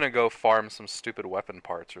then I'm gonna go farm some stupid weapon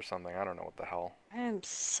parts or something. I don't know what the hell. I am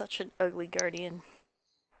such an ugly guardian.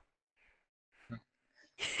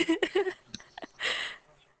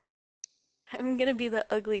 I'm gonna be the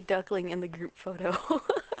ugly duckling in the group photo.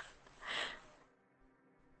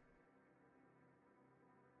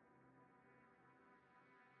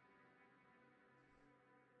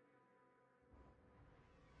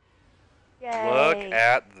 Look Yay!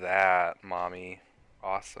 at that, mommy.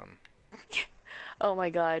 Awesome. Oh my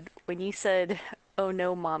god, when you said, "Oh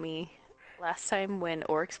no, mommy," last time when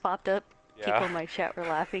Oryx popped up, people Yeah. in my chat were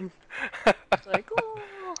laughing. It's like, oh,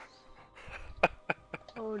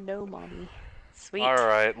 oh no, mommy. Sweet.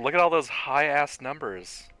 Alright, look at all those high ass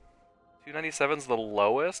numbers. 297's the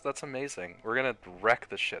lowest? That's amazing. We're gonna wreck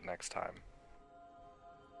this shit next time.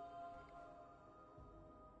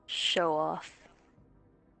 Show off.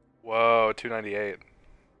 Whoa, 298.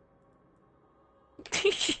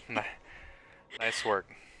 Nice work.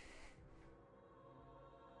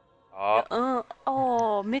 Oh,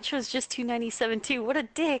 Oh, Mitch was just 297 too. What a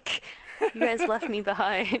dick! You guys left me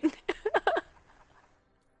behind.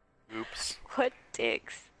 oops. What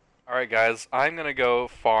dicks? Alright, guys, I'm gonna go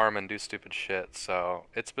farm and do stupid shit, so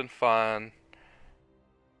it's been fun.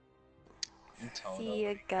 See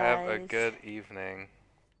ya, Have a guys. good evening.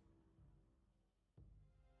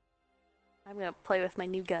 I'm gonna play with my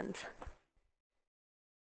new guns.